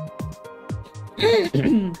choice.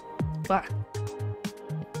 But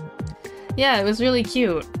yeah, it was really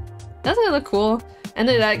cute. Doesn't it look cool? And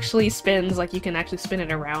it actually spins, like you can actually spin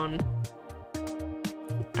it around.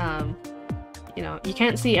 You know, you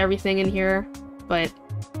can't see everything in here, but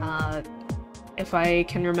if I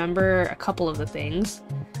can remember a couple of the things,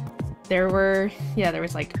 there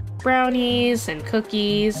was like brownies and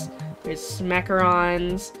cookies, there's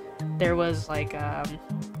macarons, there was like I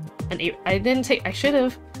should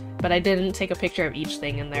have, but I didn't take a picture of each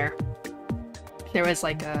thing in there. There was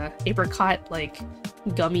like a apricot like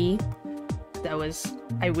gummy that was,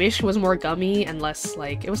 I wish was more gummy and less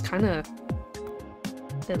like, it was kind of,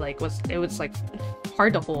 it was like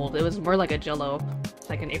hard to hold. It was more like a jello,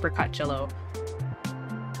 like an apricot jello.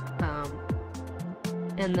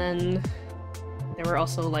 And then there were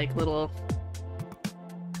also like little,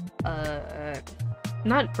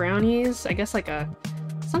 not brownies, I guess like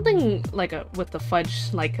something like with the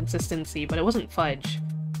fudge like consistency, but it wasn't fudge.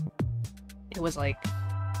 It was like,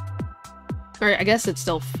 or I guess it's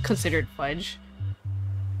still considered fudge,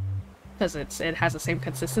 because it has the same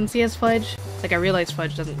consistency as fudge. Like, I realize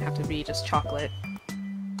fudge doesn't have to be just chocolate.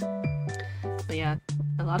 But yeah,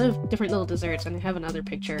 a lot of different little desserts, and I have another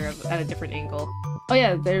picture at a different angle. Oh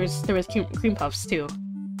yeah, there was cream puffs too.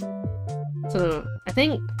 So I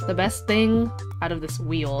think the best thing out of this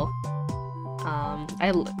wheel,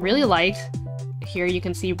 I really liked, here you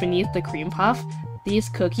can see beneath the cream puff, these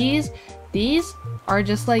cookies. These are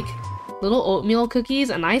just like little oatmeal cookies,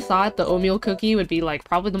 and I thought the oatmeal cookie would be like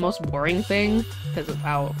probably the most boring thing because of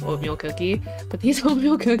how oatmeal cookie, but these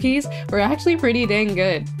oatmeal cookies were actually pretty dang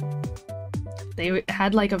good. They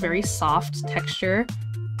had like a very soft texture,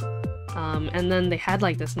 and then they had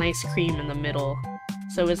like this nice cream in the middle,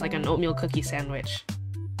 so it was like an oatmeal cookie sandwich.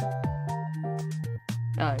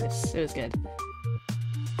 Oh, it was good.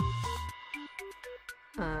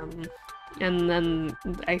 And then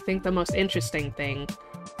I think the most interesting thing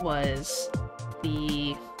was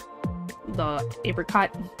the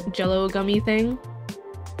apricot jello gummy thing.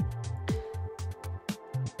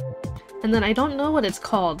 And then I don't know what it's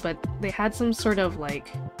called, but they had some sort of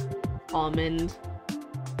like almond,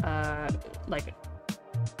 like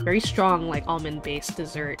very strong like almond based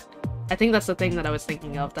dessert. I think that's the thing that I was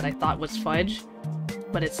thinking of that I thought was fudge,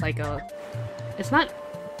 but it's like it's not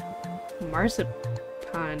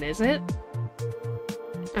marzipan, is it?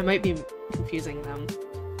 I might be confusing them.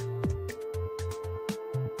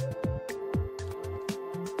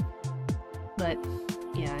 But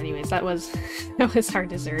yeah, anyways, that was that was our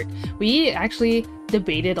dessert. We actually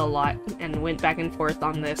debated a lot and went back and forth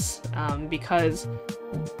on this because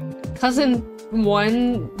cousin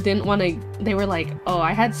one didn't want to. They were like, "Oh,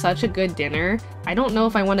 I had such a good dinner. I don't know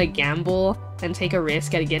if I want to gamble and take a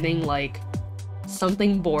risk at getting like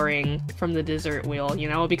something boring from the dessert wheel, you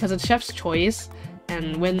know, because it's chef's choice."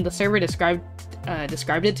 And when the server described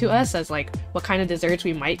it to us as like what kind of desserts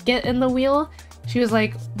we might get in the wheel, she was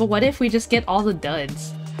like, "But what if we just get all the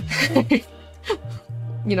duds?"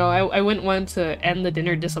 You know, I wouldn't want to end the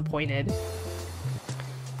dinner disappointed.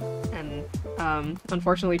 And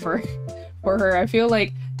unfortunately for her, I feel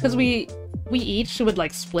like because we each would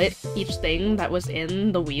like split each thing that was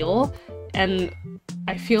in the wheel, and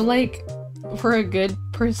I feel like for a good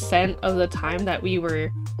percent of the time that we were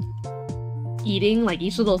eating like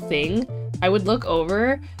each little thing, I would look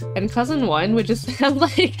over and cousin one would just have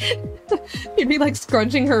like she'd be like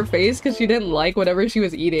scrunching her face because she didn't like whatever she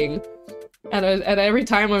was eating, and every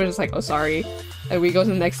time I was just like, "Oh, sorry," and we go to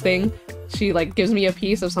the next thing. She like gives me a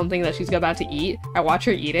piece of something that she's about to eat. I watch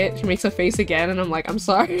her eat it. She makes a face again, and I'm like, "I'm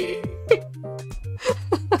sorry."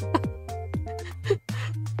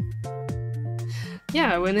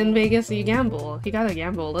 Yeah, when in Vegas you gamble. You gotta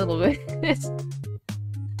gamble a little bit.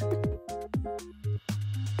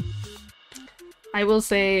 I will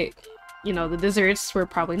say, you know, the desserts were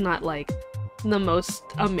probably not like the most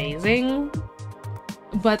amazing,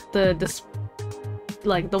 but the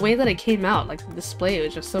way that it came out, like the display,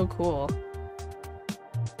 was just so cool.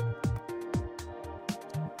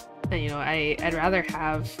 And you know, I'd rather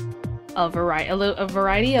have a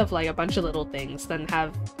variety of like a bunch of little things than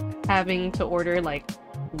having to order like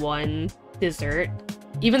one dessert.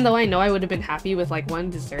 Even though I know I would have been happy with like one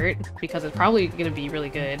dessert because it's probably gonna be really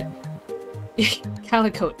good.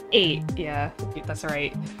 Calico ate. Yeah, that's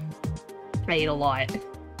right. I ate a lot.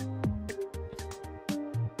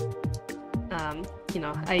 You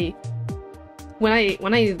know,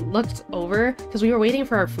 when I looked over, because we were waiting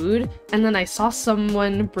for our food, and then I saw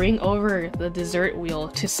someone bring over the dessert wheel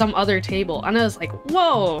to some other table, and I was like,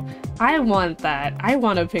 "Whoa! I want that! I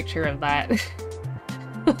want a picture of that!"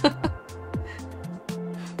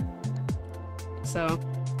 So,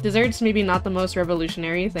 desserts maybe not the most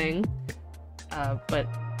revolutionary thing, but,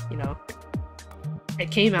 you know, it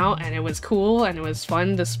came out and it was cool and it was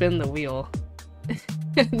fun to spin the wheel.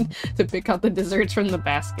 To pick out the desserts from the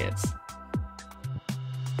baskets.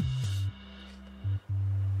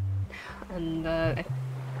 And I'm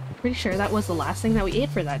pretty sure that was the last thing that we ate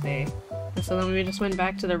for that day. And so then we just went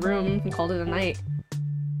back to the room and called it a night.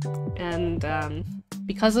 And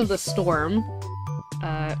because of the storm,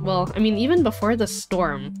 well, I mean, even before the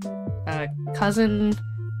storm, cousin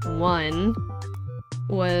one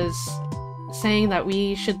was saying that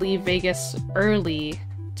we should leave Vegas early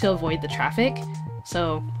to avoid the traffic.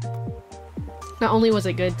 So not only was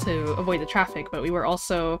it good to avoid the traffic, but we were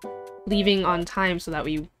also leaving on time so that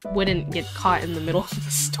we wouldn't get caught in the middle of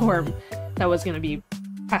the storm that was going to be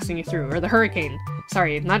passing through, or the hurricane.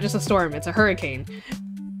 Sorry, not just a storm, it's a hurricane.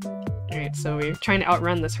 Alright, so we're trying to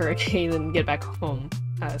outrun this hurricane and get back home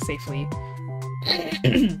safely.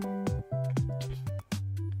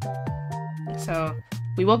 So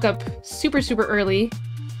we woke up super early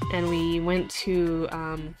and we went to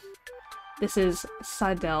this is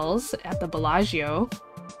Sadel's at the Bellagio,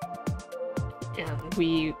 and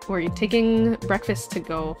we were taking breakfast to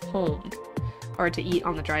go home, or to eat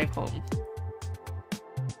on the drive home.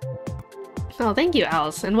 Oh, thank you,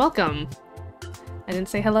 Alice, and welcome! I didn't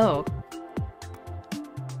say hello.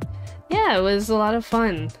 Yeah, it was a lot of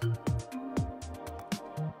fun.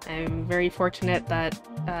 I'm very fortunate that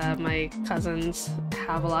my cousins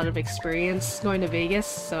have a lot of experience going to Vegas,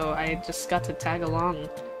 so I just got to tag along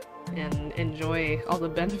and enjoy all the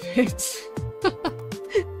benefits.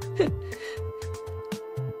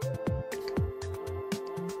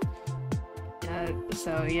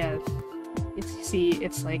 So yeah, you see,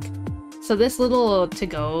 it's like, so this little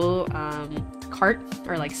to-go cart,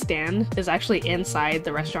 or like stand, is actually inside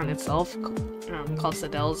the restaurant itself, called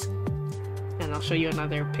Sadel's, and I'll show you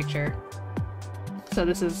another picture. So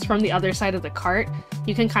this is from the other side of the cart.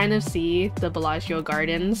 You can kind of see the Bellagio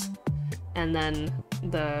gardens, and then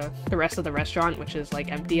the rest of the restaurant, which is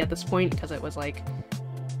like empty at this point because it was like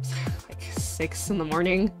 6 in the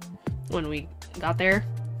morning when we got there.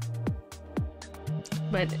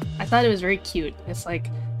 But I thought it was very cute. It's like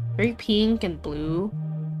very pink and blue.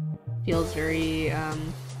 Feels very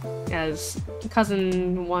as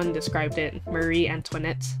cousin one described it, Marie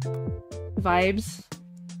Antoinette vibes,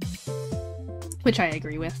 which I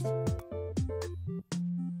agree with.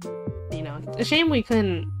 You know, a shame we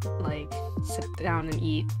couldn't, like, sit down and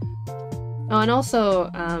eat. Oh, and also,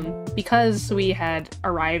 because we had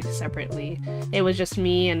arrived separately, it was just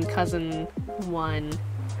me and cousin one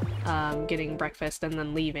getting breakfast and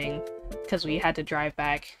then leaving, because we had to drive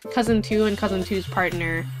back. Cousin 2 and cousin 2's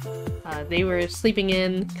partner, they were sleeping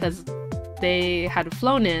in because they had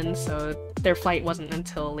flown in, so their flight wasn't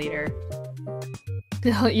until later.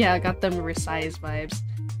 Yeah, I got them Versailles vibes.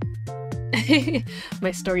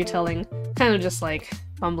 My storytelling, kind of just like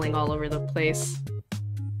fumbling all over the place,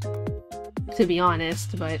 to be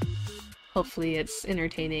honest, but hopefully it's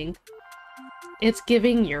entertaining. It's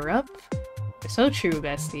giving Europe. So true,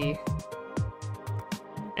 bestie.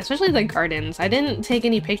 Especially the gardens. I didn't take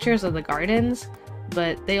any pictures of the gardens,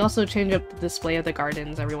 but they also change up the display of the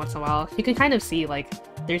gardens every once in a while. You can kind of see, like,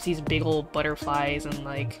 there's these big old butterflies and,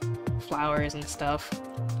 like, flowers and stuff.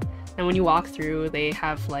 And when you walk through, they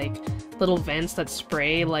have, like, little vents that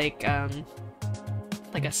spray, like a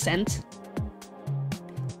scent.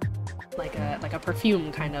 Like a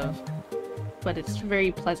perfume, kind of. But it's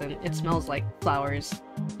very pleasant. It smells like flowers,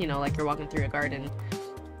 you know, like you're walking through a garden.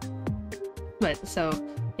 But, so,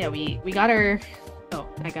 yeah, we got our... Oh,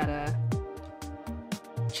 I gotta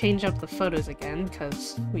change up the photos again,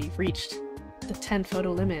 because we've reached the 10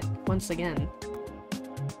 photo limit once again.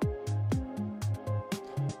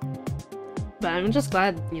 But I'm just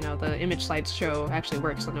glad, you know, the image slideshow actually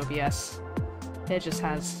works on OBS. It just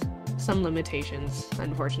has some limitations,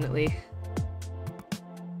 unfortunately.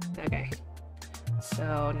 Okay.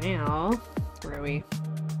 So now, where are we?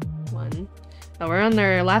 1. Oh, we're on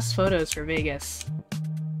our last photos for Vegas.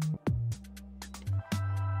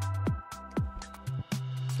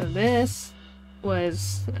 So this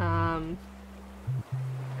was,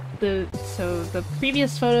 the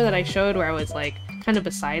previous photo that I showed where I was, like, kind of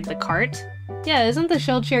beside the cart. Yeah, isn't the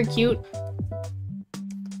shell chair cute?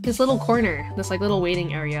 This little corner, this, like, little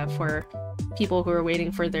waiting area for people who are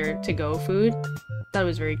waiting for their to-go food. That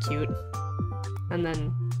was very cute. And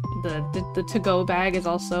then the to-go bag is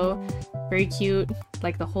also very cute.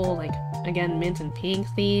 Like, the whole, like, again, mint and pink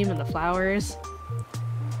theme and the flowers.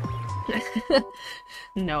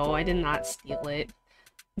 No, I did not steal it.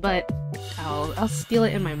 But I'll steal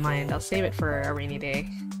it in my mind. I'll save it for a rainy day.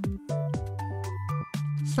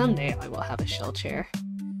 Someday I will have a shell chair.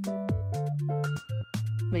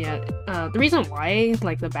 But yeah, the reason why,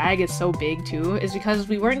 like, the bag is so big too is because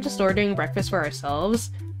we weren't just ordering breakfast for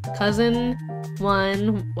ourselves. Cousin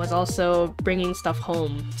one was also bringing stuff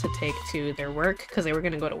home to take to their work, because they were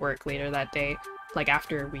gonna go to work later that day, like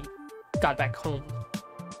after we got back home.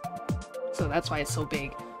 So that's why it's so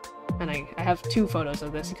big. And I have 2 photos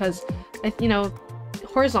of this because, you know,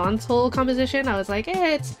 horizontal composition, I was like,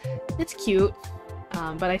 eh, it's cute.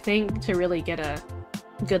 But I think to really get a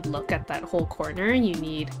good look at that whole corner, you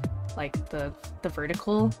need, like, the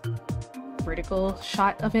vertical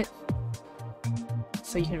shot of it.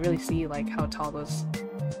 So you can really see, like, how tall those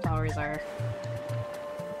flowers are.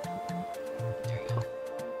 There you go.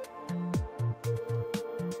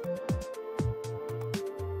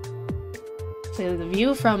 So the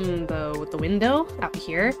view from the window out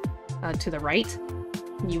here to the right,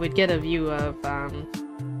 you would get a view of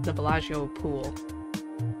the Bellagio pool.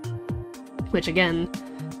 Which, again,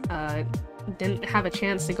 didn't have a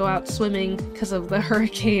chance to go out swimming because of the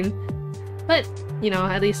hurricane. But, you know,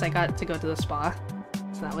 at least I got to go to the spa.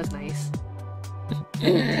 So that was nice.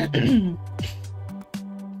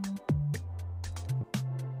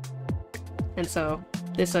 And so,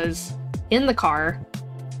 this was in the car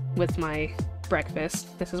with my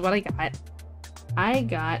breakfast. This is what I got. I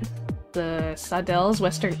got the Sadel's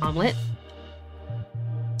Western Omelette,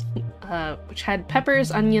 which had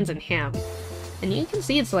peppers, onions, and ham. And you can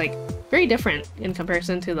see it's, like, very different in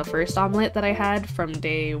comparison to the first omelet that I had from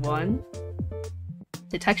day 1.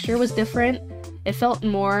 The texture was different. It felt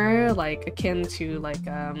more, like, akin to, like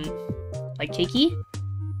cakey.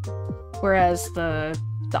 Whereas the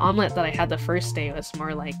omelet that I had the first day was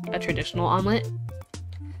more like a traditional omelet.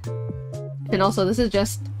 And also, this is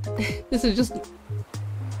just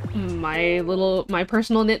my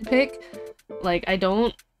personal nitpick. Like, I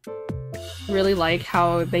don't really like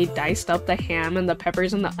how they diced up the ham and the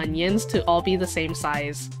peppers and the onions to all be the same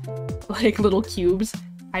size, like little cubes.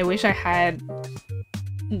 I wish I had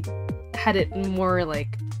it more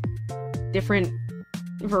like different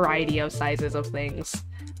variety of sizes of things.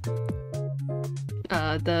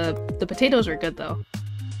 The potatoes were good though.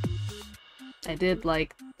 I did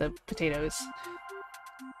like the potatoes.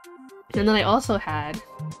 And then I also had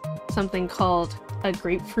something called a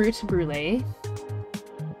grapefruit brulee.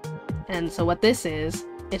 And so what this is,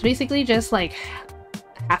 it's basically just like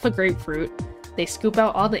half a grapefruit. They scoop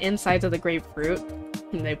out all the insides of the grapefruit,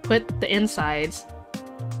 and they put the insides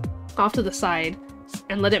off to the side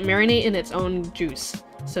and let it marinate in its own juice.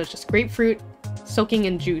 So it's just grapefruit soaking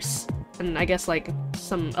in juice, and I guess like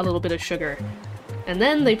a little bit of sugar. And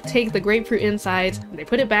then they take the grapefruit insides, they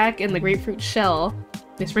put it back in the grapefruit shell,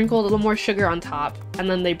 they sprinkle a little more sugar on top, and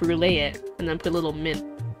then they brulee it, and then put a little mint.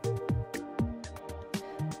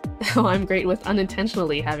 Oh, I'm great with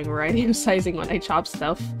unintentionally having a variety of sizing when I chop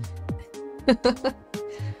stuff.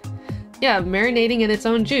 Yeah, marinating in its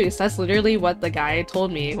own juice. That's literally what the guy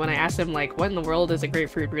told me when I asked him, like, what in the world is a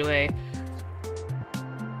grapefruit brulee?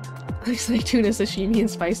 Looks like tuna sashimi and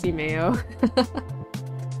spicy mayo.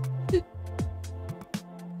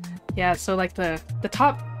 Yeah, so like the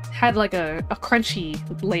top had like a crunchy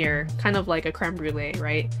layer, kind of like a creme brulee,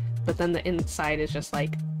 right? But then the inside is just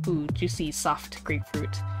like, ooh, juicy, soft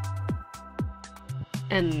grapefruit.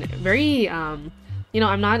 And very, you know,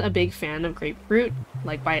 I'm not a big fan of grapefruit,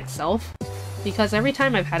 like, by itself, because every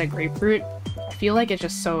time I've had a grapefruit, I feel like it's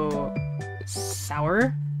just so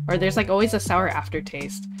sour, or there's, like, always a sour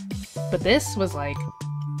aftertaste. But this was, like,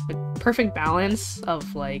 a perfect balance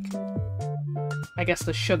of, like, I guess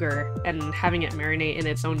the sugar, and having it marinate in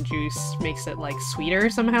its own juice makes it, like, sweeter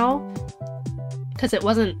somehow. Because it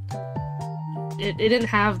wasn't... It didn't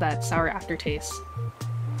have that sour aftertaste.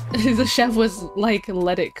 The chef was like,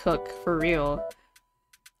 let it cook, for real.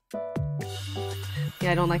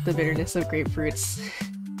 Yeah, I don't like the bitterness of grapefruits.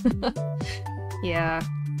 Yeah.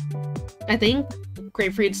 I think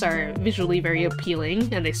grapefruits are visually very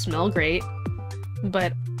appealing, and they smell great,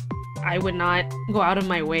 but I would not go out of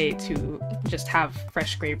my way to just have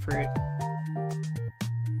fresh grapefruit.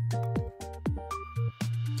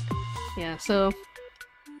 Yeah, so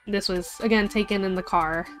this was, again, taken in the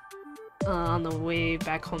car on the way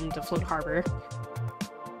back home to Float Harbor.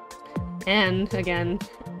 And, again,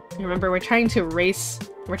 remember, we're trying to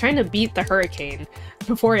beat the hurricane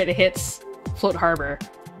before it hits Float Harbor.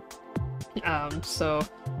 So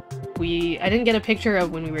I didn't get a picture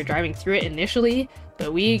of when we were driving through it initially,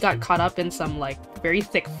 but we got caught up in some, like, very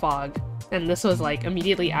thick fog. And this was, like,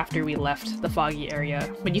 immediately after we left the foggy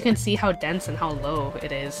area. But you can see how dense and how low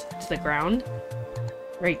it is to the ground.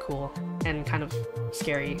 Very cool. And kind of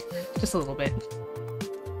scary. Just a little bit.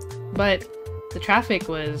 But the traffic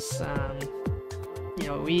was, you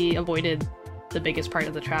know, we avoided the biggest part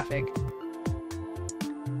of the traffic.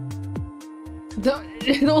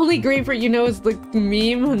 The only grapefruit you know is the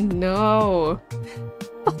meme? No.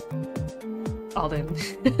 Alden.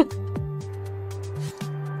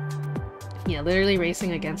 Yeah, literally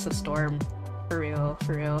racing against the storm. For real,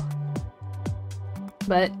 for real.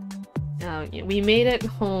 But we made it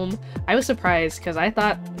home. I was surprised because I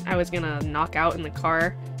thought I was gonna knock out in the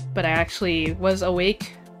car, but I actually was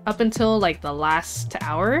awake up until like the last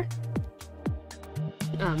hour.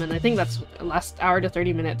 And I think that's last hour to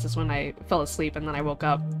 30 minutes is when I fell asleep, and then I woke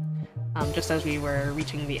up just as we were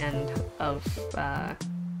reaching the end of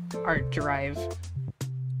our drive.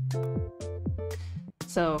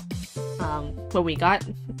 So when we got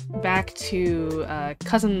back to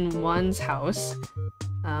cousin Juan's house,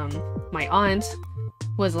 my aunt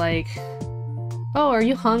was like, "Oh, are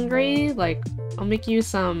you hungry? Like, I'll make you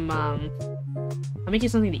something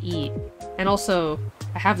to eat. And also,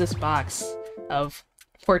 I have this box of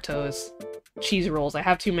Porto's cheese rolls. I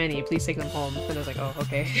have too many. Please take them home." And I was like, "Oh,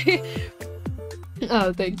 okay."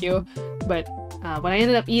 Oh, thank you. But what I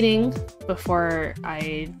ended up eating before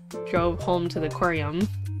I drove home to the aquarium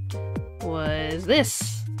was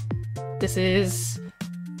this. This is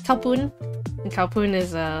kalpun. And kalpun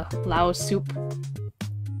is a Lao soup.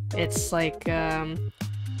 It's like kind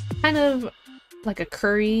of like a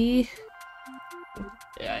curry.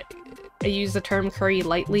 I use the term curry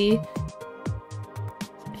lightly,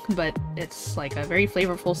 but it's like a very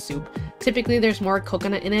flavorful soup. Typically there's more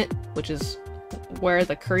coconut in it, which is where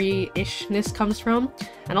the curry-ishness comes from.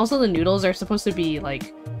 And also the noodles are supposed to be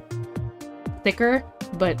like thicker,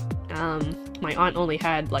 but my aunt only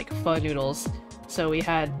had like pho noodles. So we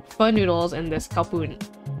had pho noodles and this kalpun.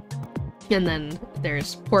 And then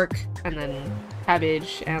there's pork and then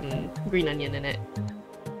cabbage and green onion in it.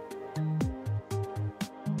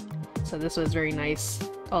 So this was very nice.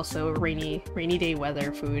 Also rainy day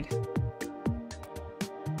weather food.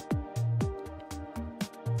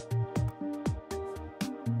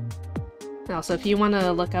 Also, if you want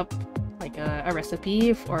to look up like a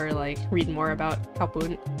recipe or like read more about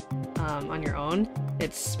kalpun on your own,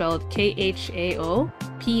 it's spelled K-H-A-O-P-O-O-N.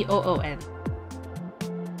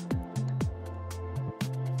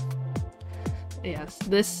 Yes,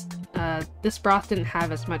 this broth didn't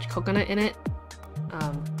have as much coconut in it.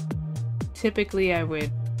 Typically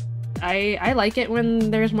I like it when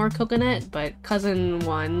there's more coconut, but cousin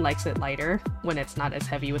 1 likes it lighter when it's not as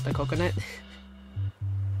heavy with the coconut.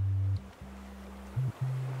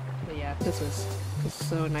 But yeah, this was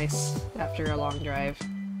so nice after a long drive.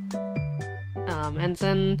 And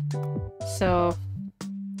then, so...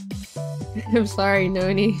 I'm sorry,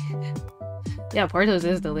 Noni. Yeah, Portos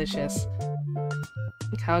is delicious.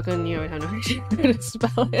 Calico knew I have no idea how to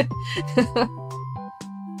spell it.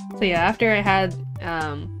 So yeah, after I had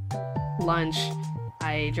lunch,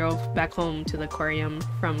 I drove back home to the aquarium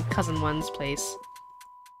from cousin 1's place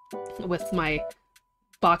with my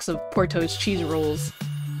box of Porto's cheese rolls.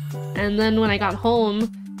 And then when I got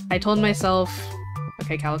home, I told myself,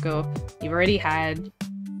 okay, Calico, you've already had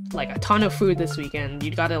like a ton of food this weekend,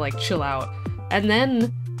 you gotta like chill out. And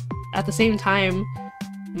then at the same time,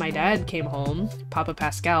 my dad came home, Papa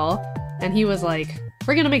Pascal, and he was like,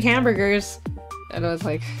 we're gonna make hamburgers. And I was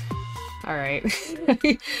like, alright,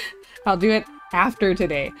 I'll do it after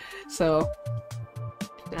today. So,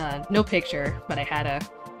 no picture, but I had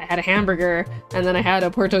a hamburger, and then I had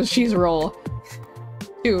a Porto's cheese roll,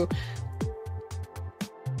 too.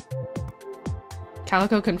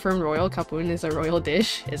 Calico confirmed royal capoon is a royal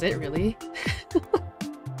dish. Is it really?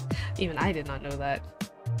 Even I did not know that.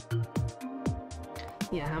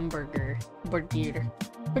 Yeah, hamburger. Burger.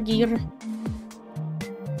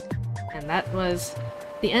 And that was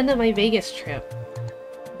the end of my Vegas trip.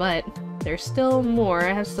 But there's still more.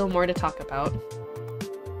 I have still more to talk about.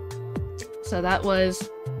 So that was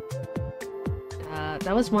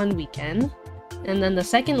one weekend. And then the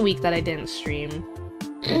second week that I didn't stream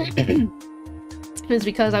was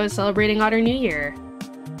because I was celebrating Otter New Year.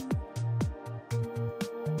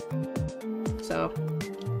 So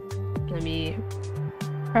let me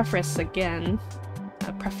preface again,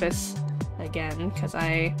 because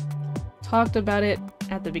I talked about it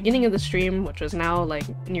at the beginning of the stream, which was now like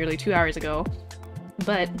nearly 2 hours ago,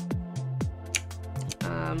 but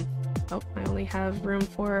oh, I only have room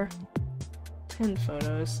for 10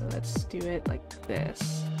 photos, so let's do it like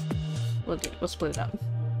this. We'll split it up.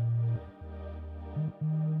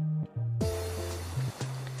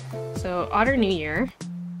 So Otter New Year,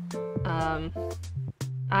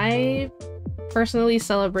 I personally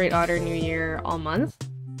celebrate Otter New Year all month,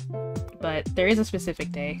 but there is a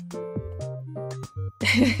specific day.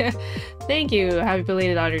 Thank you! Happy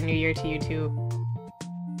belated Otter New Year to you too.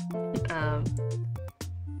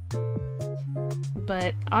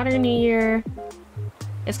 But Otter New Year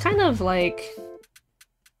is kind of like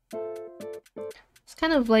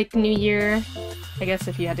New Year, I guess,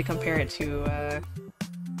 if you had to compare it to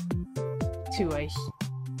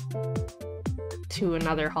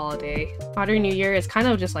another holiday. Otter New Year is kind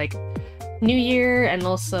of just like New Year and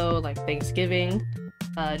also like Thanksgiving,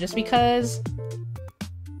 just because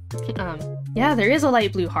yeah, there is a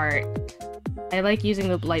light blue heart. I like using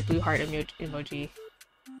the light blue heart emoji.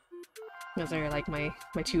 Those are like my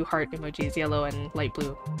two heart emojis, yellow and light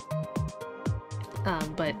blue.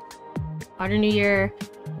 But Otter New Year,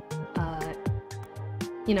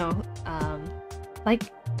 you know,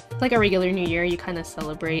 like a regular New Year, you kind of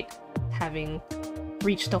celebrate having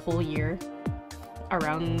reached a whole year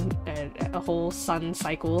around a whole sun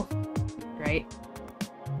cycle, right?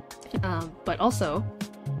 But also,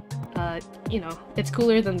 you know, it's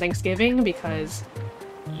cooler than Thanksgiving because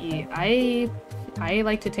I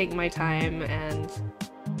like to take my time, and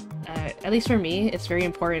at least for me, it's very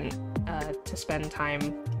important to spend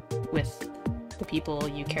time with the people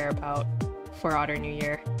you care about for Otter New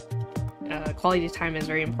Year. Quality time is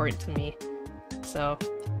very important to me, so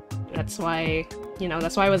that's why, you know,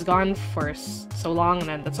 that's why I was gone for so long,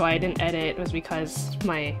 and that's why I didn't edit, was because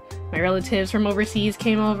my relatives from overseas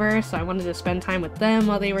came over, so I wanted to spend time with them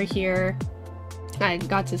while they were here. I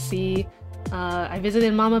got to see, I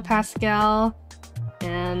visited Mama Pascal,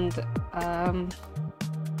 and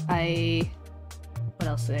what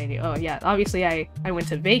else did I do? Oh yeah, obviously I went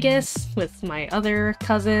to Vegas with my other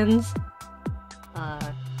cousins,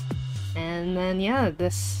 and then yeah,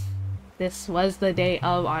 this was the day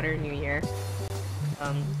of Otter New Year,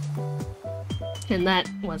 and that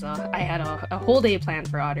was I had a whole day planned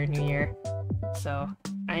for Otter New Year, so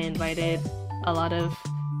I invited a lot of,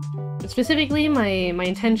 specifically my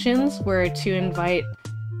intentions were to invite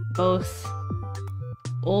both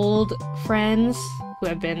old friends who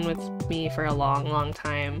have been with me for a long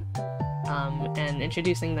time, and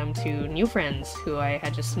introducing them to new friends who I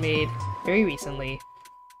had just made very recently,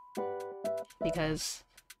 because,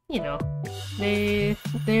 you know,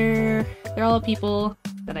 they're all people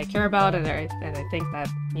that I care about, and I think that,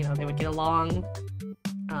 you know, they would get along.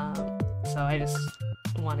 So I just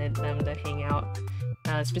wanted them to hang out.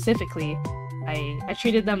 Specifically, I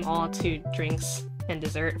treated them all to drinks and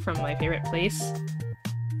dessert from my favorite place.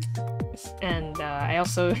 And I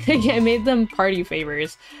also I made them party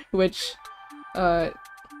favors, which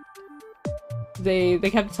they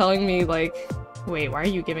kept telling me, like, wait, why are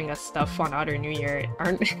you giving us stuff on Otter New Year?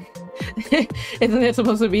 Aren't isn't it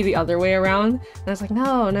supposed to be the other way around? And I was like,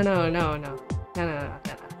 no.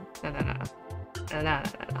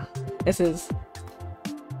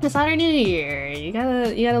 It's Otter New Year. You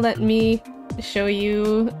gotta let me show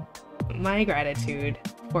you my gratitude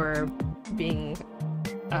for being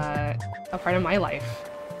a part of my life.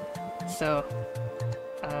 So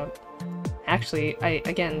actually, I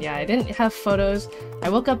didn't have photos. I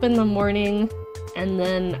woke up in the morning and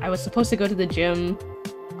then I was supposed to go to the gym,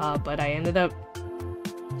 but I ended up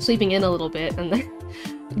sleeping in a little bit and then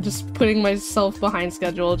just putting myself behind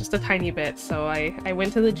schedule just a tiny bit. So I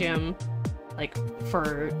went to the gym like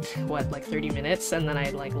for what, like 30 minutes, and then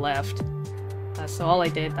I like left. So all I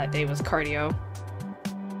did that day was cardio.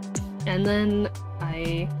 And then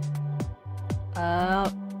I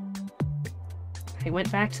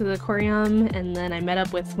went back to the aquarium, and then I met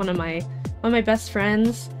up with one of my best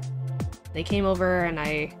friends. They came over and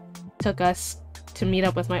I took us to meet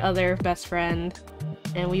up with my other best friend,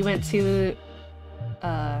 and we went to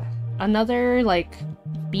another like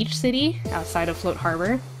beach city outside of Float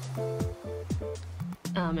Harbor.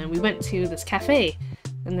 And we went to this cafe,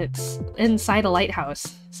 and it's inside a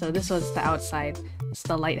lighthouse. So this was the outside. It's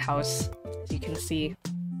the lighthouse, as you can see.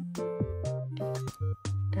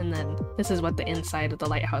 And then this is what the inside of the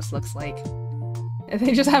lighthouse looks like. And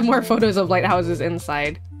they just have more photos of lighthouses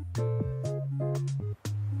inside.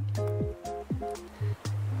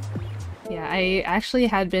 Yeah, I actually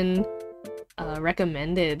had been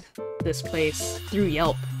recommended this place through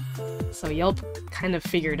Yelp. So Yelp kind of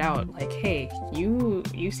figured out, like, hey, you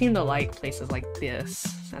seem to like places like this,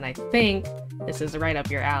 and I think this is right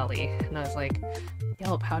up your alley. And I was like,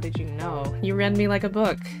 Yelp, how did you know? You read me like a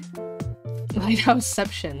book.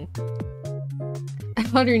 Lighthouseception.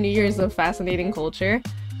 Otter New Year is a fascinating culture.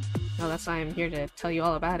 Oh, that's why I'm here to tell you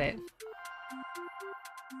all about it.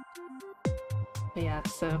 But yeah,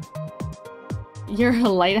 so you're a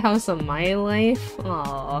lighthouse of my life?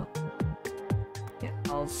 Aww. Yeah,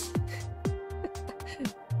 balls.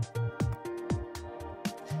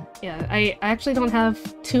 Yeah, I actually don't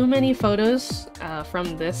have too many photos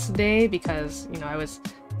from this day because, you know, I was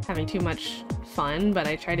having too much fun, but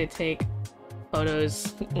I tried to take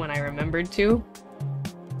photos when I remembered to.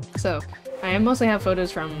 So I mostly have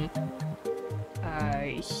photos from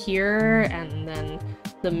here, and then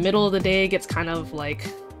the middle of the day gets kind of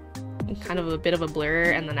a bit of a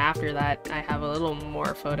blur, and then after that I have a little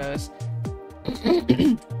more photos.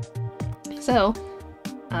 So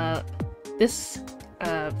this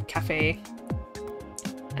cafe,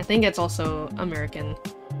 I think it's also American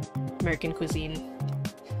cuisine.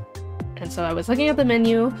 And so I was looking at the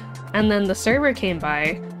menu, and then the server came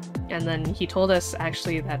by, and then he told us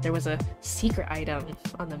actually that there was a secret item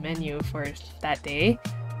on the menu for that day,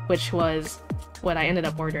 which was what I ended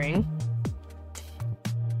up ordering.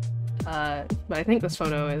 But I think this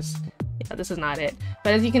photo is... yeah, this is not it.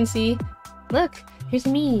 But as you can see, look! Here's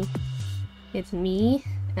me! It's me,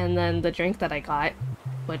 and then the drink that I got,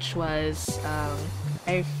 which was...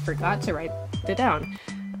 I forgot to write it down.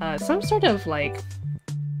 Some sort of, like,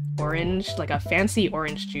 orange, like a fancy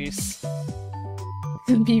orange juice.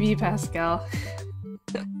 BB Pascal.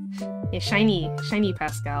 Yeah, shiny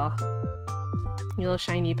Pascal. Little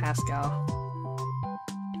shiny Pascal.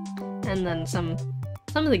 And then some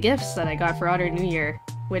of the gifts that I got for Otter New Year,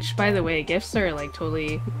 which, by the way, gifts are like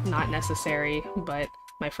totally not necessary, but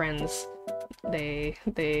my friends, they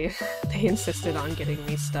insisted on getting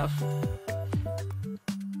me stuff.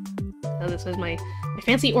 So this is my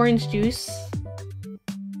fancy orange juice.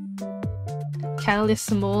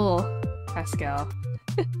 Calico Pascal.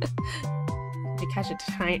 Did you catch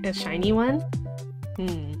a shiny one?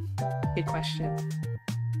 Good question.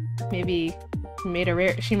 Maybe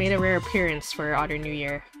she made a rare appearance for Otter New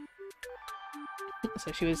Year.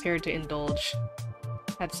 So she was here to indulge.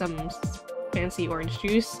 Had some fancy orange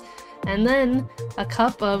juice. And then a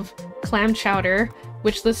cup of clam chowder,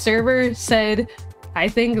 which the server said, I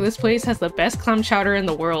think this place has the best clam chowder in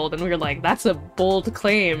the world. And we were like, that's a bold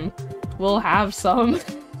claim. We'll have some.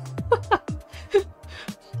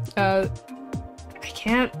 I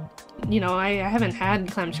can't, you know, I haven't had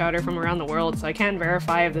clam chowder from around the world, so I can't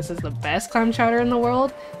verify if this is the best clam chowder in the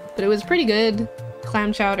world, but it was pretty good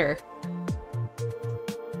clam chowder.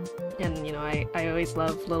 And, you know, I always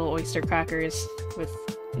love little oyster crackers with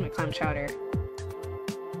my clam chowder.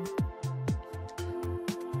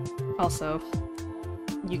 Also,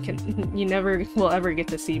 you never will ever get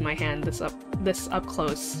to see my hand this up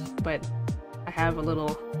close, but I have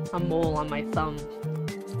a mole on my thumb.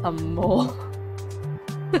 A mole.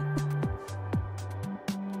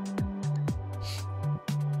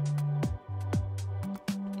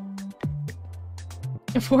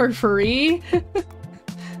 For free?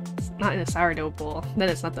 It's not in a sourdough bowl. Then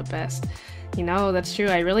it's not the best. You know, that's true.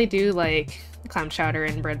 I really do like clam chowder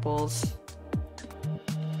and bread bowls.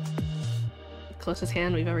 Closest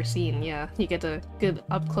hand we've ever seen, yeah. You get a good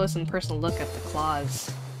up-close and personal look at the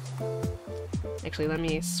claws. Actually, let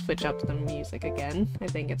me switch up the music again. I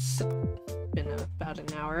think it's been about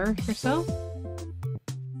an hour or so.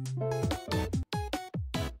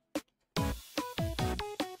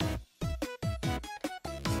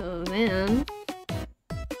 So then...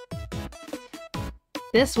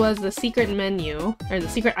 this was the secret menu, or the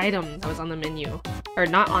secret item that was on the menu. Or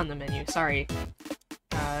not on the menu, sorry.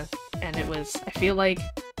 And it was, I feel like,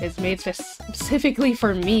 it's made specifically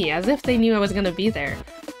for me, as if they knew I was gonna be there.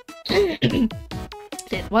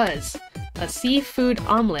 It was a seafood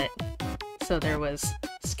omelet. So there was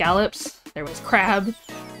scallops, there was crab,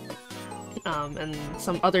 and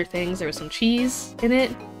some other things. There was some cheese in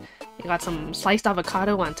it. You got some sliced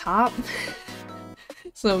avocado on top.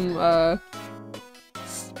 Some,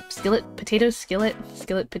 skillet potatoes,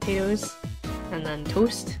 and then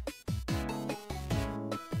toast.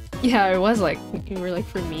 Yeah, it was like, you were like,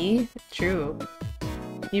 for me? True.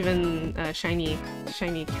 Even shiny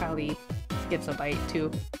Callie gets a bite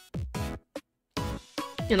too.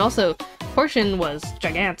 And also, portion was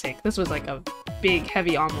gigantic. This was like a big,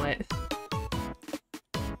 heavy omelet.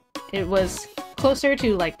 It was closer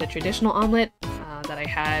to like the traditional omelet that I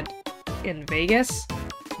had in Vegas,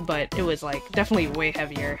 but it was like definitely way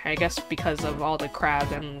heavier. I guess because of all the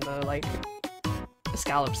crab and the like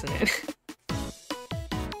scallops in it.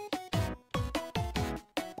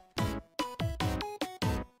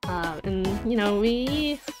 And you know,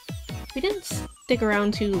 we didn't stick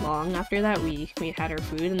around too long after that. We had our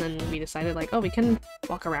food and then we decided like, oh, we can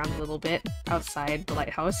walk around a little bit outside the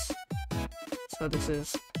lighthouse. So this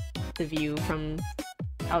is the view from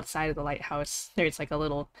outside of the lighthouse. There's like a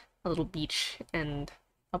little beach and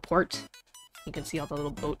a port. You can see all the little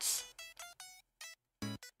boats.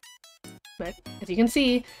 But as you can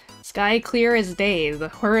see, sky clear as day. The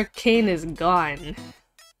hurricane is gone.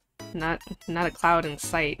 Not a cloud in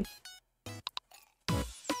sight.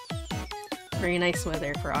 Very nice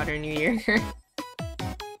weather for Otter New Year.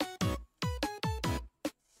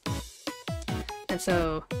 And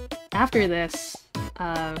so, after this,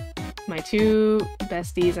 my two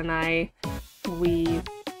besties and I, we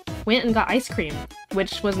went and got ice cream,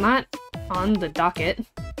 which was not on the docket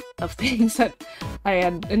of things that I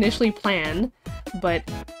had initially planned, but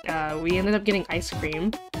we ended up getting ice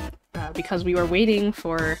cream because we were waiting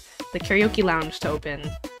for the karaoke lounge to open.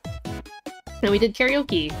 And we did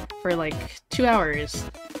karaoke for like 2 hours,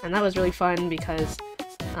 and that was really fun because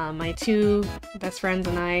my two best friends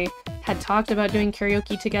and I had talked about doing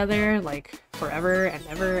karaoke together like forever and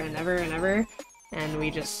ever and ever and ever, and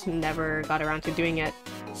we just never got around to doing it.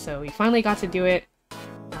 So we finally got to do it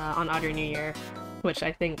on Otter New Year, which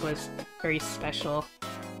I think was very special.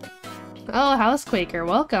 Oh, Housequaker,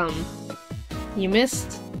 welcome! You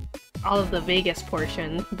missed all of the Vegas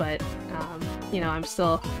portion, but you know, I'm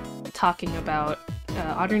still talking about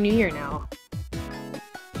Otter New Year now.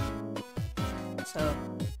 So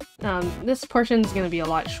this portion's gonna be a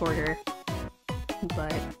lot shorter,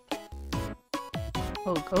 but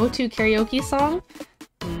oh, go-to karaoke song?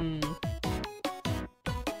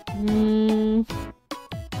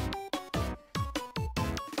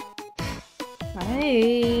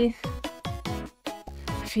 I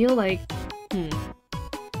feel like I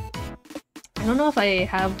don't know if I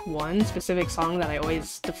have one specific song that I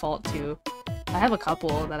always default to. I have a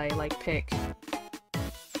couple that I like pick.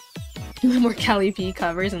 More Callie P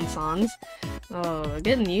covers and songs. Oh,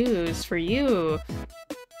 good news for you,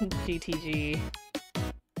 GTG.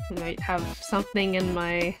 I might have something in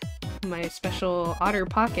my special Otter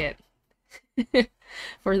pocket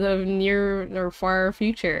for the near or far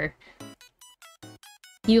future.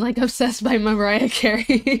 You like Obsessed by Mariah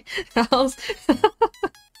Carey? House?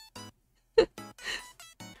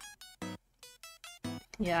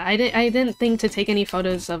 Yeah, I didn't think to take any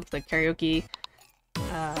photos of the karaoke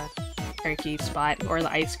spot or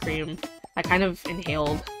the ice cream. I kind of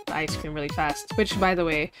inhaled the ice cream really fast, which, by the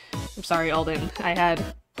way, I'm sorry, Alden, I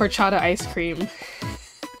had horchata ice cream.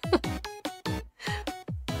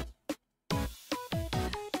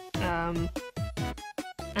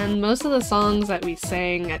 And most of the songs that we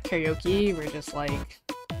sang at karaoke were just like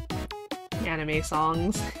anime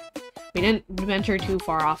songs. We didn't venture too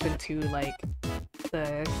far off into like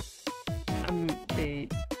the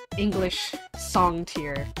English song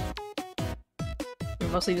tier. We're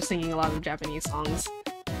mostly just singing a lot of Japanese songs.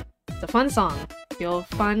 It's a fun song. Feel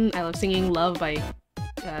fun. I love singing Love by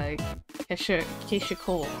Keisha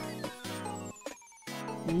Cole.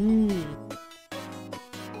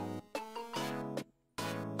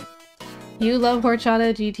 You love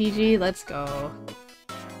horchata, GTG? Let's go.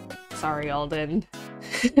 Sorry, Alden.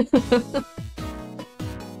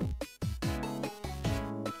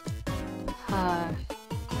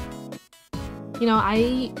 You know,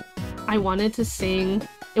 I wanted to sing.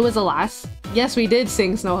 It was the last. Yes, we did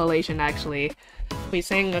sing Snow Halation, actually. We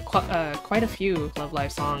sang quite a few Love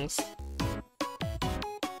Live songs.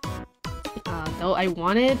 Though I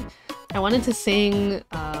wanted to sing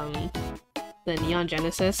the Neon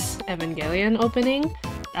Genesis Evangelion opening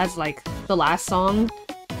as like the last song.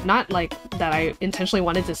 Not like that I intentionally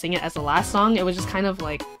wanted to sing it as the last song, it was just kind of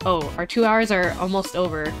like, oh, our 2 hours are almost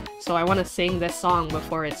over, so I want to sing this song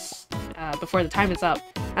before it's before the time is up.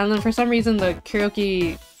 And then for some reason the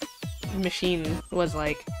karaoke machine was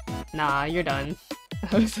like, nah, you're done.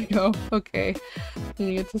 I was like, oh, okay. I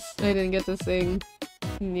didn't get to sing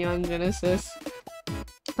Neon Genesis.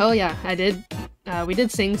 Oh yeah, I did. We did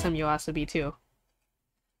sing some YOASOBI too.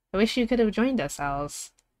 I wish you could have joined us,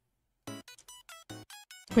 Als,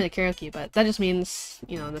 for the karaoke, but that just means,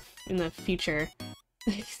 you know, in the future,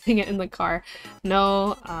 sing it in the car.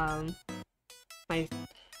 No, I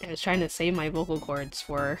was trying to save my vocal cords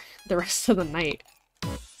for the rest of the night.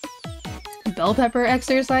 Bell pepper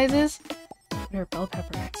exercises? What are bell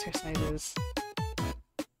pepper exercises?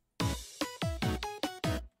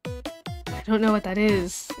 I don't know what that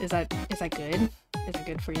is. Is that good? Is that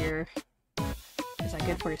good for your... Is that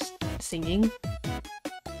good for singing?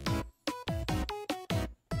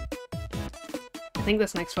 I think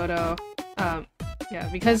this next photo, yeah,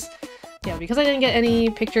 because I didn't get any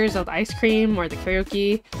pictures of the ice cream or the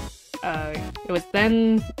karaoke, it was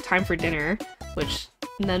then time for dinner,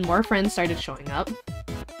 and then more friends started showing up.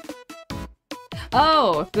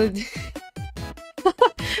 Oh!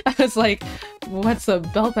 I was like, what's a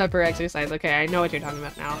bell pepper exercise? Okay, I know what you're talking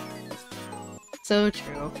about now. So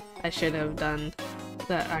true. I should have done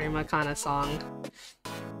the Arimakana song.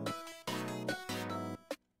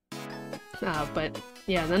 But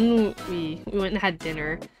yeah, then we went and had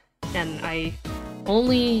dinner, and I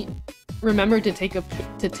only remembered to take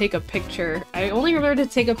a picture. I only remembered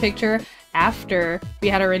to take a picture after we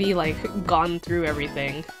had already like gone through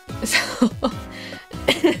everything. So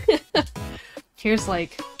here's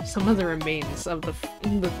like some of the remains of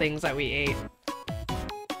the things that we ate.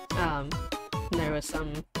 There was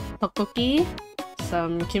some tteokbokki,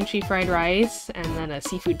 some kimchi fried rice, and then a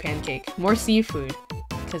seafood pancake. More seafood,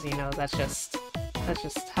 because you know that's just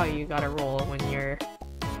how you gotta roll when you're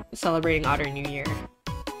celebrating Otter New Year.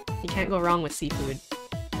 You can't go wrong with seafood.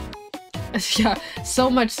 Yeah, so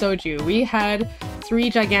much soju. We had 3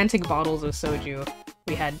 gigantic bottles of soju.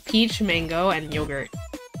 We had peach, mango, and yogurt,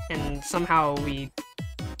 and somehow we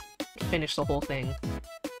finished the whole thing.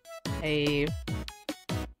 I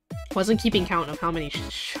wasn't keeping count of how many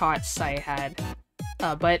shots I had,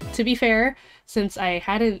 but to be fair, since I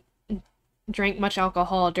hadn't drank much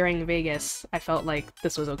alcohol during Vegas, I felt like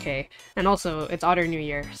this was okay. And also, it's Otter New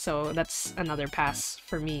Year, so that's another pass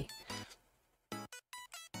for me.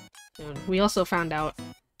 And we also found out,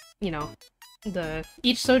 you know,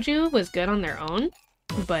 each soju was good on their own,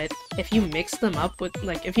 but if you mix them up with,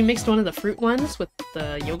 like, if you mixed one of the fruit ones with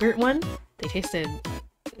the yogurt one, they tasted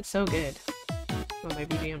so good. Oh, my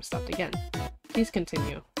BGM stopped again. Please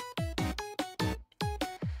continue.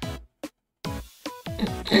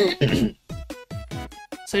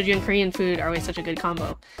 Soju and Korean food are always such a good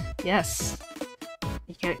combo. Yes!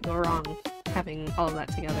 You can't go wrong having all of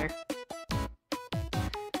that together.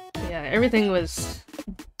 Yeah, everything was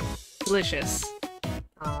delicious.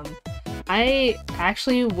 I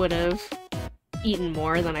actually would have eaten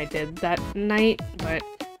more than I did that night, but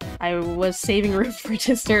I was saving room for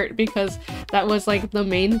dessert because that was like the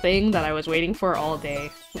main thing that I was waiting for all day,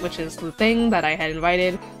 which is the thing that I had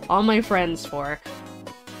invited all my friends for.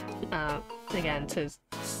 Again, to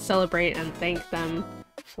celebrate and thank them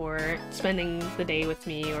for spending the day with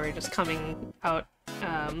me, or just coming out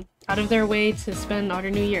of their way to spend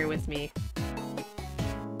Otter New Year with me.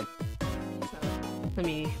 So, let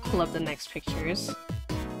me pull up the next pictures,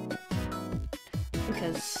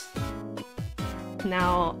 because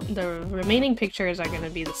now the remaining pictures are going to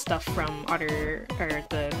be the stuff from Otter, or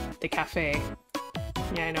the cafe.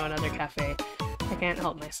 Yeah, I know another cafe. I can't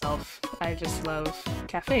help myself. I just love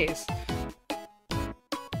cafes.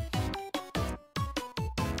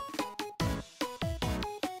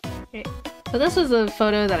 Okay. So this was a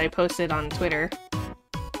photo that I posted on Twitter.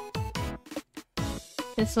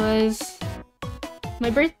 This was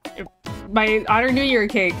my Otter New Year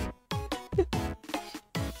cake.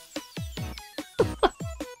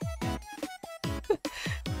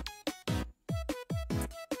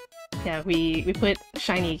 Yeah, we put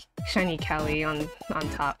shiny Cali on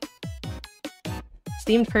top.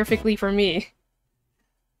 Steamed perfectly for me.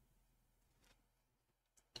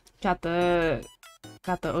 Got the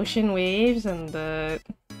ocean waves, and the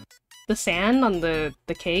sand on the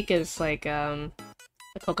cake is like a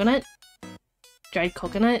coconut, dried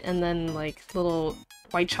coconut, and then like little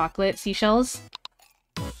white chocolate seashells.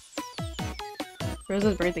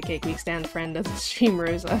 Rosa's birthday cake, we stand friend of the stream,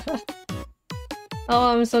 Rosa.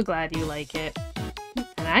 Oh, I'm so glad you like it.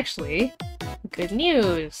 And actually, good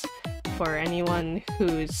news for anyone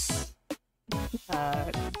who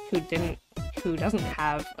doesn't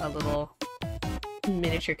have a little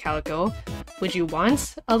miniature Calico. Would you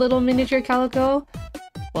want a little miniature Calico?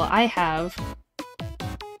 Well, I have.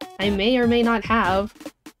 I may or may not have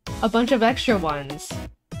a bunch of extra ones,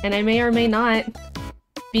 and I may or may not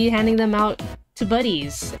be handing them out to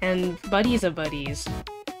buddies and buddies of buddies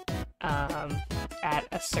at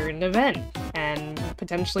a certain event, and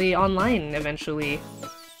potentially online eventually.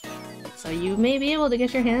 So you may be able to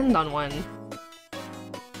get your hand on one.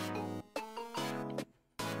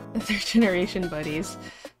 Third generation buddies.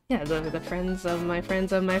 Yeah, the friends of my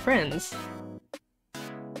friends of my friends.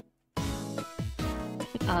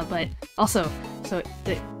 But also, so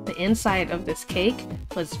the inside of this cake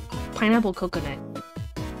was pineapple coconut.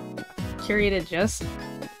 Curated just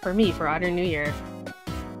for me, for Otter New Year.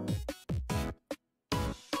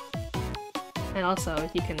 And also,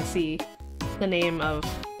 you can see the name of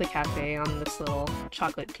the cafe on this little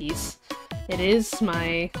chocolate piece. It is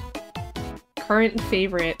my current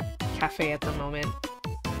favorite cafe at the moment,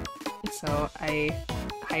 so I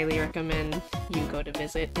highly recommend you go to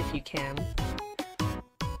visit if you can.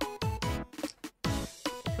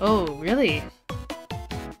 Oh, really?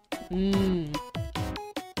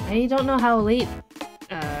 I don't know how late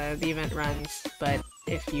the event runs, but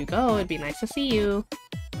if you go, it'd be nice to see you.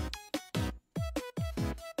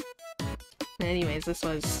 Anyways, this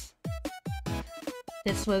was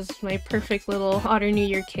my perfect little Otter New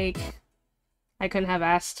Year cake. I couldn't have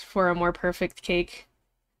asked for a more perfect cake.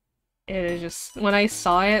 It is just, when I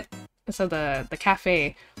saw it, so the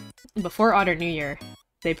cafe, before Otter New Year,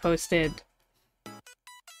 they posted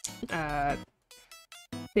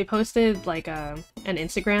like an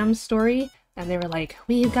Instagram story, and they were like,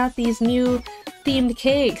 we've got these new themed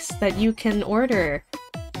cakes that you can order.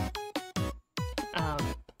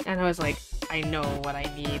 And I was like, I know what I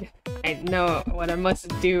need. I know what I must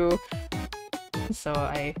do. So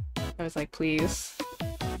I was like, please,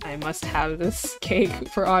 I must have this cake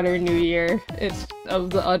for Otter New Year. It's of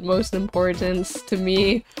the utmost importance to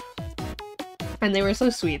me. And they were so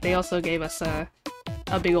sweet. They also gave us a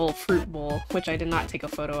big old fruit bowl, which I did not take a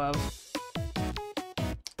photo of.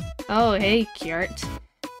 Oh, hey, Kiart.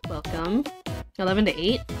 Welcome. 11 to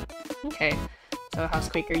 8? Okay. So,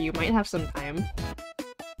 Housequaker, you might have some time.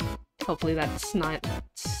 Hopefully that's not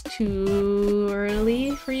too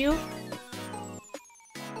early for you.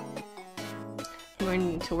 I'm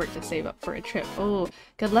going to work to save up for a trip. Oh,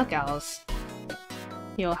 good luck, Alice.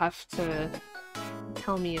 You'll have to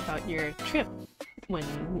tell me about your trip when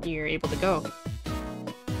you're able to go.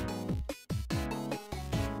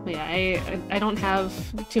 But yeah, I don't have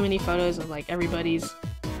too many photos of like everybody's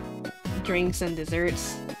drinks and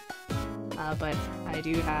desserts, but I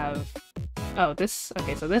do have. Oh, this.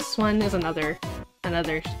 Okay, so this one is another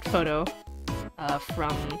photo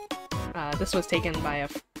from. This was taken by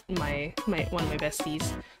one of my besties.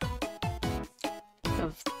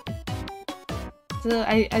 So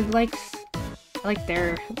I like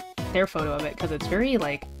their photo of it because it's very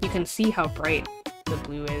like you can see how bright the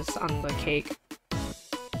blue is on the cake.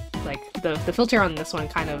 Like the filter on this one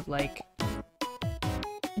kind of like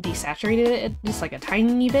desaturated it just like a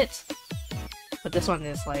tiny bit. But this one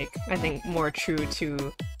is like, I think, more true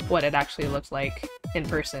to what it actually looked like in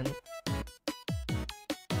person.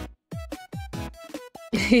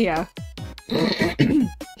 Yeah.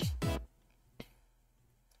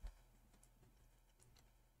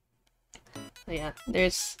 Yeah,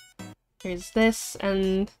 there's this,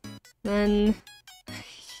 and then,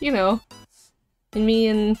 you know, me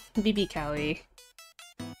and BB Callie.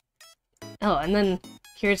 Oh, and then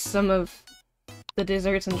here's some of the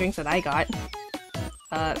desserts and drinks that I got.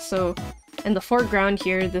 So in the foreground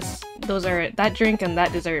here, that drink and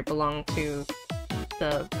that dessert belong to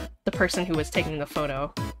the person who was taking the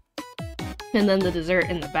photo. And then the dessert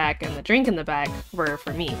in the back and the drink in the back were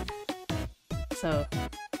for me. So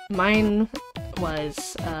mine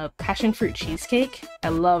was passion fruit cheesecake. I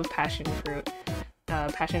love passion fruit.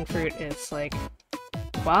 Passion fruit is like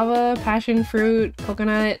guava, passion fruit,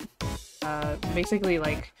 coconut, basically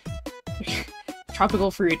like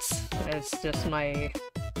tropical fruits is just my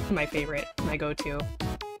favorite, my go-to.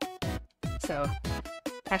 So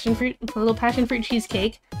passion fruit, a little passion fruit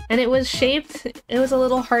cheesecake, and it was a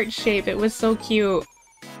little heart shape. It was so cute.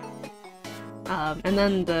 And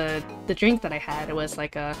then the drink that I had, it was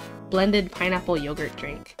like a blended pineapple yogurt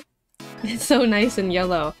drink. It's so nice and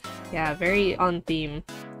yellow. Yeah, very on theme.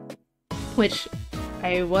 Which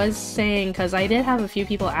I was saying, because I did have a few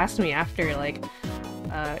people ask me after, like,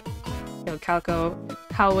 you know, Calico,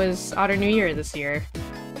 how was Otter New Year this year?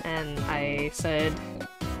 And I said,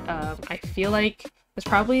 I feel like it's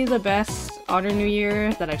probably the best Otter New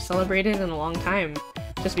Year that I've celebrated in a long time.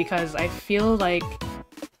 Just because I feel like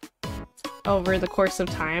over the course of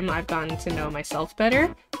time, I've gotten to know myself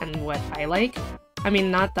better and what I like. I mean,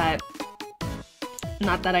 not that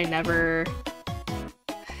I never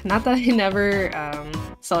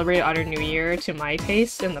celebrated Otter New Year to my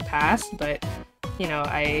taste in the past, but you know,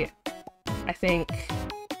 I think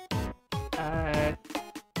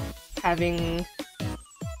having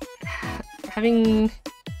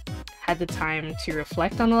had the time to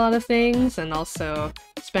reflect on a lot of things, and also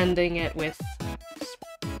spending it with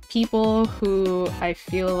people who I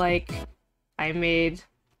feel like I made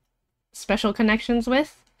special connections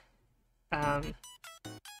with,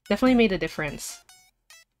 definitely made a difference.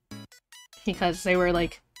 Because they were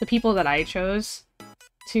like the people that I chose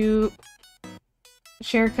to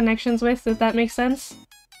share connections with, if that makes sense.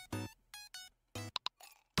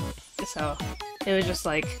 So it was just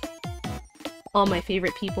like all my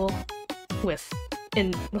favorite people with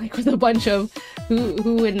a bunch of who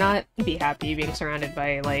would not be happy being surrounded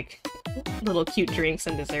by like little cute drinks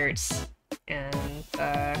and desserts, and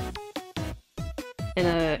in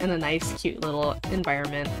a nice cute little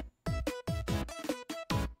environment.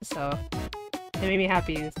 So it made me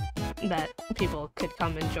happy that people could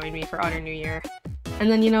come and join me for Otter New Year. And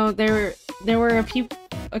then, you know, there were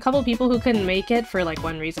a couple people who couldn't make it for like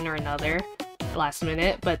one reason or another last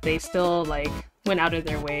minute, but they still like went out of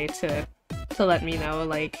their way to let me know,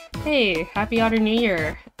 like, hey, happy Otter New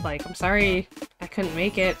Year, like, I'm sorry I couldn't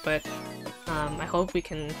make it, but I hope we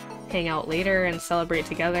can hang out later and celebrate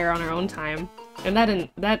together on our own time. And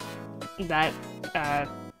that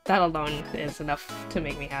alone is enough to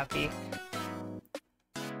make me happy.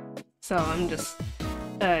 So I'm just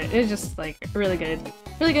it's just like really good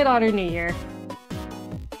Otter New Year,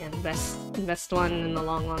 and best one in a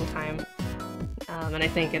long time. And I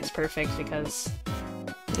think it's perfect because,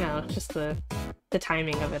 you know, just the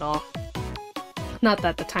timing of it all. Not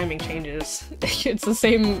that the timing changes. It's the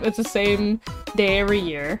same day every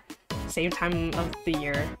year, same time of the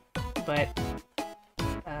year, but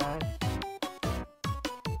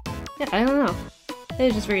yeah, I don't know.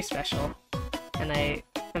 It's just very special, and I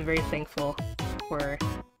am very thankful for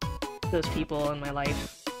those people in my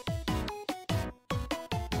life.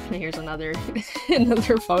 And here's another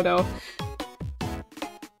another photo.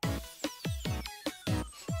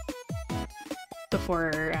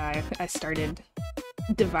 Before I started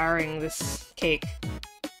devouring this cake.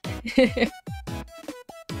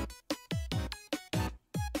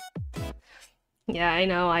 Yeah, I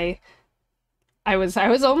know, I was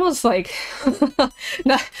almost like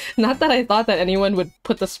not that I thought that anyone would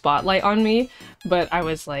put the spotlight on me, but I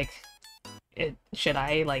was like, should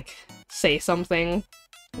I like say something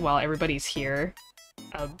while everybody's here?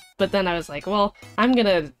 But then I was like, well, I'm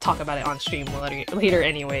gonna talk about it on stream later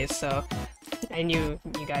anyways, so I knew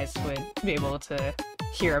you guys would be able to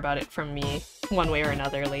hear about it from me one way or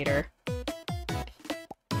another later.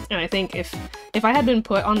 And I think if I had been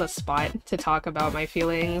put on the spot to talk about my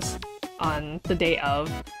feelings on the day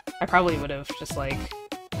of, I probably would have just like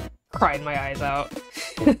cried my eyes out.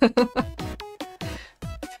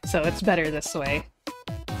 So it's better this way.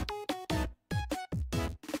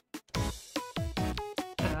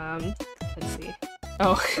 Let's see.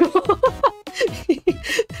 Oh.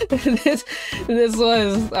 this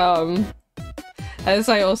was as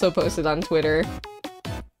I also posted on Twitter.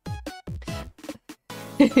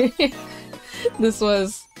 This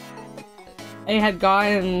was, I had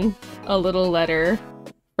gotten a little letter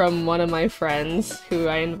from one of my friends who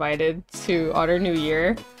I invited to Otter New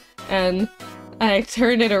Year, and I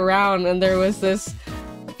turned it around and there was this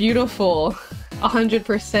beautiful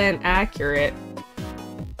 100% accurate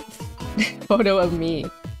photo of me.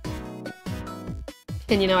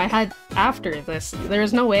 And you know, I had, after this, there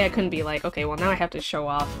was no way I couldn't be like, okay, well now I have to show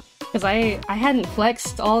off. Because I hadn't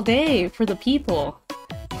flexed all day for the people.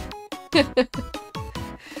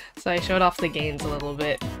 So I showed off the gains a little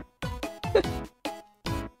bit.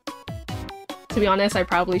 To be honest, I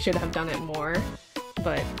probably should have done it more,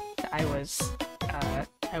 but I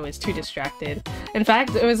was too distracted. In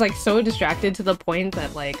fact, it was like so distracted to the point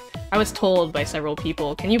that like I was told by several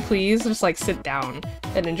people, can you please just like sit down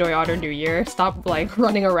and enjoy Otter New Year? Stop like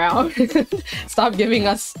running around. Stop giving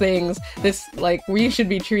us things. This like we should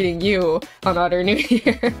be treating you on Otter New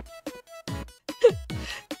Year.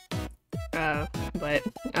 But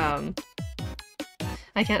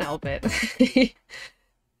I can't help it.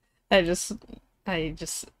 I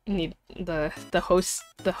just need the host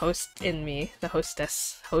in me, the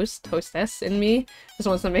hostess in me just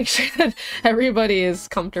wants to make sure that everybody is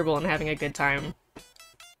comfortable and having a good time.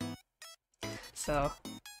 So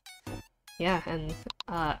yeah, and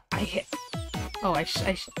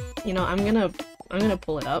you know, I'm gonna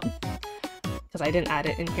pull it up because I didn't add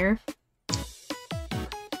it in here.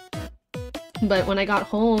 But when I got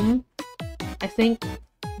home, I think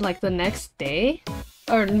like the next day,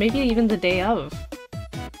 or maybe even the day of,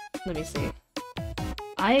 let me see,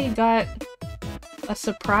 I got a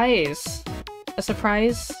surprise. A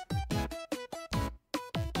surprise?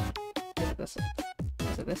 Is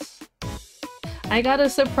it this? I got a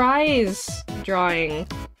surprise drawing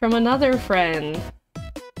from another friend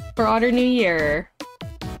for Otter New Year.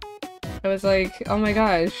 I was like, oh my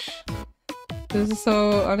gosh. This is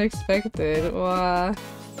so unexpected. Wow.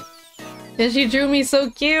 And she drew me so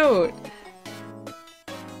cute!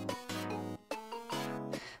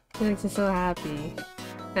 She makes me so happy.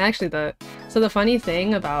 And actually the funny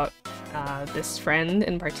thing about this friend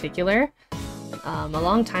in particular, a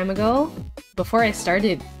long time ago, before I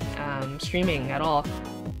started streaming at all,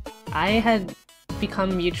 I had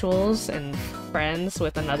become mutuals and friends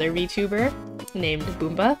with another VTuber named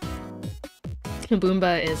Boomba.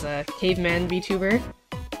 Boomba is a caveman VTuber.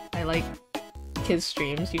 I like his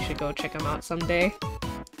streams, you should go check him out someday.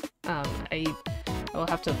 I will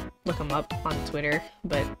have to look him up on Twitter,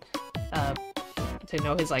 but to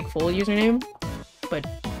know his like full username. But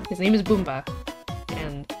his name is Boomba.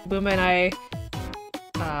 And Boomba and I,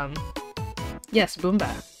 yes, Boomba.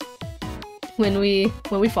 When we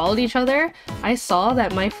followed each other, I saw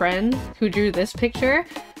that my friend who drew this picture,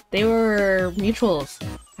 they were mutuals.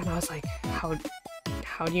 And I was like, how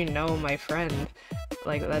do you know my friend?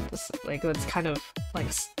 Like that's kind of like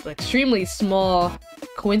extremely small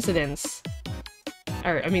coincidence.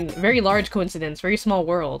 Or I mean, very large coincidence, very small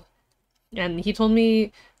world. And he told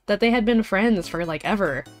me that they had been friends for like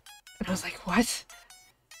ever. And I was like, what?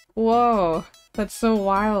 Whoa, that's so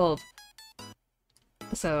wild.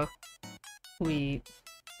 So we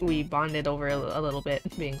bonded over a little bit,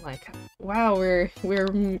 being like, wow,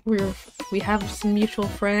 we have some mutual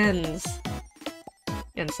friends.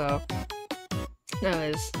 And so I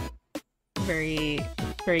was very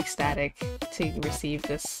ecstatic to receive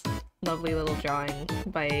this lovely little drawing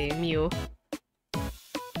by Mew.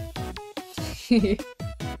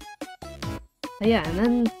 Yeah, and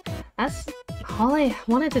then that's all I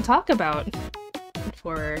wanted to talk about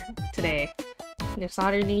for today. It's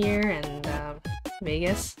Otter New Year and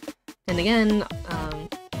Vegas. And again,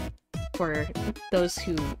 for those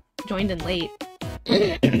who joined in late,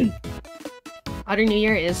 Otter New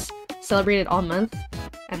Year is celebrated all month,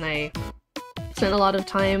 and I spent a lot of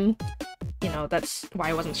time, you know, that's why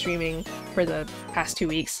I wasn't streaming for the past 2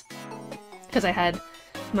 weeks, because I had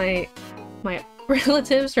my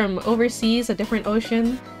relatives from overseas, a different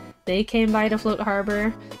ocean. They came by to Float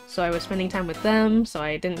Harbor, so I was spending time with them, so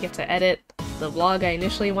I didn't get to edit the vlog I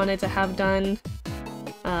initially wanted to have done.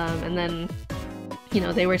 And then, you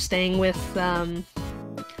know, they were staying with Mama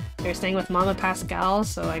Pascal,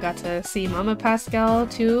 so I got to see Mama Pascal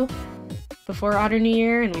too before Otter New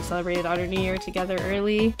Year, and we celebrated Otter New Year together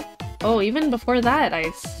early. Oh, even before that,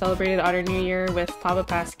 I celebrated Otter New Year with Papa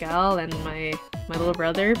Pascal and my little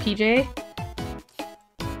brother, PJ.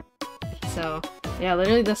 So, yeah,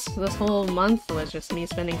 literally this whole month was just me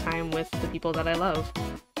spending time with the people that I love.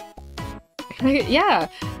 Yeah,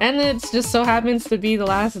 and it just so happens to be the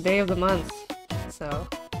last day of the month. So,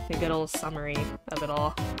 a good old summary of it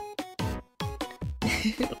all.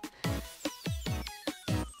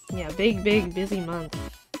 Yeah, big busy month.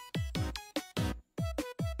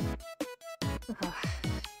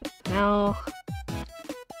 Now,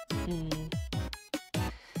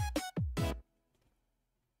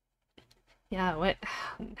 yeah,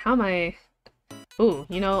 how am I? Ooh,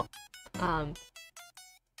 you know, I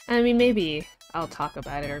mean, maybe I'll talk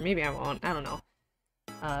about it, or maybe I won't. I don't know.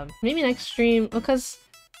 Maybe next stream, because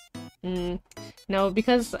no,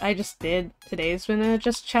 because I just did today's been a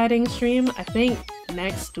just chatting stream. I think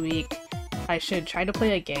next week I should try to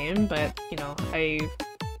play a game, but you know, I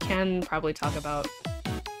can probably talk about,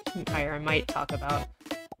 or I might talk about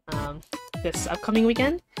this upcoming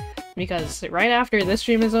weekend, because right after this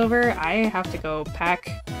stream is over, I have to go pack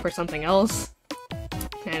for something else.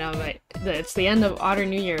 And it's the end of Otter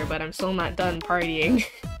New Year, but I'm still not done partying.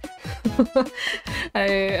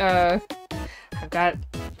 I've got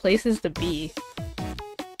places to be.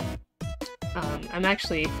 I'm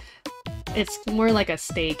actually, it's more like a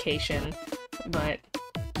staycation, but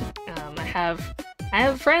I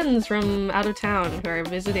have friends from out of town who are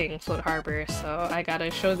visiting Float Harbor, so I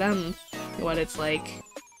gotta show them what it's like.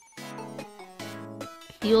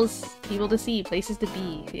 People to see, places to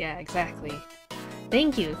be. Yeah, exactly.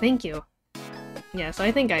 Thank you, thank you. Yeah, so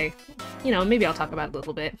I think you know, maybe I'll talk about it a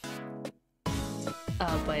little bit.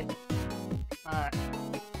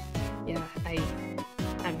 Yeah,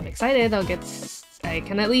 I'm excited. I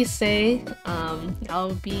can at least say,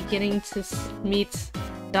 I'll be getting to meet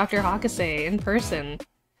Dr. Hakase in person.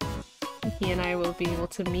 He and I will be able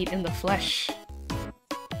to meet in the flesh.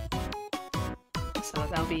 So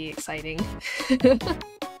that'll be exciting.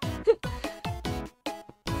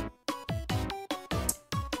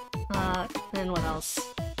 Then what else?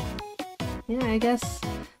 Yeah, I guess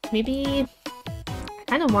maybe I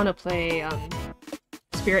kind of want to play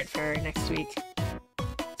Spirit Fair next week.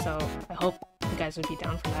 So I hope you guys would be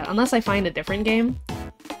down for that. Unless I find a different game.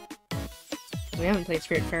 We haven't played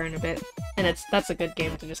Spirit Fair in a bit. And that's a good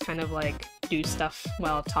game to just kind of like do stuff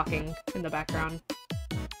while talking in the background.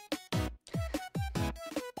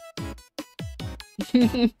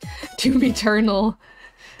 Doom Eternal.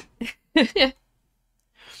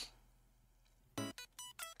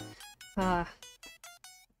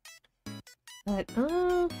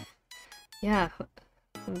 Yeah,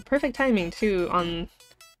 perfect timing too on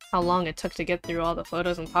how long it took to get through all the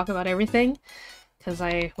photos and talk about everything, because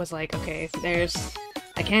I was like, okay,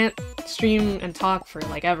 I can't stream and talk for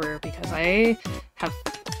like ever because I have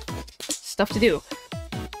stuff to do.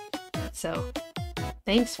 So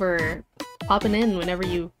thanks for popping in whenever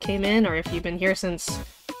you came in, or if you've been here since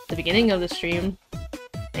the beginning of the stream.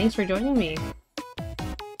 Thanks for joining me.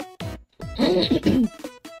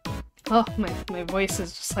 Oh, my voice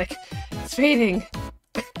is just like, it's fading.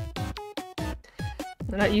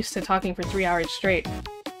 I'm not used to talking for 3 hours straight.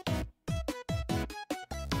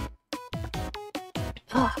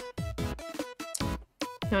 Ah.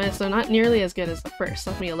 No, so not nearly as good as the first.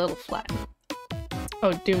 Left me a little flat.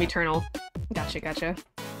 Oh, Doom Eternal. Gotcha.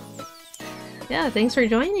 Yeah, thanks for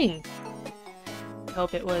joining. I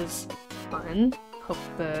hope it was fun.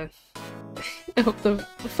 I hope the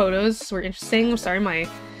photos were interesting. I'm sorry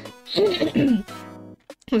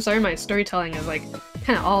my storytelling is like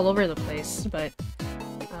kind of all over the place, but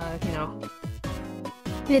you know,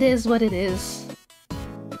 it is what it is.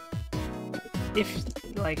 If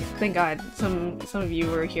like, thank God some of you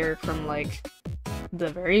were here from like the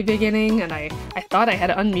very beginning, and I thought I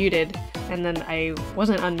had unmuted, and then I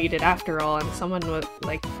wasn't unmuted after all, and someone was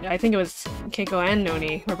like, I think it was Keiko and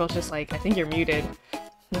Noni, were both just like, I think you're muted. And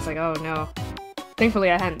it's like, oh no.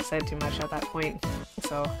 Thankfully I hadn't said too much at that point,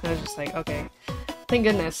 so I was just like, okay, thank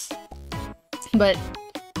goodness. But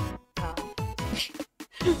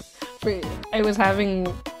I was having,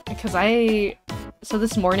 because so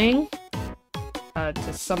this morning,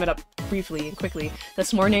 to sum it up briefly and quickly,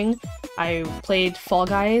 this morning I played Fall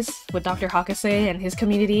Guys with Dr. Hakase and his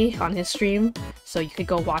community on his stream, so you could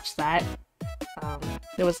go watch that.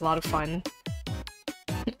 It was a lot of fun.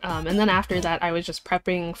 And then after that I was just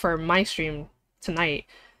prepping for my stream tonight,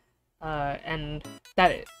 and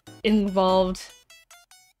that involved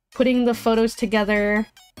putting the photos together,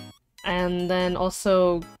 and then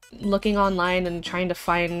also looking online and trying to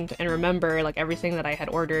find and remember like everything that I had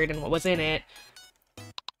ordered and what was in it.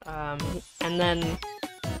 And then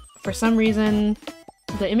for some reason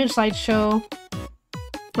the image slideshow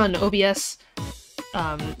on OBS,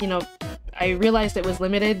 you know, I realized it was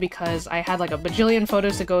limited because I had like a bajillion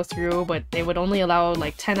photos to go through, but they would only allow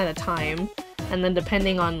like 10 at a time. And then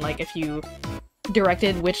depending on like if you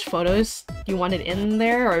directed which photos you wanted in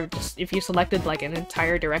there, or just if you selected like an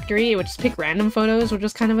entire directory, it would just pick random photos, which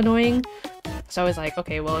was kind of annoying. So I was like,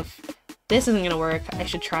 okay, well if this isn't gonna work, I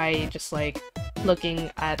should try just like looking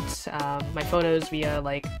at my photos via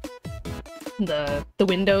like the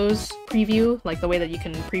Windows preview, like the way that you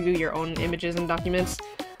can preview your own images and documents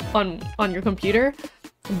on your computer.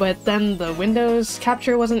 But then the Windows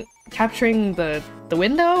capture wasn't capturing the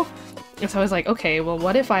window, and so I was like, okay, well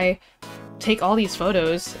what if I take all these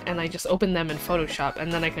photos and I just open them in Photoshop,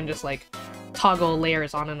 and then I can just like toggle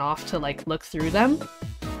layers on and off to like look through them.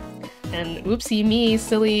 And oopsie me,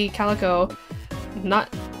 silly Calico,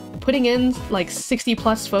 not putting in like 60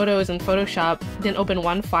 plus photos in Photoshop, didn't open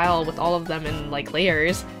one file with all of them in like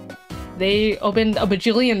layers. They opened a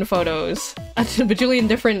bajillion photos, a bajillion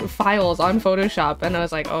different files on Photoshop, and I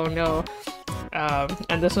was like, oh no.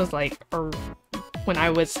 And this was like when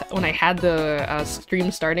I had the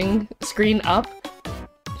stream starting screen up,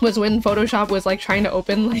 was when Photoshop was like trying to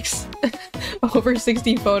open like over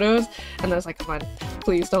 60 photos, and I was like, come on,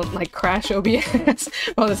 please don't like crash OBS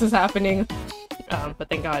while this is happening. But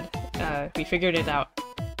thank God, we figured it out,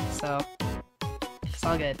 so it's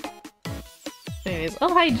all good. Anyways,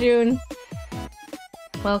 oh hi June!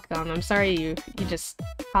 Welcome. I'm sorry you just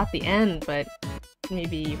caught the end, but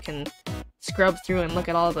maybe you can scrub through and look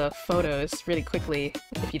at all the photos really quickly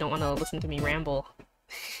if you don't want to listen to me ramble.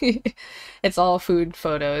 It's all food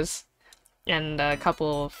photos, and a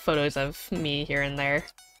couple photos of me here and there.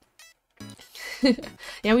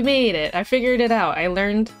 Yeah, we made it! I figured it out! I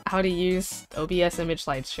learned how to use OBS Image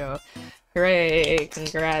Slideshow. Hooray!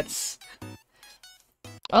 Congrats!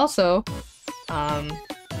 Also,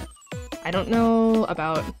 I don't know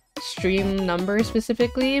about stream number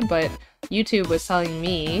specifically, but YouTube was telling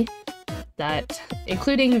me that,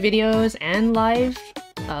 including videos and live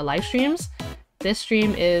streams, this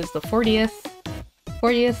stream is the 40th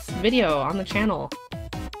video on the channel.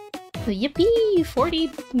 Yippee! 40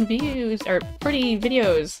 views, or 40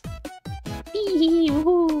 videos! Hee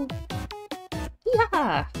woohoo!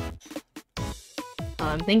 Yeah!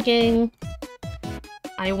 I'm thinking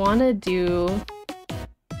I wanna do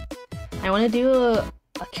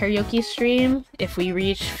a karaoke stream if we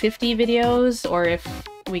reach 50 videos, or if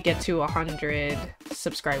we get to 100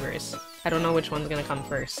 subscribers. I don't know which one's gonna come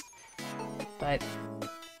first. But,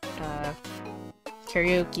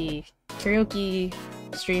 karaoke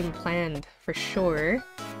stream planned for sure.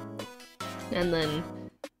 And then,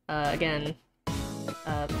 again,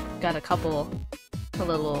 got a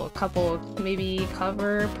little couple maybe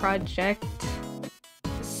cover projects,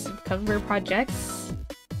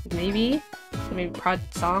 maybe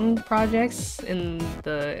song projects in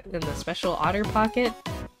the special Otter pocket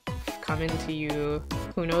coming to you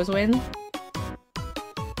who knows when.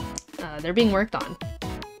 They're being worked on,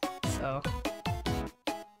 so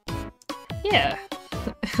yeah.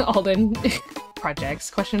 Alden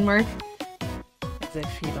projects question mark, as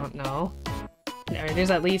if you don't know.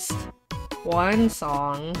 There's at least one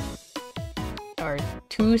song or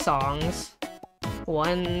two songs,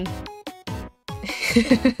 one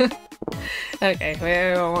okay,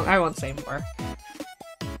 well, I won't say more.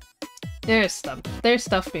 There's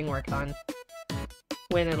stuff being worked on.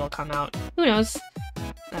 When it'll come out, who knows?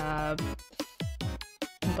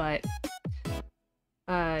 But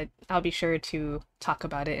I'll be sure to talk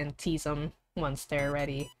about it and tease them once they're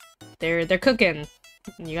ready. They're cooking.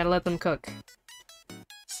 You gotta let them cook.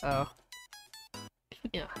 So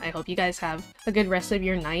yeah, I hope you guys have a good rest of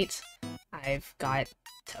your night. I've got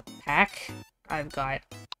to pack. I've got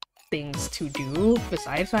things to do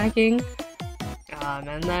besides packing.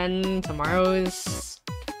 And then tomorrow's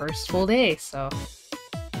first full day, so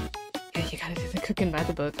yeah, you gotta do the cooking by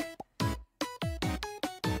the book.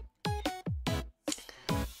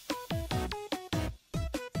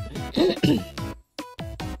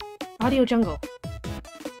 Audio Jungle.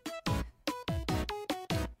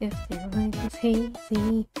 If your life is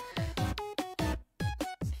hazy.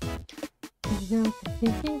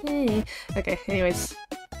 Okay, anyways.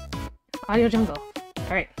 Audio Jungle.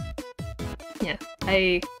 Alright. Yeah,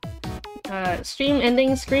 stream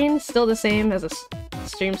ending screen, still the same as a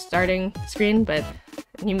stream starting screen, but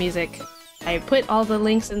new music. I put all the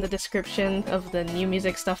links in the description of the new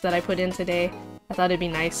music stuff that I put in today. I thought it'd be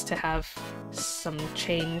nice to have some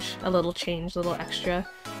change, a little extra.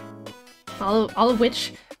 All of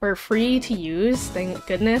which were free to use, thank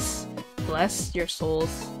goodness. Bless your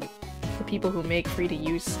souls. The people who make free to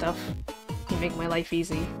use stuff. You make my life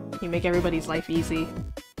easy. You make everybody's life easy.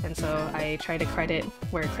 And so I try to credit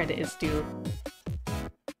where credit is due.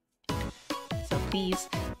 So please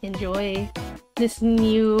enjoy this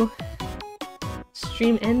new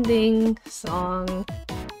stream ending song.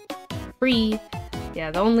 Free. Yeah,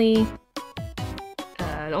 the only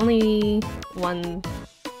one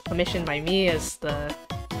omission by me is the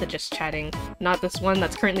just chatting. Not this one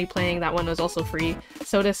that's currently playing. That one was also free.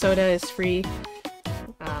 Soda is free.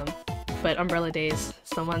 But Umbrella Days is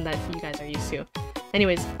the one that you guys are used to.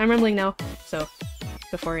 Anyways, I'm rambling now, so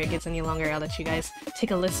before it gets any longer, I'll let you guys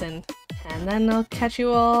take a listen, and then I'll catch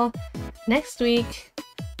you all next week.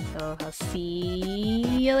 So I'll see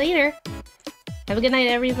you later. Have a good night,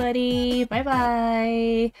 everybody.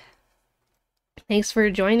 Bye-bye. Thanks for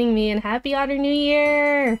joining me, and happy Otter New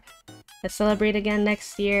Year! Let's celebrate again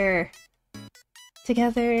next year.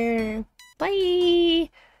 Together. Bye!